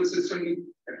the solar system with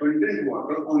abundant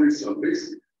water on its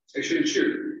surface,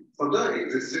 essential for the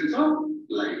existence of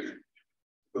life.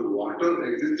 The water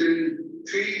exists in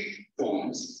 3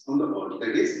 forms on the Earth,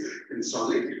 that is, in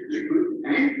solid, liquid,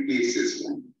 and gaseous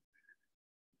form.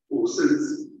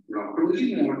 Oceans not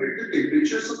only moderate the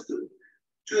temperatures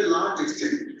to a large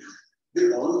extent, they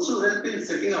also help in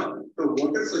setting up the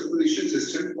water circulation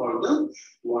system or the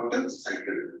water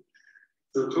cycle.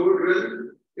 The third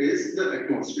realm is the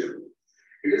atmosphere.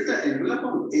 It is the envelope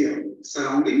of air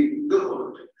surrounding the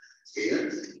Earth.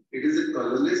 Air, it is a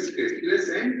colorless, tasteless,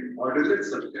 and odorless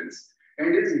substance,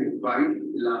 and is mobile,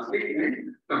 elastic,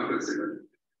 and compressible.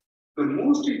 The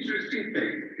most interesting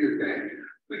fact is that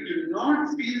we do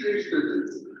not feel its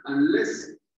presence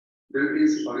unless there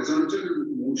is horizontal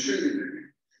motion in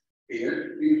it.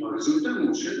 Air in horizontal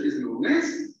motion is known as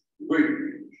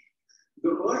wind.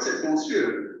 The Earth's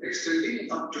atmosphere,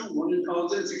 extending up to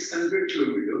 1,600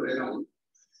 kilometers around,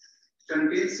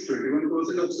 contains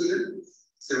 21% oxygen,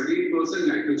 78%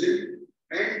 nitrogen,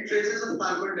 and traces of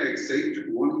carbon dioxide,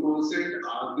 1%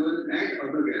 argon, and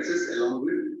other gases along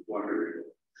with water vapor.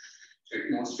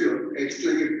 Atmosphere acts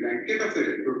like a blanket of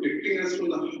air, protecting us from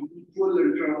the harmful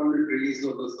ultraviolet rays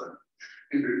of the sun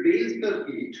and retains the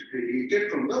heat radiated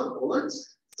from the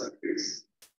Earth's surface.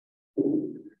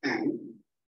 And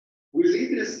we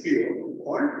live in a sphere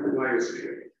called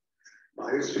biosphere.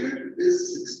 Biosphere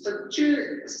is such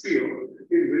a sphere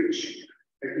in which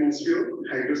atmosphere,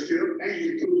 hydrosphere, and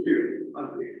lithosphere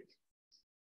are there.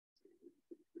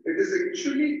 It is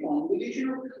actually a combination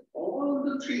of all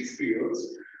the 3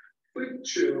 spheres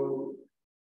which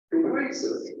provides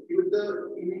us with the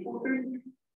important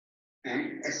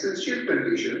and essential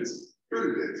conditions to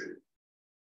live.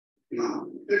 Now,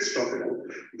 let's talk about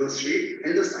the shape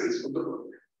and the size of the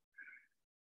Earth.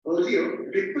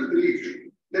 Earlier, people believed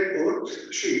that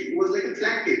Earth's shape was like a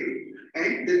flat table,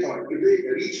 and they thought if they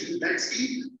reach that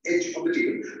steep edge of the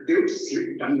table, they would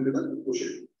slip down into the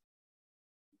ocean.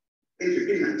 In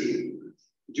 1519,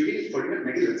 during Ferdinand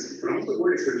Magellan's round the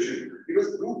world expedition, it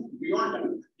was proved beyond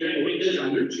doubt that Earth is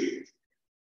rounded shape.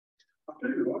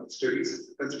 After a lot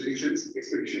studies, considerations,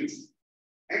 expeditions,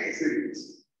 and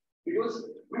experiments, it was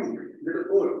proved that the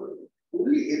Earth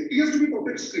only appears to be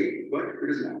perfect square, but it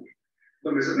is not.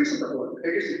 The measurements of the Earth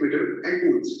at its equator and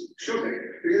poles show that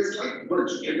it has a slight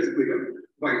bulge at the equator,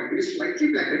 while it is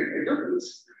slightly flattened at the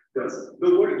poles. Thus,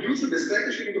 the word used to describe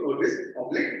the shape of the Earth is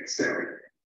oblate spheroid.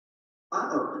 Our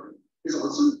Earth is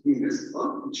also known as a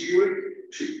geoid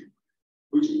shape,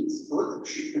 which means Earth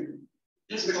shape.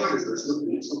 Just which one is this? The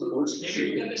poles of the Earth's If you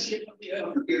shape. look at the shape of the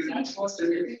Earth, that's what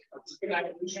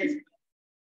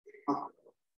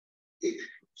It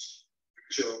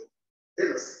shows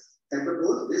us that the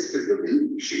Earth is physical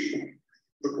in shape.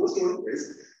 The first one is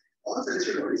all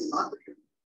celestial bodies are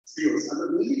spheres are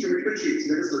the only geometrical shapes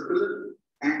that are circular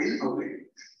and in outline.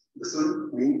 The sun,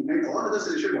 moon, and all other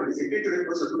celestial bodies appear to have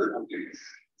a circular outline.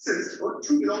 Since Earth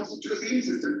too belongs to the same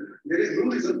system, there is no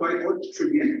reason why Earth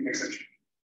should be an exception.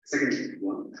 Second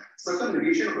one,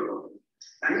 circumnavigation of the Earth.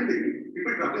 Time and degree,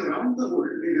 people traveling around the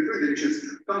world in different directions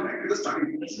come back to the starting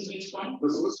point. this is which one? The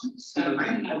source of the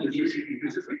line of the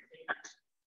increases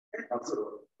and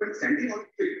observer, but standing on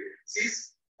it,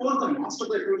 sees for the mast of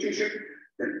the approaching ship,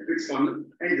 then its funnel,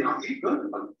 and lastly the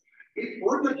hull. It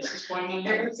further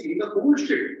can see the whole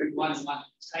ship at once.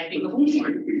 Citing The whole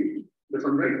point being the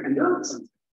sunrise and the sunset.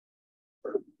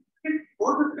 And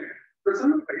further back, the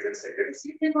sun rises at the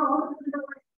same time all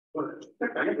the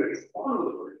time varies all over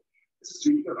the world. This is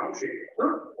due to the round shape of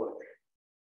the Earth.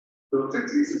 The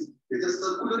fifth reason is the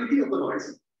circularity of the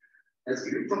horizon. As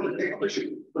viewed from the deck of the ship,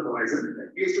 the horizon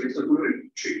appears to be circular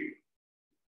in shape.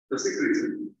 The sixth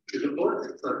reason is the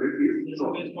Earth's surface is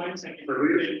soft. The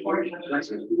various point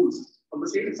pools on the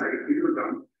same side into the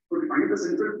ground would find the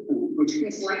central pool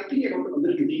projecting slightly above the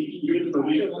other two due to the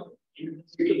weight of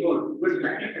the ball will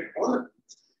back at all the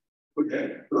points would have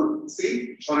the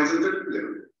same horizontal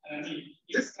level.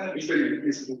 This experiment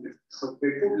is of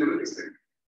bedroom level experiment.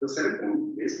 The seventh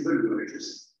one is the lunar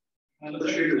eclipse. The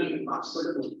shadow cast by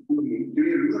the moon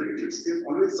during a lunar eclipse is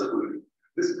always circular.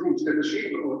 This proves that the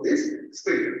shape of the Earth is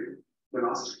spherical. The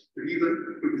last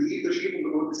reason to believe the shape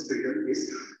of the Earth is spherical is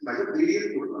by the aerial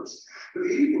photographs. The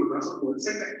aerial photographs of Earth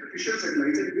sent by artificial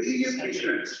satellites at various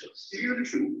stations clearly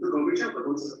show the curvature of the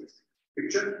Earth's surface.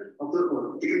 Picture of the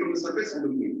Earth taken from the surface of the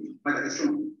moon by the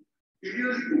astronomer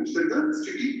clearly proves that the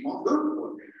stability of the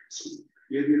Earth. So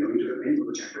here we are coming to the end of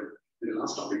the chapter. And the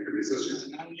last topic to research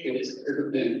is the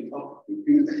blend of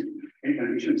human and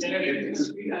conditions that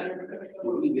exist.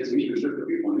 Yes, we research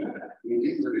the point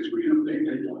maintain the distribution of land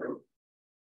and water.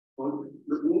 For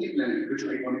the only planet which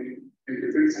iconic and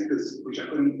different cycles which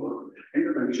occur on Earth and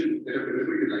the conditions that are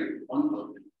available to life on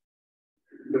Earth.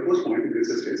 The first point to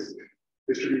research is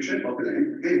distribution of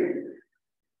land and water.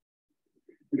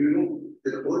 Do you know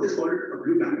that the Earth is called a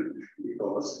blue planet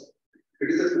because it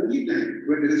is the only planet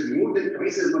where there is more than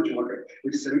twice as much water,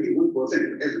 which is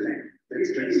 71% as land. That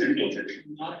is 29%.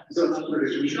 So the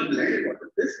distribution of land and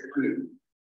water is uneven.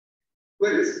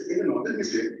 Whereas in the northern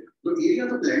hemisphere, the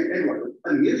areas of land and water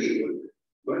are nearly equal,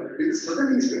 but in the southern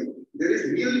hemisphere, there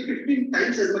is nearly 15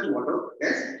 times as much water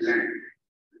as land.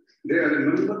 There are a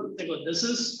number. This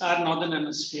is our northern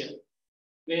hemisphere,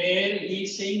 where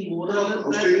he's saying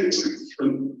moral is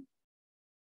that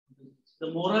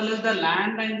the moral is the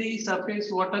land and the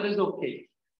surface water is okay.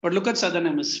 But look at southern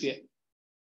hemisphere.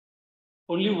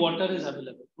 Only water is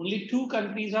available. Only two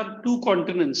countries or two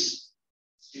continents.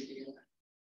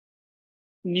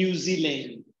 New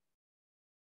Zealand.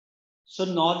 So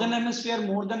northern hemisphere,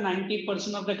 more than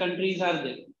 90% of the countries are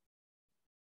there.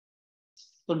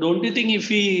 So don't you think if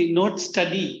we not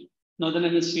study northern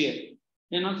hemisphere,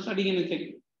 we are not studying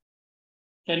anything?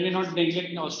 Can we not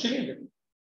neglect Australia then?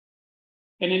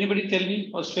 Can anybody tell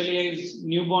me Australia is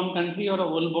newborn country or a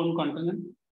old-born continent?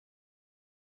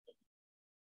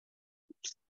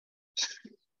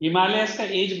 Himalayas का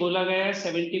age बोला गया है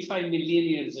 75 million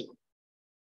years ago,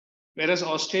 whereas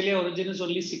Australia origin is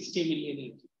only 60 million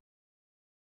years.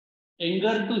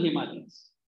 Younger to Himalayas.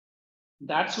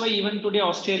 That's why even today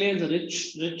Australia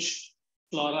is rich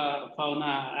flora,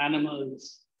 fauna,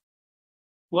 animals.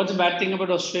 What's the bad thing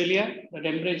about Australia? The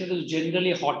temperature is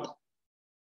generally hot.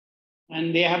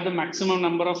 And they have the maximum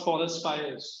number of forest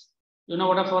fires. You know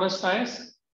what are forest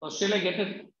fires? Australia get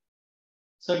it.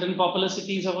 Certain populous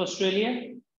cities of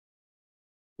Australia.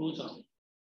 Who's on?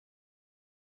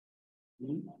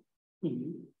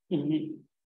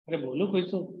 अरे बोलो कोई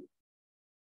तो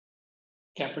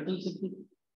capital city.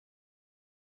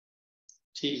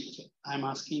 ठीक है. I'm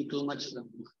asking too much from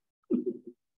you.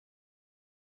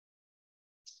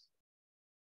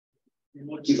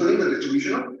 Concerning the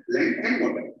distribution of land and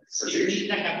water. Such as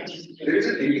there is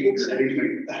an anti-coax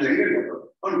arrangement of land and water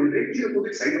on directly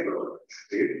opposite side of the water.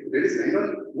 There is land on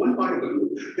one part of the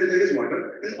globe, then there is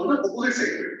water, and on the opposite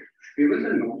side of it. Even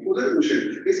the North Polar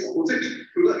Ocean is opposite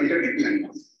to the Antarctic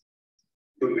landmass.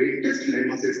 The greatest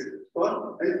landmasses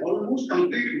for an almost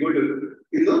complete girdle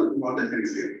in the northern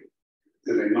hemisphere.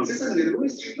 The landmasses are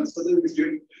narrowest in the southern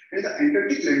hemisphere, and the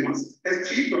Antarctic landmass has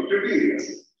three protruding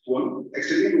areas. One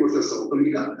extending towards the South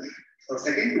America,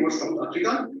 second towards South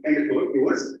Africa, and the third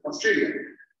towards Australia.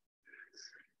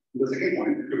 The second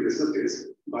point to discuss is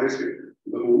biosphere,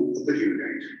 the home of the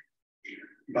humankind.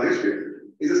 Biosphere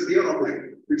is a sphere of life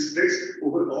which spreads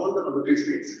over all the other three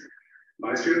spheres.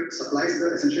 Biosphere supplies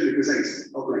the essential requisites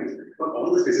of life for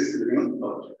all the species living on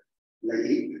Earth, like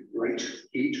light,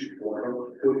 heat,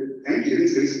 water, food, and living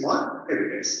space for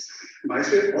habitats.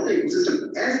 Biosphere or the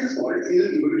ecosystem, as it is called in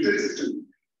an evolutionary system,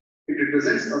 it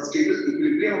represents a stable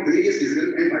equilibrium of various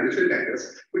physical and biological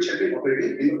factors which have been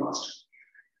operating in the past.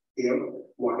 Air,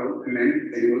 water,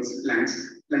 men, animals, plants,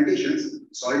 plantations,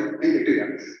 soil, and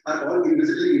bacteria are all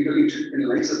invisibly interlinked in a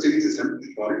life-sustaining system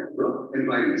called the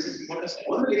environment.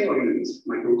 All the living organisms,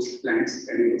 microbes, plants,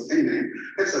 animals, and man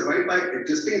have survived by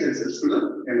adjusting themselves to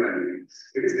the environment.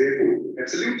 It is therefore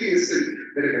absolutely necessary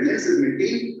that a balance is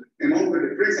maintained among the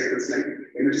different cycles like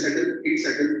energy cycle, heat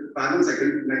cycle, carbon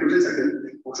cycle, nitrogen cycle,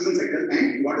 oxygen cycle,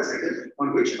 and water cycle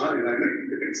on which our environment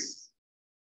depends.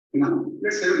 Now,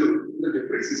 let's have a look at the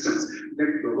different systems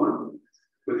that govern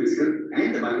the physical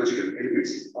and the biological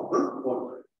elements of the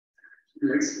Earth.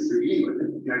 Let's begin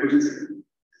with nitrogen cycle.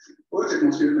 Earth's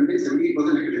atmosphere contains 78%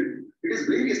 nitrogen. It is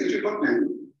very essential for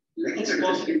planting. Lacking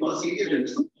nitrogen can cause serious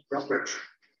damage to crop production.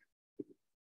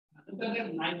 Look at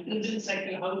the nitrogen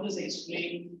cycle, how it is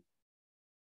explained.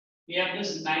 We have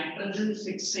this nitrogen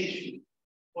fixation.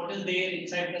 What is there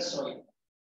inside the soil?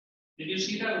 Did you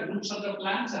see the roots of the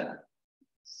plants?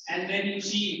 And then you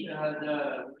see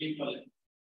the people,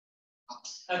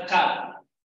 a cow,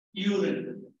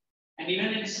 urine, and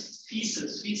even its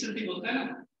feces.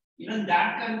 Even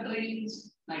that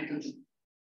contains nitrogen.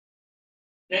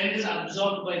 Then it is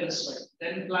absorbed by the soil.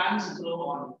 Then plants grow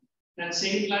on. That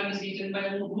same plant is eaten by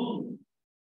whom?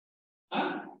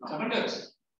 Carbon dioxide.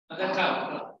 Other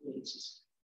cow.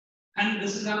 And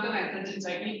this is how the nitrogen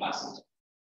cycle passes.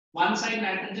 One side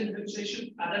nitrogen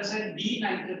fixation, other side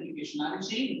denitrification. Are you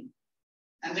seeing?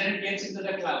 And then it gets into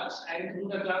the clouds. And through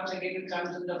the clouds again it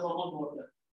comes in the form of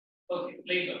water. Okay,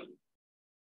 later.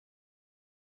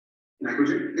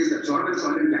 Nitrogen is absorbed by the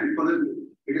soil and plant. Further,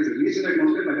 it is released in the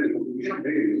atmosphere by the decomposition of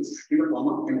dead animals in the form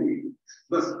of ammonia.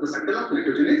 Thus, the cycle of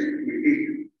nitrogen is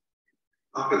maintained.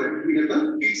 After that, we have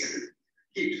the heat cycle.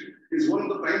 Heat is one of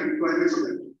the prime requirements of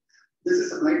life. This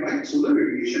is supplied by solar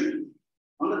radiation.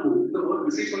 On the whole, the Earth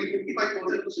receives only 55%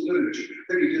 of the solar energy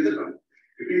that reaches the ground.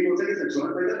 15% is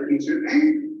absorbed by the atmosphere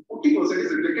and 40%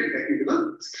 is reflected back into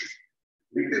the sky.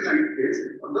 Next line is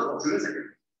on the oxygen cycle.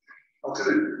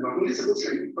 Oxygen not only supports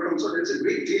life, but also helps a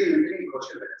great deal in maintaining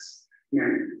ecological balance.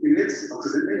 Man inhales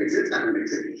oxygen and exhales carbon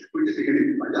dioxide, which is taken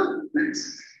in by the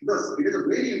plants. Thus, it is a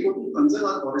very important to conserve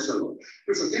our forest cover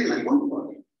to sustain life on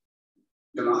Earth.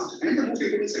 The last and the most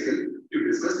important cycle to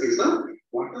discuss is the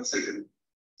water cycle.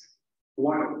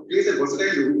 Water plays a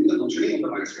versatile role in the functioning of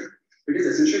the biosphere. It is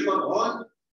essential for all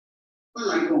the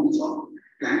life forms of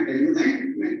plant, animals,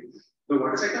 and man. The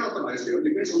water cycle of the biosphere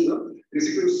depends on the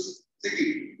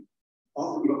reciprocity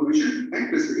of evaporation and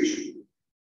precipitation.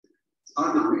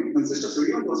 Our planet consists of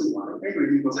 71% water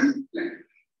and 20% land.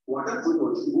 Water on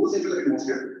Earth goes into the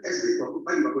atmosphere as vapor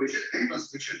by evaporation and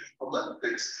precipitation of the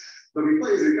plants. The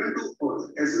vapor is returned to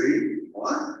Earth as rain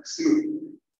or snow.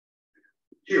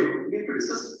 Here, we have to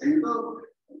discuss another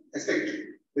aspect.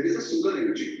 There is a solar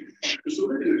energy. The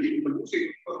solar energy is the most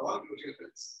important for all ecological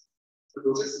plants. The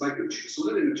process by which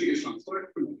solar energy is transferred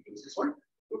to molecules is what?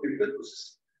 To chemical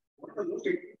process. One of the most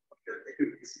important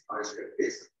activities in biosphere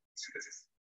is synthesis,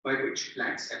 by which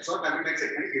plants absorb carbon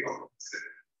dioxide and give off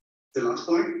oxygen. The last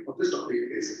point of this topic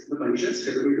is the conditions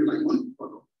favorable to life on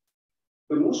Earth.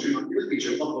 The most remarkable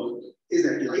feature of Earth is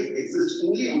that life exists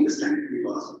only on this planet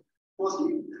because,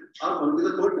 firstly, our Earth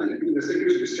is the third planet with respect to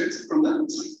its distance from the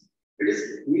Sun. It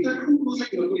is neither too close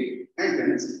like Mercury and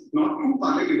Venus, nor too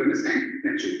far like Uranus and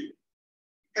Neptune.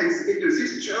 Hence, it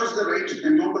receives just the right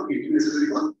amount of heat necessary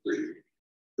for life.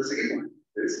 The second point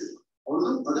is,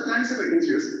 although other planets have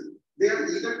atmospheres, they are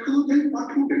either too thin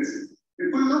or too dense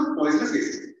and full of poisonous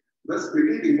gases, thus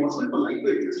making it impossible for life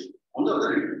to exist. On the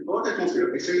other hand, Earth's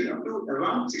atmosphere, extending up to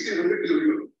around 1600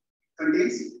 km,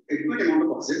 contains adequate amount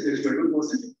of oxygen, that is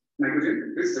 21%,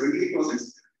 nitrogen, that is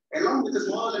 78%, along with a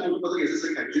small amount of other gases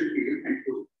like hydrogen, helium, and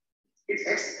ozone. It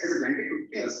acts as a blanket to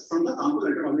protect us from the harmful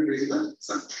ultraviolet rays of the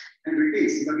sun and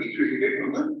retains the heat radiated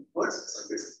from the Earth's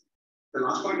surface. The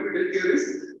last point to be dealt here is,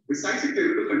 besides its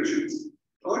favorable conditions,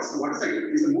 Earth's water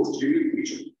cycle is the most unique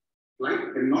feature. Life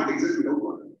cannot exist without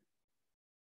water.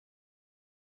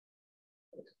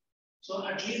 So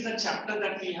at least the chapter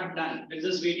that we have done with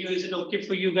this video, is it okay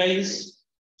for you guys?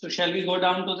 So shall we go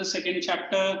down to the second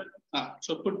chapter?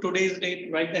 So put today's date,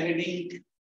 write the heading.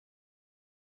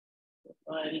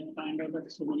 I'll find out a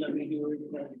similar video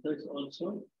with this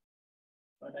also,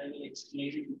 but I will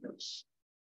explain it first.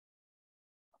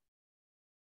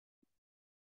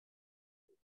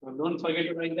 So don't forget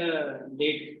to write the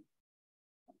date.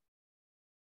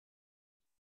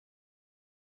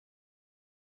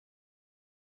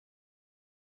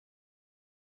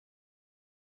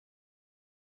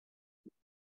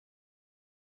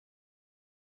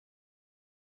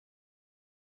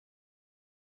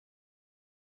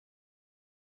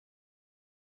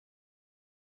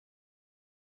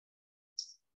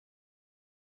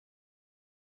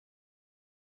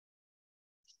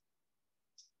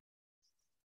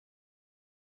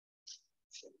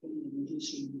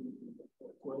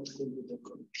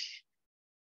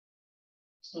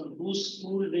 So whose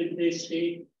school did they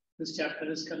say this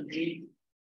chapter is complete?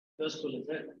 Your school, is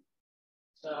it?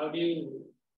 So how do you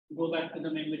go back to the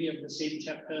memory of the same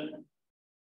chapter?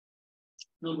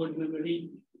 No good memory,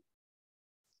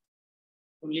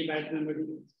 only bad memory.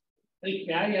 Hey,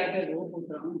 क्या याद है वो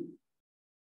पूछ रहा हूँ?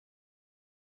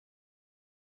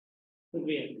 Could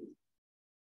be.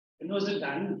 When was it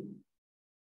done?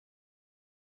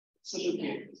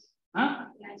 Absolutely. Huh?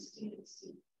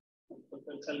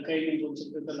 कल का ही नहीं बोल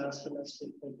सकते तो last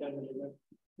क्या बोलेगा?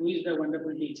 Who is the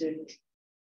wonderful teacher?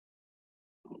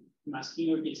 I'm asking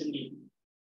your teacher name.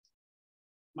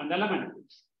 Mandala man.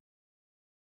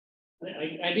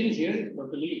 I didn't hear it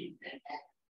properly.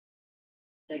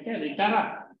 क्या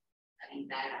Ritara?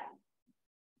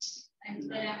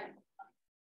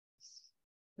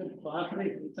 बाप रे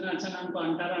इतना अच्छा नाम को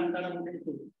अंटारा बोलते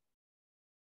थे.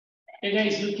 Hey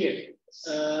guys, look here.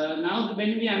 Now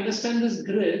when we understand this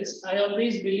grids, I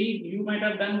always believe you might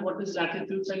have done what is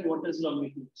latitudes and what is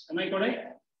longitudes. Am I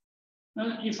correct?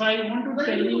 Now, if I want to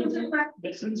tell you the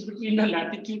difference between a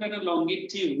latitude and a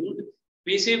longitude,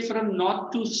 we say from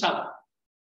north to south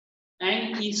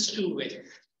and east to west.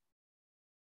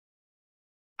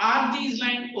 Are these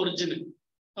lines original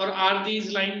or are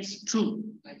these lines true?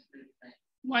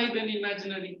 Why then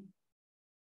imaginary?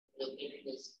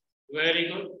 Very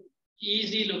good.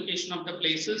 Easy location of the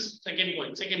places. Second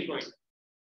point.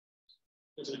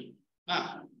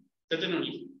 That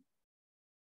only.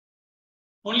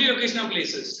 Only location of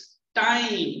places.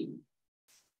 Time.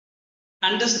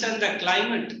 Understand the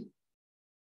climate.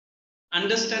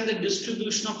 Understand the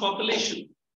distribution of population.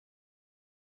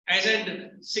 I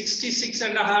said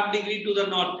 66.5 degrees to the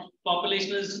north.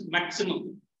 Population is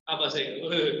maximum. अब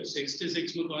ऐसे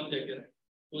 66 में कौन जाएगा?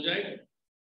 हो जाएगा?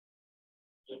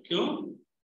 क्यों?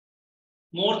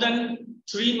 More than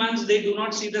 3 months they do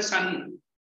not see the sun.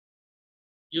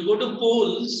 You go to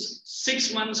poles,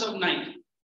 6 months of night.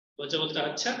 बच्चा बोलता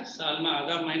अच्छा साल में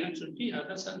आधा महीना छुट्टी,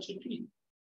 आधा साल छुट्टी.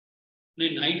 नहीं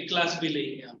नाइट क्लास भी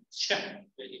लेंगे हम. अच्छा,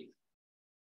 very.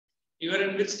 You are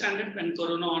in which standard when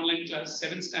Corona online class?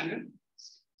 7th standard,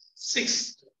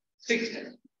 6th,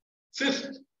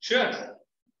 5th, sure.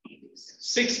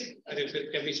 6th. अरे फिर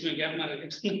क्या बीच में गैप मारा गया?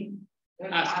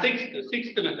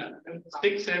 6th में था.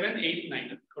 6, 7, 8,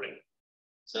 9. Correct.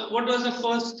 So what was the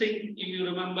first thing if you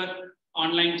remember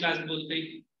online class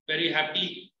बोलते? Very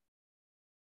happy,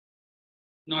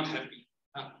 not happy.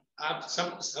 आप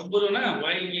सब बोलो ना.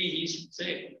 Why he should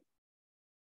say?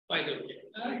 Why don't you?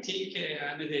 ठीक है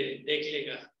आने दे देख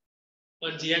लेगा.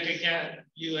 और जिया का क्या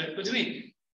व्यू है? कुछ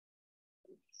नहीं.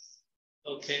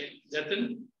 Okay,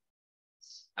 Jatin.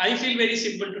 I feel very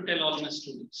simple to tell all my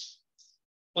students.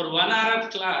 For 1 hour of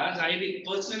class, I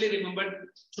personally remember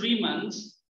 3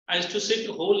 months. I used to sit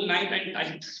whole night and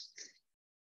type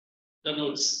the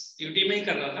notes. UT में ही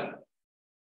कर रहा था.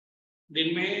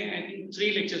 दिन में I think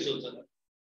 3 lectures होता था.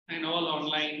 And all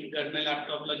online. घर में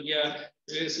laptop लग गया,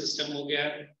 system हो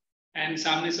गया. And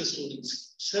सामने से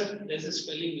students. Sir, there's a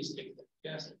spelling mistake.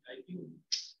 Yes, typing.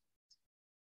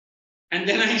 And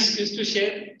then I used to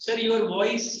share, sir, your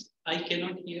voice I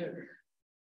cannot hear.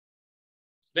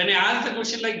 When I asked the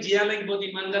question like Jia, like बहुत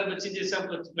ईमानदार बच्ची जैसा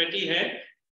बैठी है,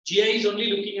 Jia is only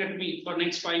looking at me for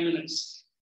next 5 minutes,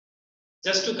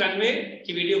 just to convey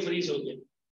कि video freeze हो गया.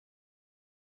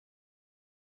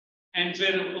 And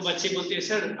फिर वो बच्ची बोलती है,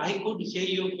 sir, I could hear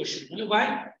your question.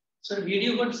 Why? Sir,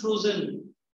 video got frozen.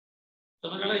 So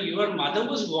your mother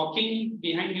was walking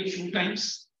behind you 2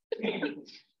 times.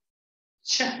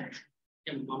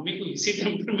 या mummy को इसी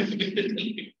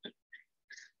temperament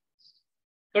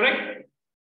correct?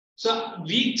 So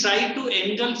we try to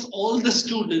engulf all the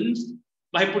students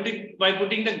by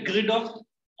putting the grid of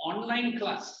online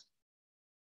class,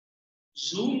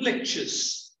 Zoom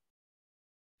lectures,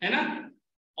 and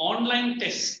online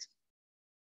test.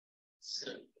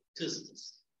 Sir, just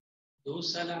 2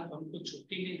 साल आप हमको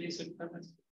छुट्टी नहीं दे सकता था.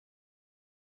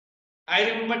 I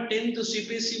remember 10th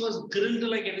CBSE was grilled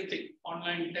like anything.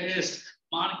 Online test,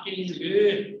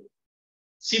 marking.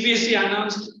 CBSE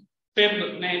announced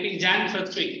Feb, I think Jan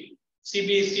first week.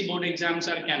 CBSE board exams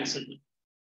are cancelled.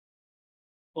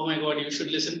 Oh my God, you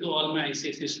should listen to all my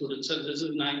ICSE students. Sir, this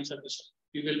is 9th episode.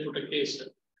 We will put a case, sir.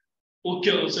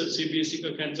 Okay, sir, CBSE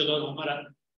का cancel और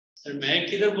हमारा. Sir, मैं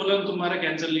किधर बोला तुम्हारा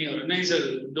cancel नहीं हो रहा? नहीं sir,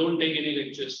 don't take any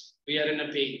lectures. We are in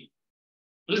a pain.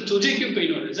 बोले तुझे क्यों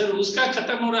पेन हो रहा है? सर उसका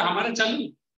खत्म हो रहा है, हमारा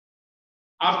चालू.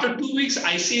 After 2 weeks,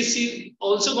 ICSE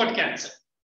also got cancelled.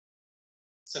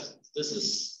 So this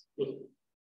is good.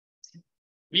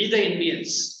 We the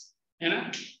Indians,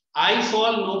 I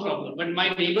fall no problem, but my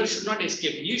neighbor should not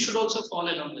escape. You should also fall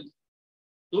along with me.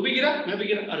 तू भी गिरा, मैं भी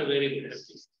गिरा. Are very good.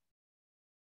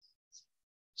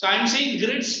 So I am saying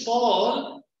grids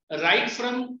fall right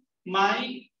from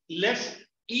my left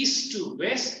east to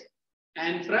west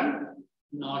and from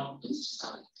north to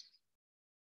south.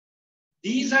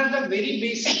 These are the very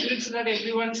basic grids that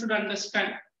everyone should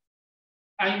understand.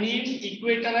 I name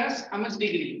equator as how much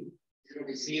degree?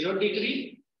 0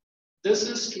 degree. This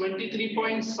is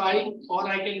 23.5, or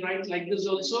I can write like this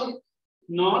also.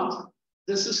 North.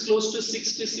 This is close to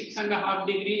 66.5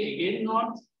 degree, again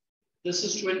north. This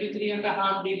is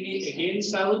 23.5 degree, again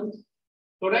south.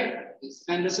 Correct?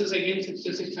 And this is again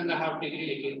 66.5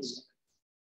 degree, again south.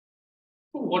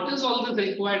 What is all this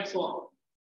required for?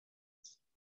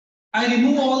 I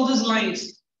remove all these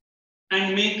lines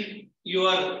and make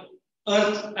your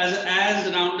earth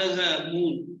as round as a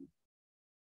moon.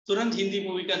 तुरंत Hindi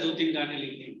movie का 2-3 गाने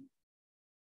लिखे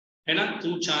है ना.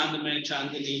 तू चांद मैं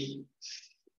चांदनी,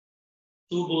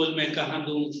 तू बोल मैं कहां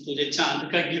दूं तुझे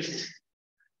चांद का गिफ्ट.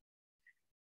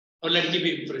 और लड़की भी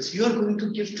Impress, you are going to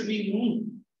gift me moon.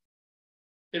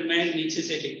 फिर मैं नीचे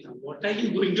से लिखता हूं, what are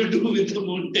you going to do with the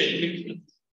moon, tell me.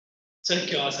 Sir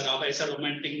क्या सर आप ऐसा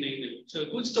रोमांटिक नहीं है. सर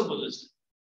कुछ तो बोलो सर.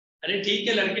 अरे ठीक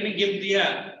है लड़के ने गिफ्ट दिया,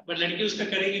 पर लड़की उसका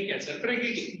करेगी क्या? सर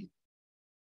करेगी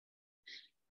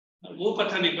वो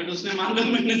पता नहीं, बट उसने मांगा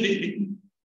मैंने दे दी.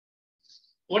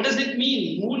 What does it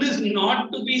mean? Moon is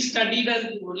not to be studied as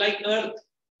like Earth.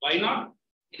 Why not?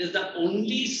 It is the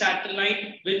only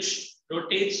satellite which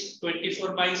rotates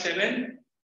 24/7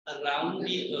 around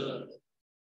the Earth.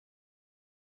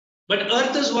 But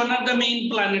Earth is one of the main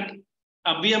planet.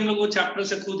 अभी हम लोग वो chapter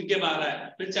से कूद के बाहर आए.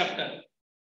 फिर chapter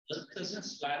Earth is a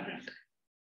planet.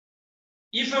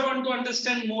 If I want to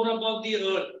understand more about the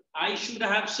Earth, I should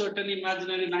have certain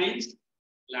imaginary lines,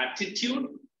 latitude.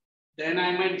 Then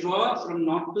I might draw from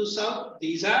north to south.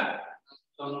 These are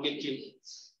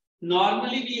longitudes.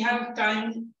 Normally we have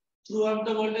time throughout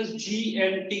the world as G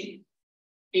and T.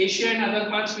 Asia and other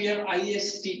parts we have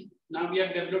IST. Now we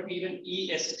have developed even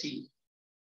EST.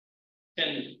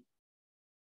 Tell me,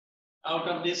 out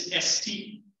of this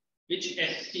ST, which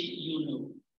ST you know?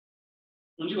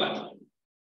 Only one.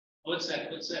 What's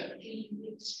that? What's that?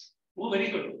 Oh, very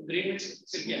good. Greenwich.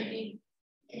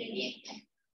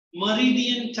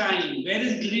 Meridian time. Where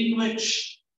is Greenwich?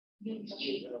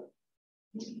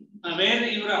 Where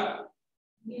is Europe?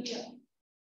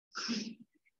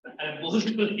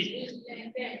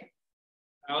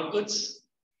 Our goods.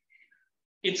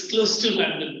 It's close to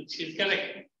London. She's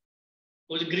correct.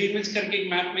 वो Greenwich करके एक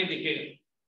map में दिखेगा.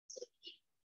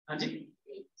 हाँ जी.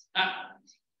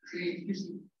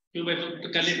 क्यों भाई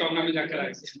तो कल ही टोंगा में जाकर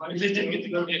आए.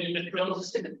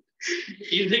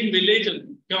 You think village?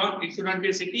 It should not be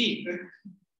a city.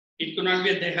 It could not be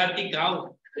a dehati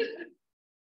gaon.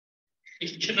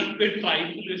 It cannot be a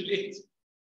tribal village.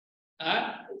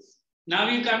 Now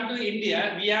you come to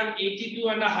India, we have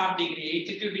 82.5 degree,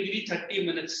 82 degree 30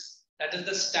 minutes. That is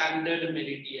the standard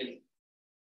meridian.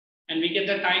 And we get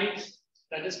the time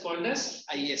that is called as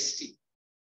IST.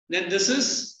 Then this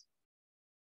is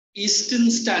Eastern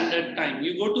Standard Time.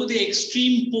 You go to the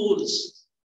extreme poles,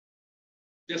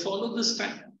 they follow this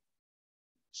time.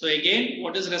 So again,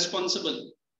 what is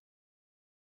responsible?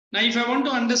 Now, if I want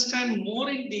to understand more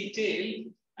in detail,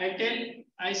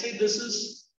 I say this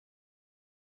is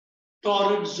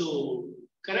torrid zone,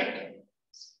 correct?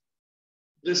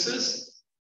 This is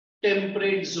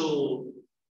temperate zone.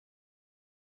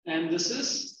 And this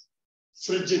is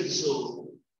frigid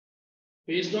zone.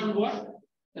 Based on what?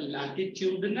 The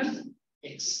latitudinal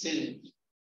extent.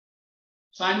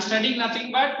 So I'm studying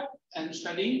nothing but I'm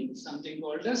studying something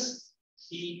called as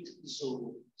heat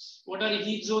zones. What are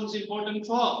heat zones important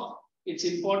for? It's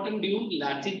important due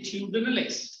latitudinal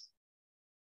axis.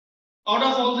 Out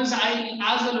of all this, I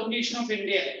ask the location of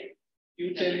India.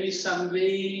 You tell me somewhere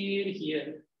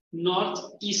here,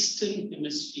 northeastern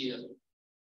hemisphere.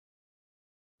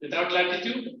 Without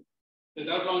latitude,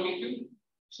 without longitude.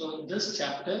 So this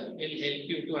chapter will help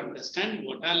you to understand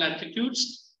what are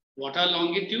latitudes, what are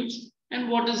longitudes, and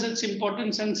what is its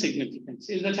importance and significance.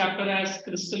 Is the chapter as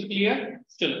crystal clear?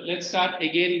 Still, let's start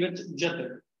again with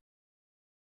Jatin.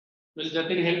 Will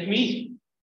Jatin help me?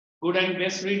 Good and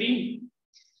best reading?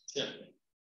 Sure.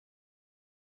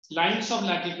 Lines of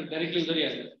latitude, directly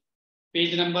udhar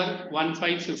page number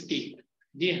 1550.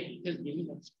 Ji, just give me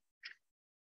that.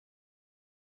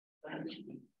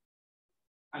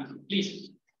 Please.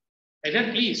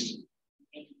 Ajay, please.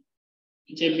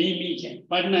 Me can.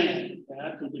 पढ़ना है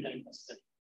यार तू भी time pass कर.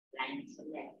 Lines of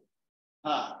latitude.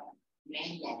 हाँ.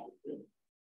 Main latitude.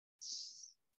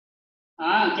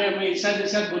 हाँ क्या मैं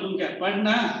इशाद बोलूँ क्या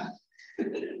पढ़ना.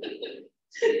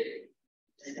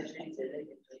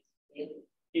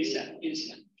 Isha. Use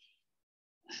of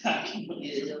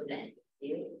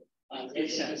latitude.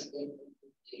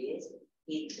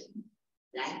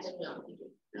 Lines of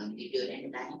longitude. Longitude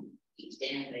and time.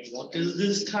 What is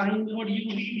this time? What are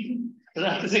you reading?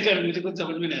 रात से कर मुझे कुछ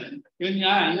समझ में नहीं आ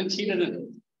रहा. Even she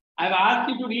doesn't. I've asked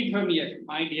you to read from here,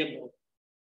 my dear boy.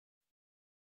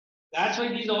 That's why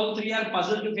these all three are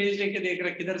puzzled to face लेके देख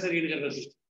रहे किधर से read कर रहे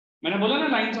हैं. मैंने बोला ना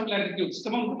lines of latitudes.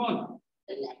 Come on.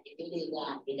 The latitude is the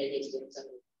angular distance of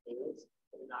the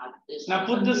Now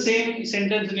put the same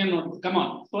sentence in your note. Come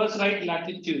on. First write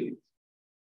latitude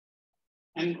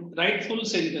and write full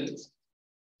sentence.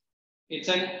 It's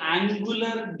an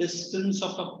angular distance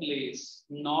of a place,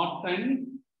 north and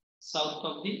south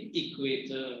of the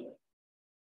equator.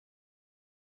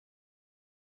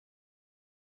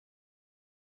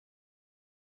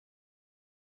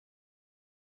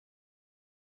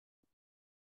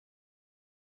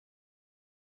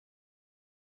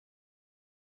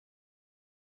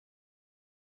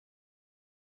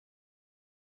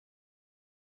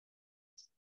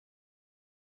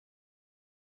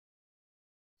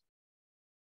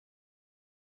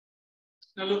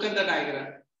 Now look at the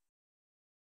diagram.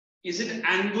 Is it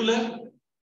angular?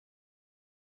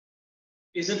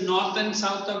 Is it north and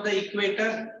south of the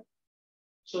equator?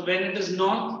 So when it is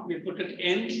north, we put it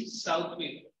in south.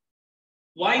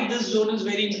 Why this zone is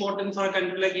very important for a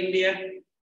country like India?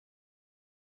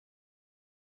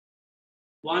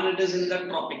 One, it is in the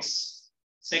tropics.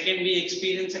 Second, we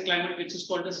experience a climate which is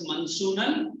called as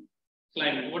monsoonal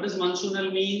climate. What does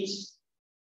monsoonal means?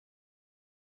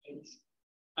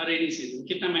 A rainy season.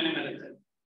 कितना महीने में रहता है?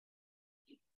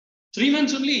 3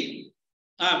 months only.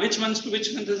 Which months to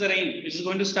which month is the rain? Which is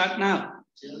going to start now?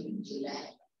 June, July.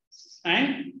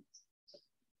 And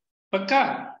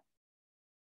पक्का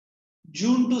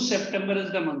June to September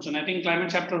is the monsoon. I think climate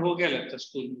chapter हो गया लगता है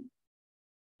स्कूल में.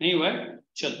 नहीं हुआ?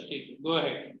 चल ठीक है. Go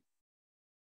ahead.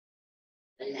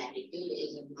 The latitude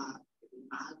is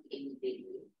marked in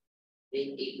degree, with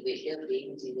equator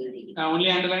being 0 degree. Only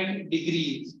underline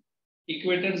degrees.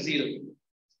 Equator 0.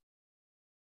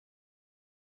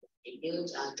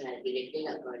 Latitudes are calculated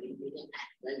according to the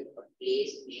angle of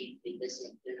place made with the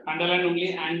center. Underline only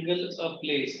angle of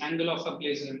place. Angle of a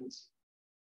place.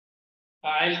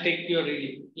 I'll take your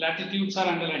reading. Latitudes are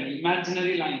underlined.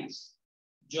 Imaginary lines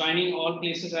joining all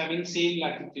places having same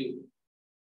latitude.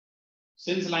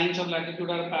 Since lines of latitude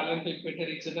are parallel to equator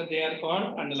each other, they are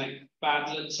called underlined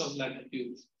parallels of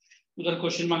latitudes. Udhar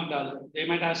question mark dal. They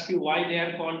might ask you why they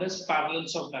are called as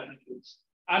parallels of latitudes.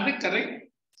 Are they correct?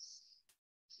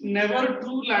 Never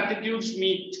two latitudes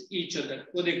meet each other.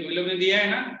 वो देखो ये लोग ने दिया है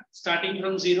ना, starting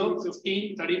from 0,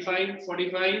 15, 35,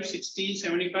 45, 60,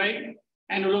 75,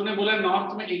 and वो लोग ने बोला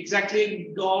north में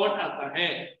exactly dot आता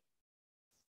है.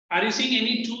 Are you seeing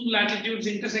any two latitudes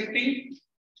intersecting?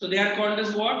 So they are called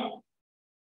as what?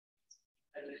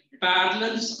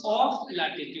 Parallels of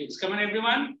latitudes. Come on,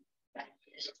 everyone.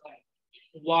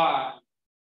 Why?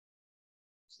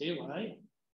 Say why?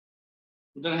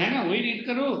 उधर है ना, वही read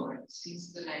करो.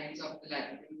 Since the lines of the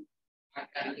latitude are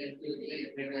parallel to the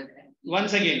equator.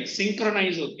 Once again,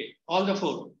 synchronize. Okay, all the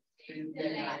four.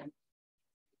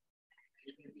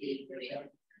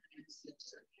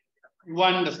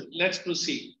 Wonderful. Let's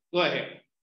proceed. Go ahead.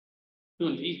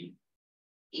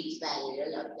 Each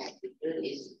parallel of latitude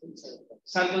is full circle.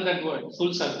 Circle that word.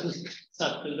 Full circle.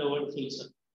 Circle the word full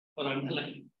circle. Or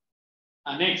underline.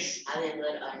 Next. However,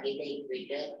 only the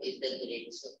equator is the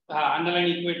great circle. Underline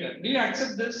equator. Do you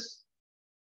accept this?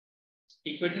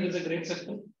 Equator is a great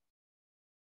circle.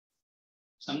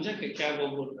 समझा कि क्या वो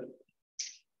बोल रहे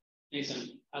नहीं समझ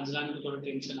Azlan को थोड़ा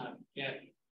टेंशन आ रहा क्या है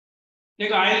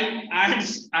देखो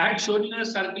I had shown you a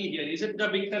circle here. Is it the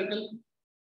big circle?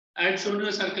 I had shown you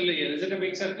a circle here. Is it a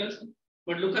big circle?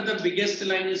 But look at the biggest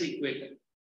line is equator.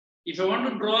 If I want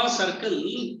to draw a circle,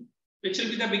 which will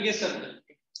be the biggest circle?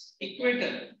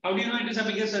 Equator. How do you know it is a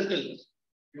biggest circle?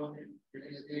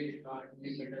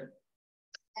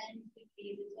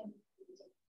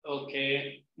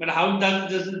 Okay, but how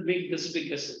does this make this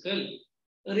biggest circle?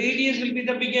 The radius will be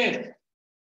the biggest.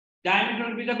 Diameter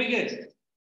will be the biggest.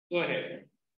 Go ahead.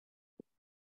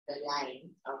 The line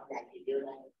of latitude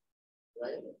and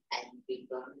well and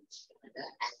becomes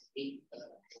as big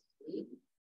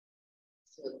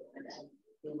so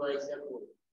towards the pole.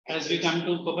 As we come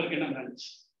to Copernicus branch.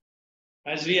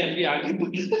 As we argue.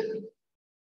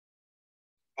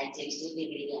 At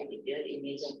 60-degree latitude,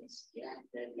 image hemisphere and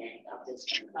the length of the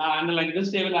sun. And like this,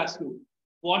 they will ask you,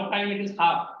 what time it is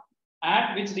half?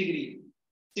 At which degree?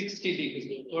 60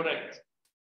 degree. Correct.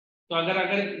 तो अगर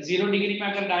 0 degree में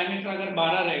अगर diameter अगर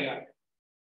 12 रहेगा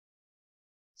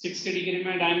 60 degree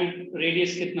में diameter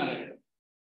radius कितना रहेगा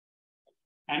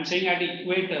I am saying at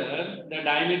equator the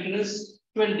diameter is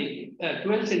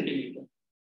 12 centimeter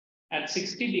at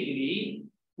 60 degree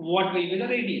what will be the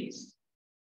radius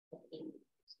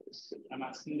I'm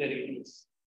asking the radius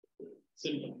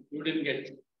simple you didn't get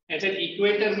it at an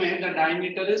equator mein the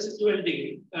diameter is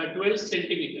 12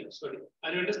 centimeter sorry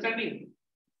are you understanding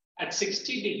at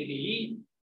 60 degree,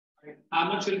 how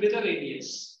much will be the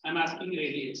radius? I'm asking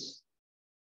radius.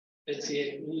 Let's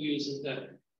see who uses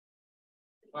that.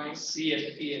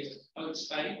 CF. How it's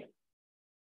 5?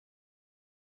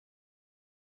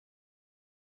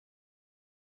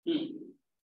 Hmm.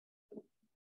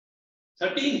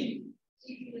 13.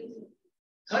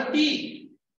 30.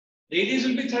 Radius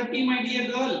will be 30, my dear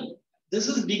girl. This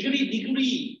is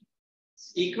degree.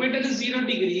 Equator is 0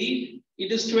 degree.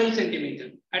 It is 12 centimeter.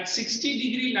 At 60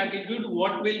 degree latitude,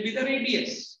 what will be the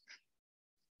radius?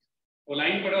 वो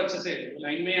line पढ़ो अच्छे से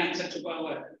line में answer छुपा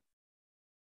हुआ है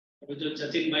अभी जो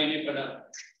जतिन भाई ने पढ़ा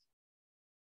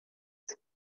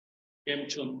केम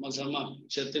छो मजमा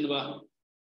जतिन वाह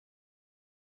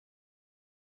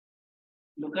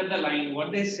look at the line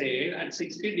what they said at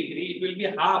 60 degree it will be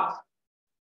half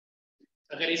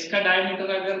अगर इसका डायमीटर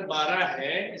अगर 12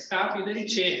 है इसका हाफ इधर ही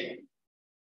 6 है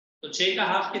तो 6 का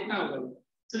हाफ कितना होगा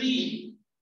 3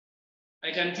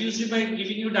 I confused you by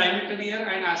giving you diameter here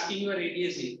and asking you a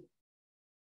radius here.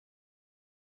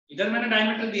 इधर मैंने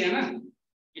diameter दिया ना,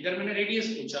 इधर मैंने radius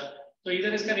पूछा, तो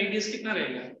इधर इसका radius कितना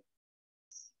रहेगा?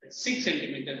 6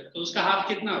 centimeter. तो उसका half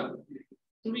कितना होगा?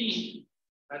 3.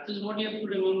 That is what you have to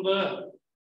remember.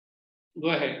 Go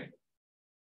ahead.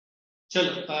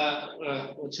 चलो,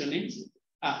 what's your name?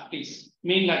 Please.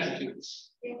 Main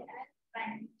latitudes.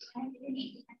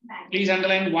 Please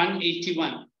underline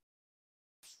 181.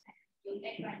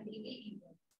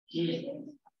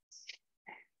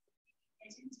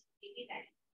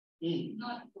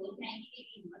 North Pole 90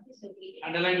 degree north is located.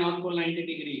 Underline North Pole 90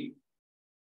 degree.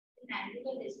 An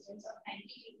angular distance of 90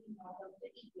 degree north of the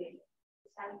equator.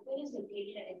 South Pole is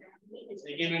located at an angular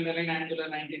distance. Again, underline angular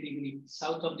 90 degree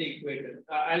south of the equator.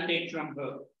 I'll take from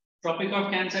her. Tropic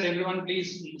of Cancer, everyone please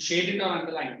shade it or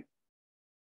underline.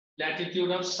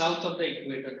 Latitude of south of the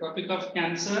equator. Tropic of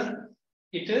Cancer,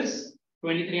 it is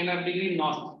 23.5 degree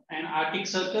north. And Arctic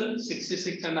Circle,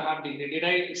 66.5 degree. Did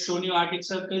I show you Arctic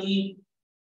Circle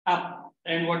up?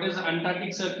 And what is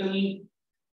Antarctic Circle?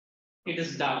 It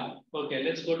is down. Okay,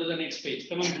 let's go to the next page.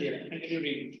 Come on, here. Continue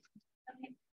reading.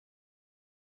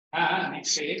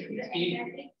 Next page. The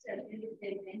Antarctic Circle is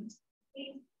different.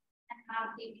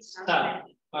 8.5 degrees south.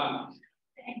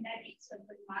 The Antarctic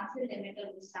Circle marks the limit of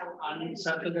the south.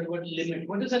 Circle that what limit?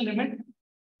 What is the limit?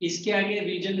 इसके आगे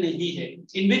reason नहीं है.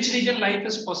 In which region life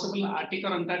is possible? Arctic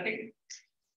or Antarctic?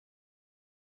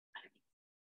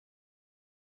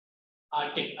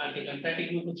 Arctic.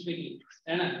 Antarctic में कुछ भी नहीं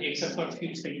है ना, except for few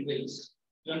penguins.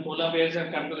 When polar bears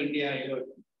have come to India, I heard.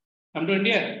 Come to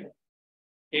India?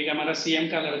 एक हमारा CM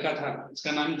का लड़का था,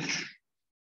 उसका नाम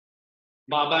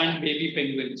बाबा एंड बेबी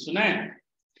पेंगुइन. सुना है?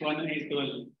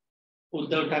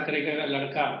 उद्धव ठाकरे का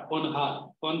लड़का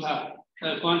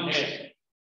कौन है?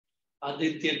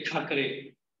 आदित्य ठाकरे.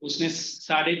 उसने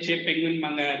 6.5 पेंगुइन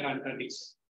मंगाया था अंटार्कटिक से.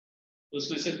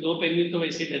 उसमें से 2 पेंगुइन तो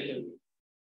वैसे ही देते होंगे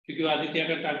क्योंकि आदित्य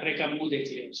का ठाकरे का मुंह देख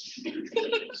लिया.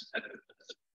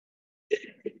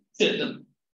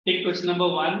 Take question number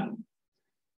 1.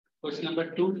 Question number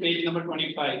 2, page number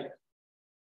 25.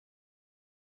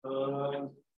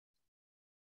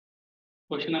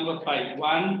 Question number 5.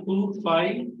 1, 2,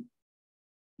 5.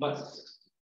 बस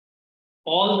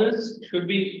All this should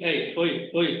be, hey,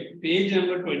 page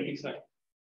number 25.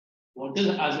 What is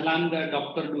Aslan the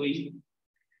doctor doing?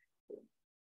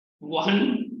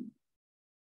 1,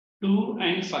 2,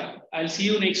 and 5. I'll see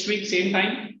you next week, same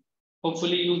time.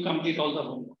 Hopefully, you'll complete all the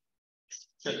homework.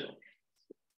 Sure.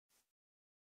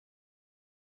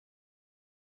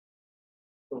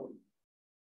 So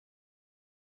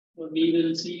we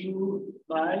will see you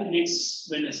by next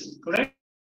Wednesday, correct?